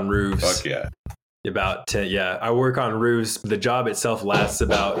work on roofs. Fuck yeah. About 10, I work on roofs. The job itself lasts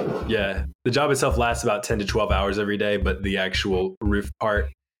about 10 to 12 hours every day, but the actual roof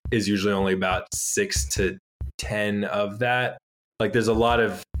part is usually only about 6 to 10 of that. Like there's a lot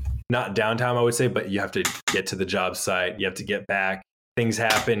of not downtime, I would say, but you have to get to the job site. You have to get back. Things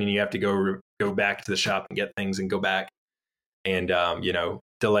happen and you have to go back to the shop and get things and go back. And,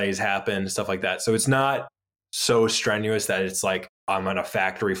 delays happen, stuff like that. So it's not so strenuous that it's like I'm on a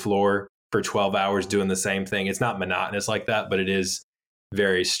factory floor for 12 hours doing the same thing. It's not monotonous like that, but it is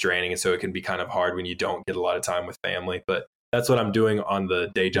very straining. And so it can be kind of hard when you don't get a lot of time with family. But that's what I'm doing on the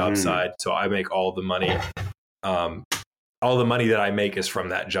day job side. So I make all the money. All the money that I make is from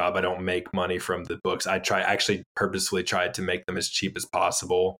that job. I don't make money from the books. I actually purposefully tried to make them as cheap as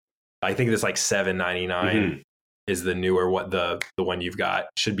possible. I think it's like $7.99 is the newer the one you've got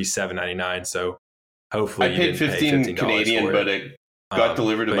should be $7.99. So hopefully I paid 15 Canadian, but it got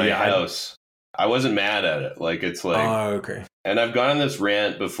delivered to my house. I wasn't mad at it. Like it's like, okay. And I've gone on this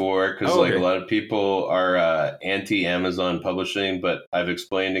rant before because a lot of people are anti-Amazon publishing, but I've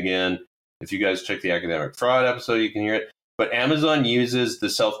explained again. If you guys check the Academic Fraud episode, you can hear it. But Amazon uses the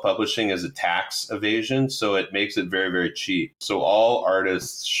self-publishing as a tax evasion, so it makes it very, very cheap. So all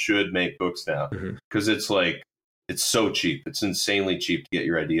artists should make books now because it's so cheap. It's insanely cheap to get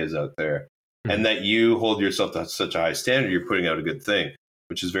your ideas out there. And that you hold yourself to such a high standard, you're putting out a good thing,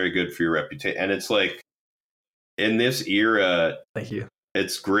 which is very good for your reputation. And it's like, in this era, Thank you.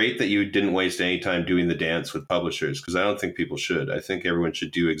 it's great that you didn't waste any time doing the dance with publishers, because I don't think people should. I think everyone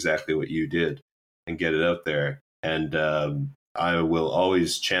should do exactly what you did and get it out there. And I will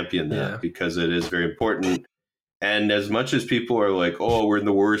always champion that because it is very important. And as much as people are like, oh, we're in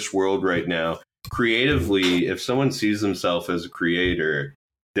the worst world right now, creatively, if someone sees themselves as a creator,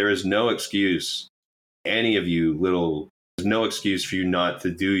 there is no excuse, any of you there's no excuse for you not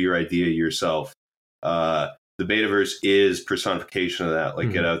to do your idea yourself. The Betaverse is personification of that.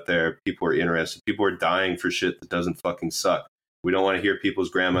 Like, get out there. People are interested. People are dying for shit that doesn't fucking suck. We don't want to hear people's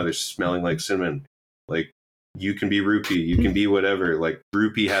grandmothers smelling like cinnamon. Like, you can be Rupee. You can be whatever. Like,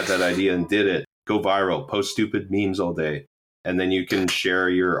 Rupee had that idea and did it. Go viral. Post stupid memes all day. And then you can share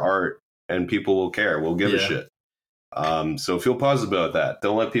your art and people will care. We'll give a shit. So feel positive about that.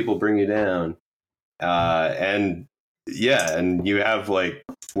 Don't let people bring you down. And you have like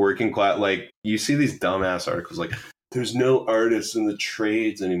working class, like you see these dumbass articles like there's no artists in the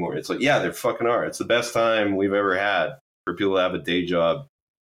trades anymore. It's like, yeah, there fucking are. It's the best time we've ever had for people to have a day job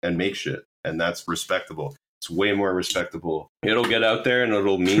and make shit. And that's respectable. It's way more respectable. It'll get out there and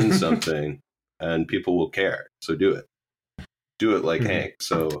it'll mean something and people will care. So do it. Do it like Hank.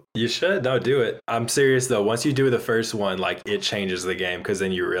 So you should. No, do it. I'm serious though. Once you do the first one, like it changes the game because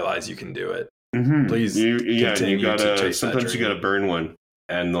then you realize you can do it. Please, you gotta. Sometimes you gotta burn one,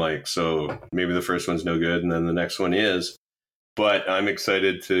 and like so, maybe the first one's no good, and then the next one is. But I'm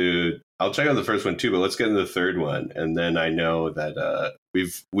excited to. I'll check out the first one too, but let's get into the third one, and then I know that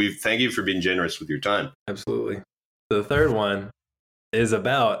we've. Thank you for being generous with your time. Absolutely. The third one is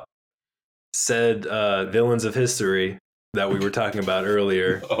about said villains of history that we were talking about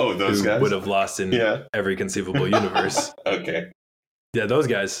earlier. Oh, those who guys would have lost in every conceivable universe. Okay. Yeah, those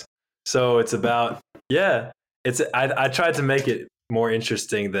guys. So it's about I tried to make it more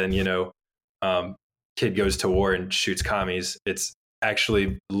interesting than kid goes to war and shoots commies. It's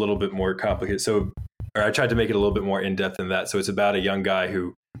actually a little bit more complicated. I tried to make it a little bit more in depth than that. So it's about a young guy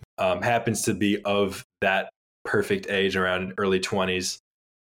who happens to be of that perfect age, around early 20s,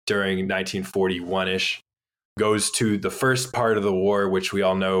 during 1941ish. Goes to the first part of the war, which we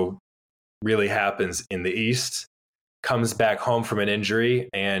all know really happens in the East. Comes back home from an injury,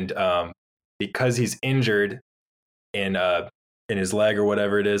 and because he's injured in his leg or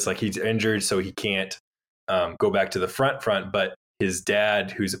whatever it is, like he's injured, so he can't go back to the front. But his dad,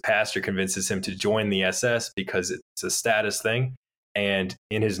 who's a pastor, convinces him to join the SS because it's a status thing. And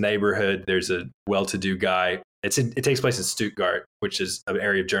in his neighborhood, there's a well-to-do guy. It takes place in Stuttgart, which is an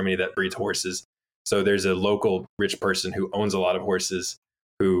area of Germany that breeds horses. So there's a local rich person who owns a lot of horses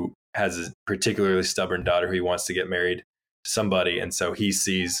who has a particularly stubborn daughter who he wants to get married to somebody. And so he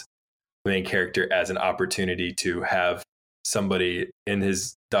sees the main character as an opportunity to have somebody in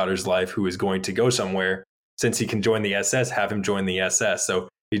his daughter's life who is going to go somewhere. Since he can join the SS, have him join the SS. So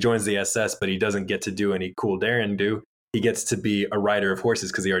he joins the SS, but he doesn't get to do any cool daring do. He gets to be a rider of horses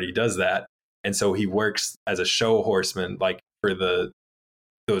because he already does that. And so he works as a show horseman, like for those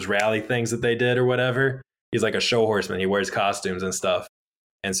rally things that they did or whatever. He's like a show horseman. He wears costumes and stuff.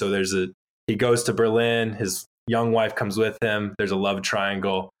 And so he goes to Berlin. His young wife comes with him. There's a love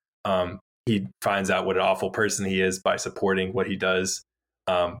triangle. He finds out what an awful person he is by supporting what he does.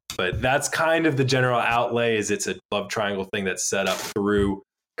 But that's kind of the general outlay. It's a love triangle thing that's set up through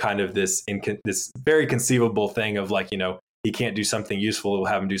kind of this very conceivable thing of like, he can't do something useful. We'll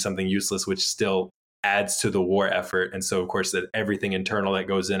have him do something useless, which still adds to the war effort. And so, of course, that everything internal that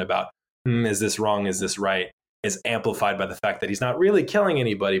goes in about, is this wrong? Is this right? Is amplified by the fact that he's not really killing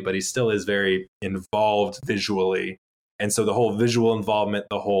anybody, but he still is very involved visually. And so the whole visual involvement,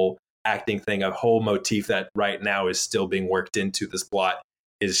 the whole acting thing, a whole motif that right now is still being worked into this plot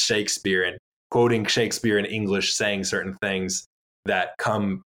is Shakespeare and quoting Shakespeare in English, saying certain things that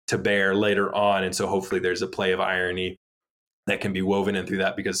come to bear later on. And so hopefully there's a play of irony that can be woven in through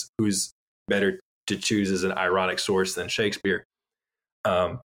that, because who's better to choose as an ironic source than Shakespeare?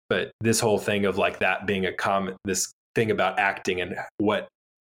 But this whole thing of like that being this thing about acting and what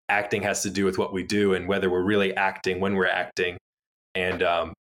acting has to do with what we do and whether we're really acting when we're acting. And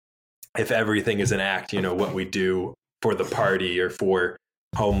if everything is an act, what we do for the party or for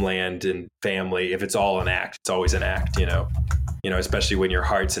homeland and family, if it's all an act, it's always an act, especially when your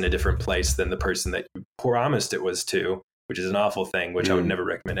heart's in a different place than the person that you promised it was to, which is an awful thing, which I would never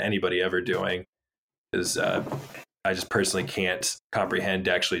recommend anybody ever doing, because I just personally can't comprehend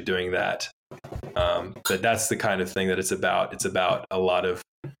actually doing that. But that's the kind of thing that it's about. It's about a lot of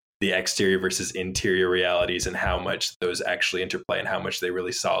the exterior versus interior realities and how much those actually interplay and how much they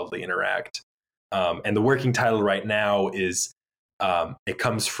really solidly interact. And the working title right now is, it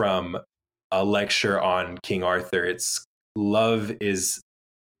comes from a lecture on King Arthur. It's love is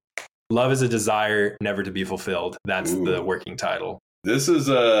a desire never to be fulfilled. That's the working title. This is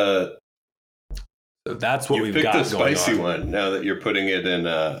So that's what we've got. You picked a going spicy on. one. Now that you're putting it in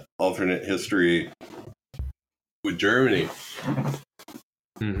alternate history with Germany,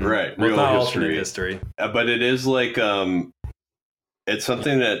 right? Well, Real not history. alternate history. But it is like it's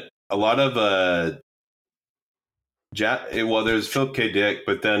something that a lot of there's Philip K. Dick,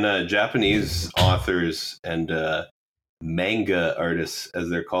 but then Japanese authors and manga artists, as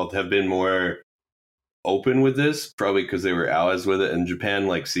they're called, have been more open with this, probably because they were allies with it, and Japan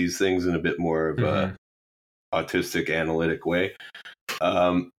like sees things in a bit more of a autistic, analytic way.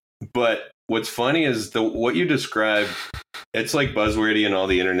 But what's funny is what you described. It's like buzzwordy in all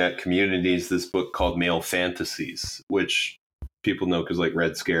the internet communities. This book called Male Fantasies, which people know because like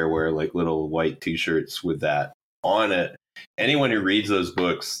Red Scare wear like little white T-shirts with that on it. Anyone who reads those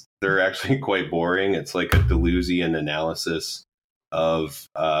books, they're actually quite boring. It's like a Deleuzian analysis of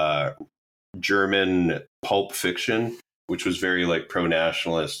German pulp fiction, which was very like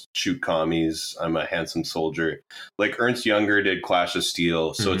pro-nationalist, shoot commies, I'm a handsome soldier. Like Ernst Jünger did Clash of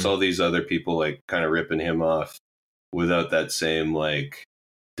Steel, so it's all these other people like kind of ripping him off without that same like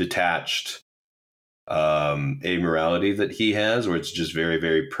detached amorality that he has, where it's just very,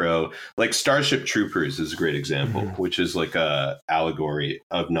 very pro. Like Starship Troopers is a great example, which is like a allegory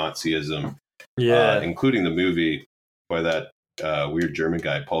of Nazism, including the movie by that weird German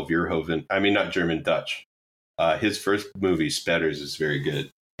guy, Paul Verhoeven. I mean, not German, Dutch. His first movie, Spetters, is very good.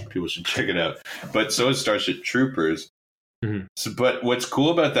 People should check it out. But so is Starship Troopers. So, but what's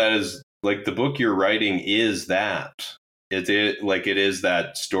cool about that is like the book you're writing is that. It is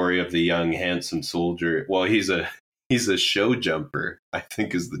that story of the young, handsome soldier. Well, he's a show jumper, I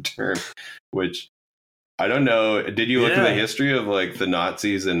think is the term, which I don't know. Did you look at the history of like the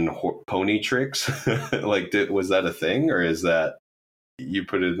Nazis and pony tricks? Like, was that a thing, or is that you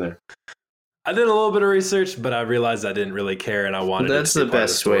put it in there? I did a little bit of research, but I realized I didn't really care, and I wanted. That's the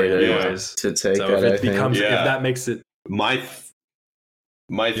best way to take so that. If if that makes it my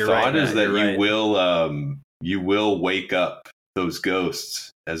thought is that you will wake up those ghosts,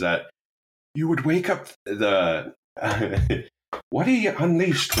 as that you would wake up the what he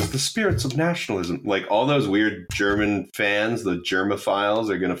unleashed was the spirits of nationalism. Like all those weird German fans, the Germophiles,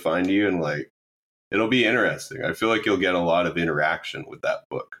 are going to find you, and like it'll be interesting. I feel like you'll get a lot of interaction with that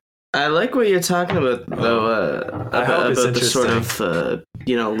book. I like what you're talking about, though, about the sort of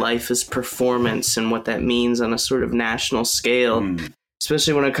life as performance and what that means on a sort of national scale,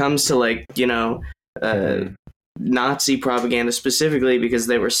 especially when it comes to Nazi propaganda specifically, because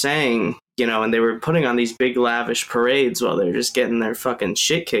they were saying, and they were putting on these big lavish parades while they're just getting their fucking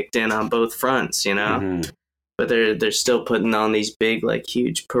shit kicked in on both fronts, but they're still putting on these big, like,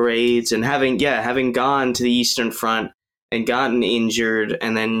 huge parades and having gone to the Eastern Front and gotten injured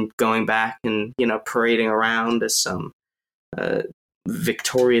and then going back and, parading around as some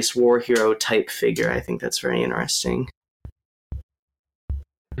victorious war hero type figure. I think that's very interesting.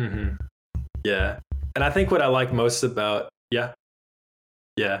 Yeah. And I think what I like most about, I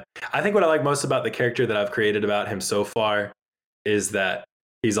think what I like most about the character that I've created about him so far is that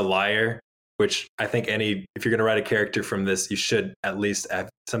he's a liar, which I think if you're going to write a character from this, you should at least have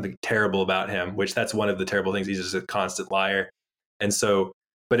something terrible about him, which that's one of the terrible things. He's just a constant liar. And so,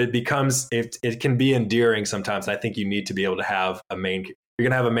 but it can be endearing sometimes. I think you need to be able to have you're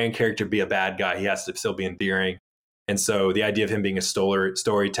going to have a main character be a bad guy. He has to still be endearing. And so the idea of him being a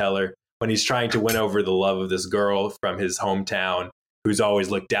storyteller, when he's trying to win over the love of this girl from his hometown, who's always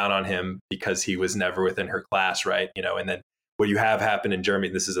looked down on him because he was never within her class, right? And then what you have happened in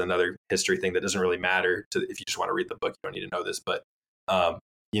Germany, this is another history thing that doesn't really matter if you just want to read the book, you don't need to know this, but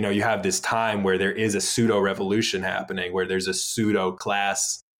you have this time where there is a pseudo revolution happening, where there's a pseudo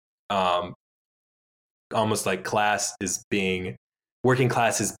class, almost like working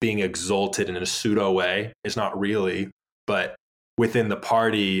class is being exalted in a pseudo way. It's not really, but within the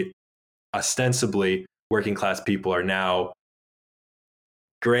party, ostensibly working class people are now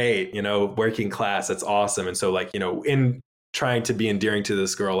great, working class, that's awesome. And so like, in trying to be endearing to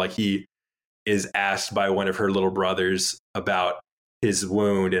this girl, like he is asked by one of her little brothers about his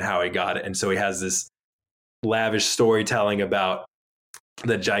wound and how he got it. And so he has this lavish storytelling about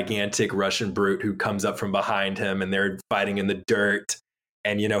the gigantic Russian brute who comes up from behind him and they're fighting in the dirt.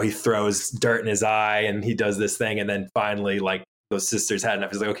 And, he throws dirt in his eye and he does this thing. And then finally, like those sisters had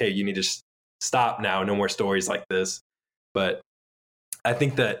enough. He's like, okay, you need to stop now. No more stories like this. But I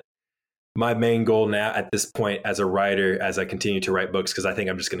think that my main goal now at this point as a writer, as I continue to write books, because I think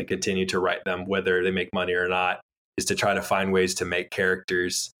I'm just going to continue to write them, whether they make money or not, is to try to find ways to make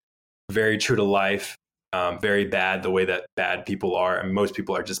characters very true to life, very bad the way that bad people are. And most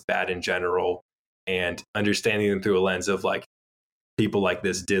people are just bad in general. And understanding them through a lens of like, people like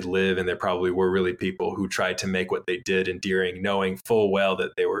this did live, and there probably were really people who tried to make what they did endearing, knowing full well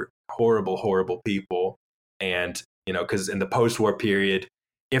that they were horrible, horrible people. And, you know, because in the post-war period,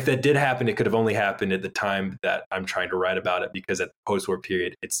 if that did happen, it could have only happened at the time that I'm trying to write about it, because at the post-war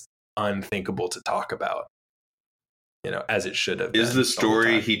period, it's unthinkable to talk about, you know, as it should have been. Is the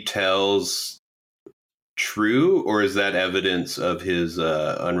story he tells true, or is that evidence of his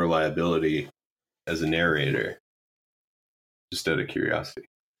unreliability as a narrator? Just out of curiosity.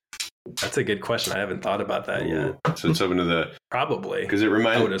 That's a good question. I haven't thought about that yet. So it's open to the probably, because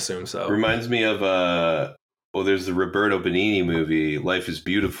I would assume so. Reminds me of there's the Roberto Benigni movie Life is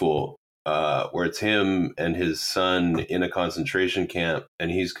Beautiful, where it's him and his son in a concentration camp,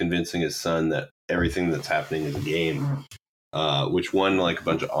 and he's convincing his son that everything that's happening is a game, which won like a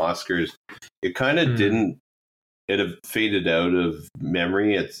bunch of Oscars. It kind of didn't. It have faded out of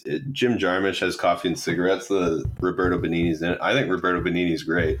memory. Jim Jarmusch has Coffee and Cigarettes. The Roberto Benigni's in it. I think Roberto Benigni's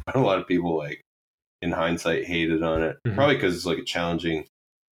great, but a lot of people, like, in hindsight, hated on it. Probably because it's like a challenging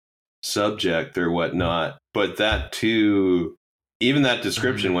subject or whatnot. But that too, even that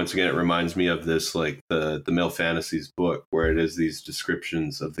description, once again, it reminds me of this, like the Male Fantasies book, where it is these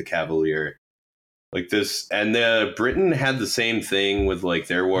descriptions of the Cavalier. Like this, and Britain had the same thing with like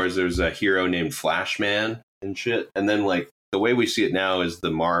their wars. There's a hero named Flashman and shit, and then like the way we see it now is the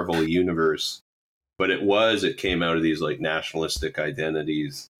Marvel universe, but it came out of these like nationalistic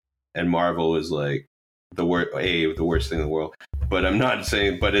identities, and Marvel is like the worst thing in the world. But I'm not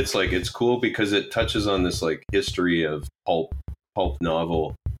saying, but it's like it's cool because it touches on this like history of pulp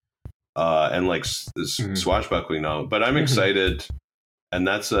novel, and like this swashbuckling novel. But I'm excited, and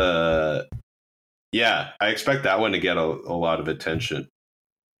that's yeah, I expect that one to get a lot of attention,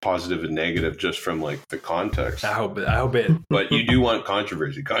 positive and negative, just from like the context. I hope it. But you do want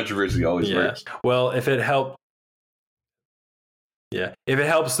controversy. Controversy always works. Well, if it helps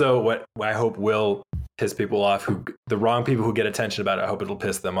though, what I hope will piss people off, the wrong people who get attention about it, I hope it'll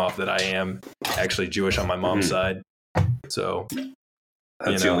piss them off that I am actually Jewish on my mom's side. So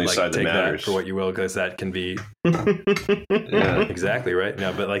that's the only side that matters. That for what you will, because that can be yeah, exactly right.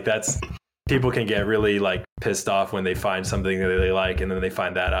 No, but like that's. People can get really like pissed off when they find something that they like, and then they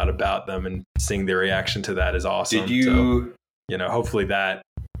find that out about them, and seeing their reaction to that is awesome. Did you, hopefully that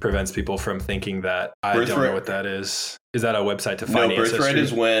prevents people from thinking that I don't know what that is. Is that a website to find ancestry? Birthright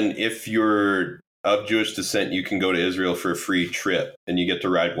is when, if you're of Jewish descent, you can go to Israel for a free trip, and you get to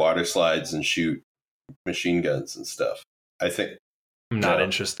ride water slides and shoot machine guns and stuff. I think. I'm not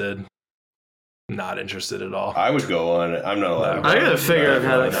interested. Not interested at all. I would go on it. I'm not allowed. I gotta figure out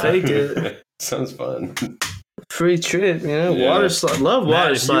how to fake it. Sounds fun. Free trip, water slide. Love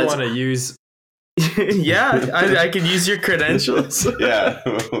water slides. If you want to use, yeah, I could use your credentials. Yeah,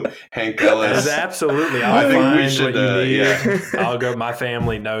 Haenkules. Absolutely. I think we should. I'll go. My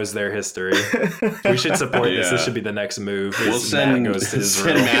family knows their history. We should support this. This should be the next move. We'll send Matt goes to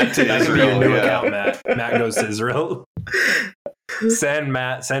Israel. Send Matt to that Israel. Could be your new account, Matt. Matt goes to Israel. Send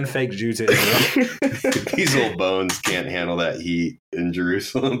fake Jew to Israel. These old bones can't handle that heat in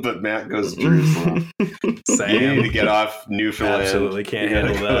Jerusalem, but Matt goes to Jerusalem. Same. You need to get off Newfoundland. Absolutely can't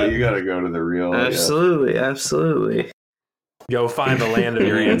handle that. You gotta go to the real. Absolutely. Go find the land of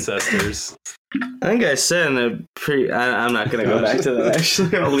your ancestors. I think I said in a I'm not going to go back to that,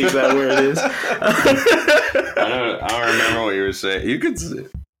 actually. I'll leave that where it is. I don't remember what you were saying. You could...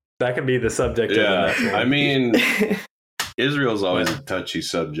 That could be the subject of the next one. I mean... Israel's always a touchy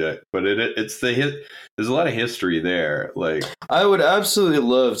subject, but there's a lot of history there. Like, I would absolutely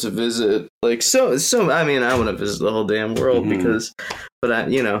love to visit. Like, so. I mean, I want to visit the whole damn world I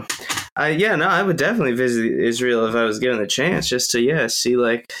would definitely visit Israel if I was given the chance, just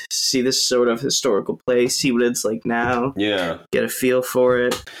to see this sort of historical place, see what it's like now. Yeah, get a feel for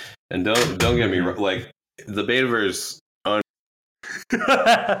it. And don't get me wrong. Like, the Betaverse on.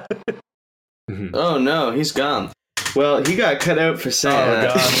 Oh no, he's gone. Well, he got cut out for saying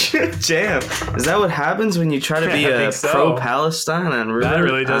Jam. Is that what happens when you try to be pro-Palestine on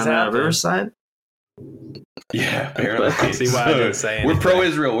Riverside? Yeah, apparently. See why I didn't say anything. We're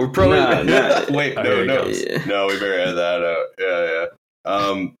pro-Israel. We're pro-Israel. No. Wait, no. No, we better add that out. Yeah.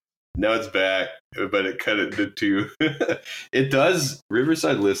 Now it's back, but it cut it into two. It does.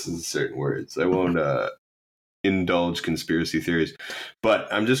 Riverside listens to certain words. I won't indulge conspiracy theories, but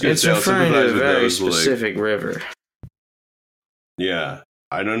I'm just going to say it's referring to a very specific river. Yeah,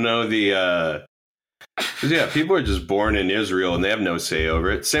 I don't know because people are just born in Israel and they have no say over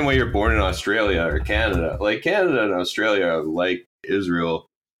it. Same way you're born in Australia or Canada. Like, Canada and Australia are like Israel,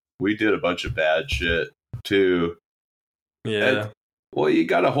 we did a bunch of bad shit too. Yeah. And, well, you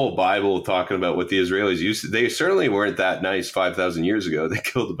got a whole Bible talking about what the Israelis used to. They certainly weren't that nice 5,000 years ago. They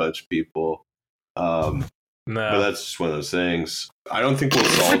killed a bunch of people. But that's just one of those things. I don't think we'll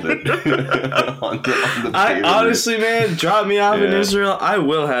solve it. on the I honestly, man, drop me off in Israel. I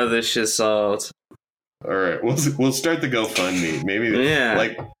will have this shit solved. All right, we'll start the GoFundMe. Maybe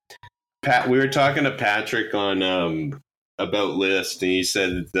like Pat. We were talking to Patrick on about List, and he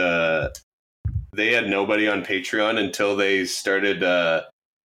said they had nobody on Patreon until they started.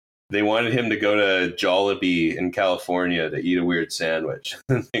 They wanted him to go to Jollibee in California to eat a weird sandwich,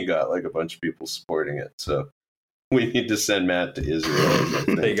 and they got like a bunch of people supporting it. So we need to send Matt to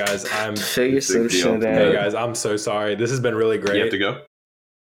Israel. Hey guys, figure some shit out. Hey guys, I'm so sorry. This has been really great. You have to go.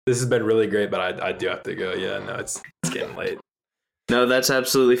 This has been really great, but I do have to go. Yeah, no, it's getting late. No, that's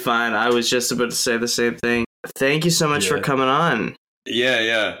absolutely fine. I was just about to say the same thing. Thank you so much for coming on.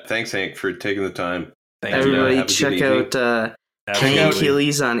 Yeah. Thanks, Hank, for taking the time. Everybody, check out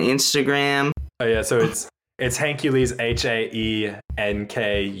Haenkules on Instagram. Oh yeah, so it's Haenkules,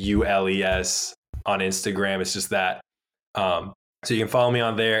 Haenkules on Instagram. It's just that. So you can follow me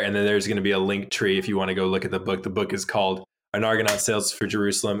on there, and then there's going to be a link tree if you want to go look at the book. The book is called An Argonaut Sails for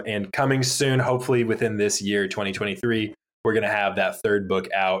Jerusalem, and coming soon, hopefully within this year, 2023, we're going to have that third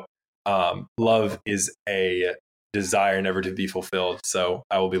book out. Love is a desire never to be fulfilled. So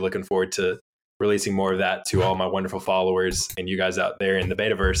I will be looking forward to releasing more of that to all my wonderful followers and you guys out there in the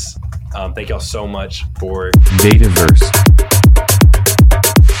Betaverse. Thank y'all so much for Betaverse.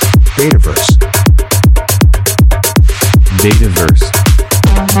 Betaverse. Betaverse. Betaverse.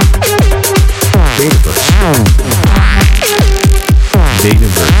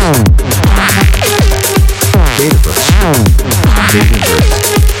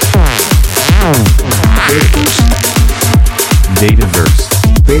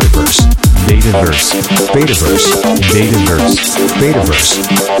 Betaverse. Betaverse. Betaverse.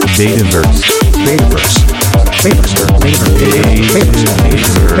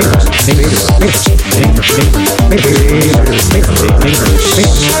 Betaverse. Betaverse. Betaverse. Betaverse. Betaverse. Betaverse.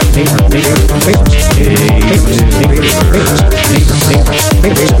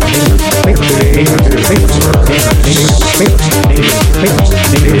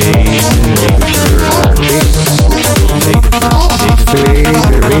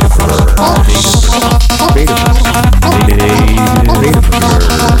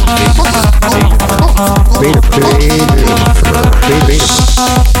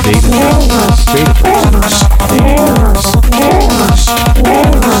 Betaverse.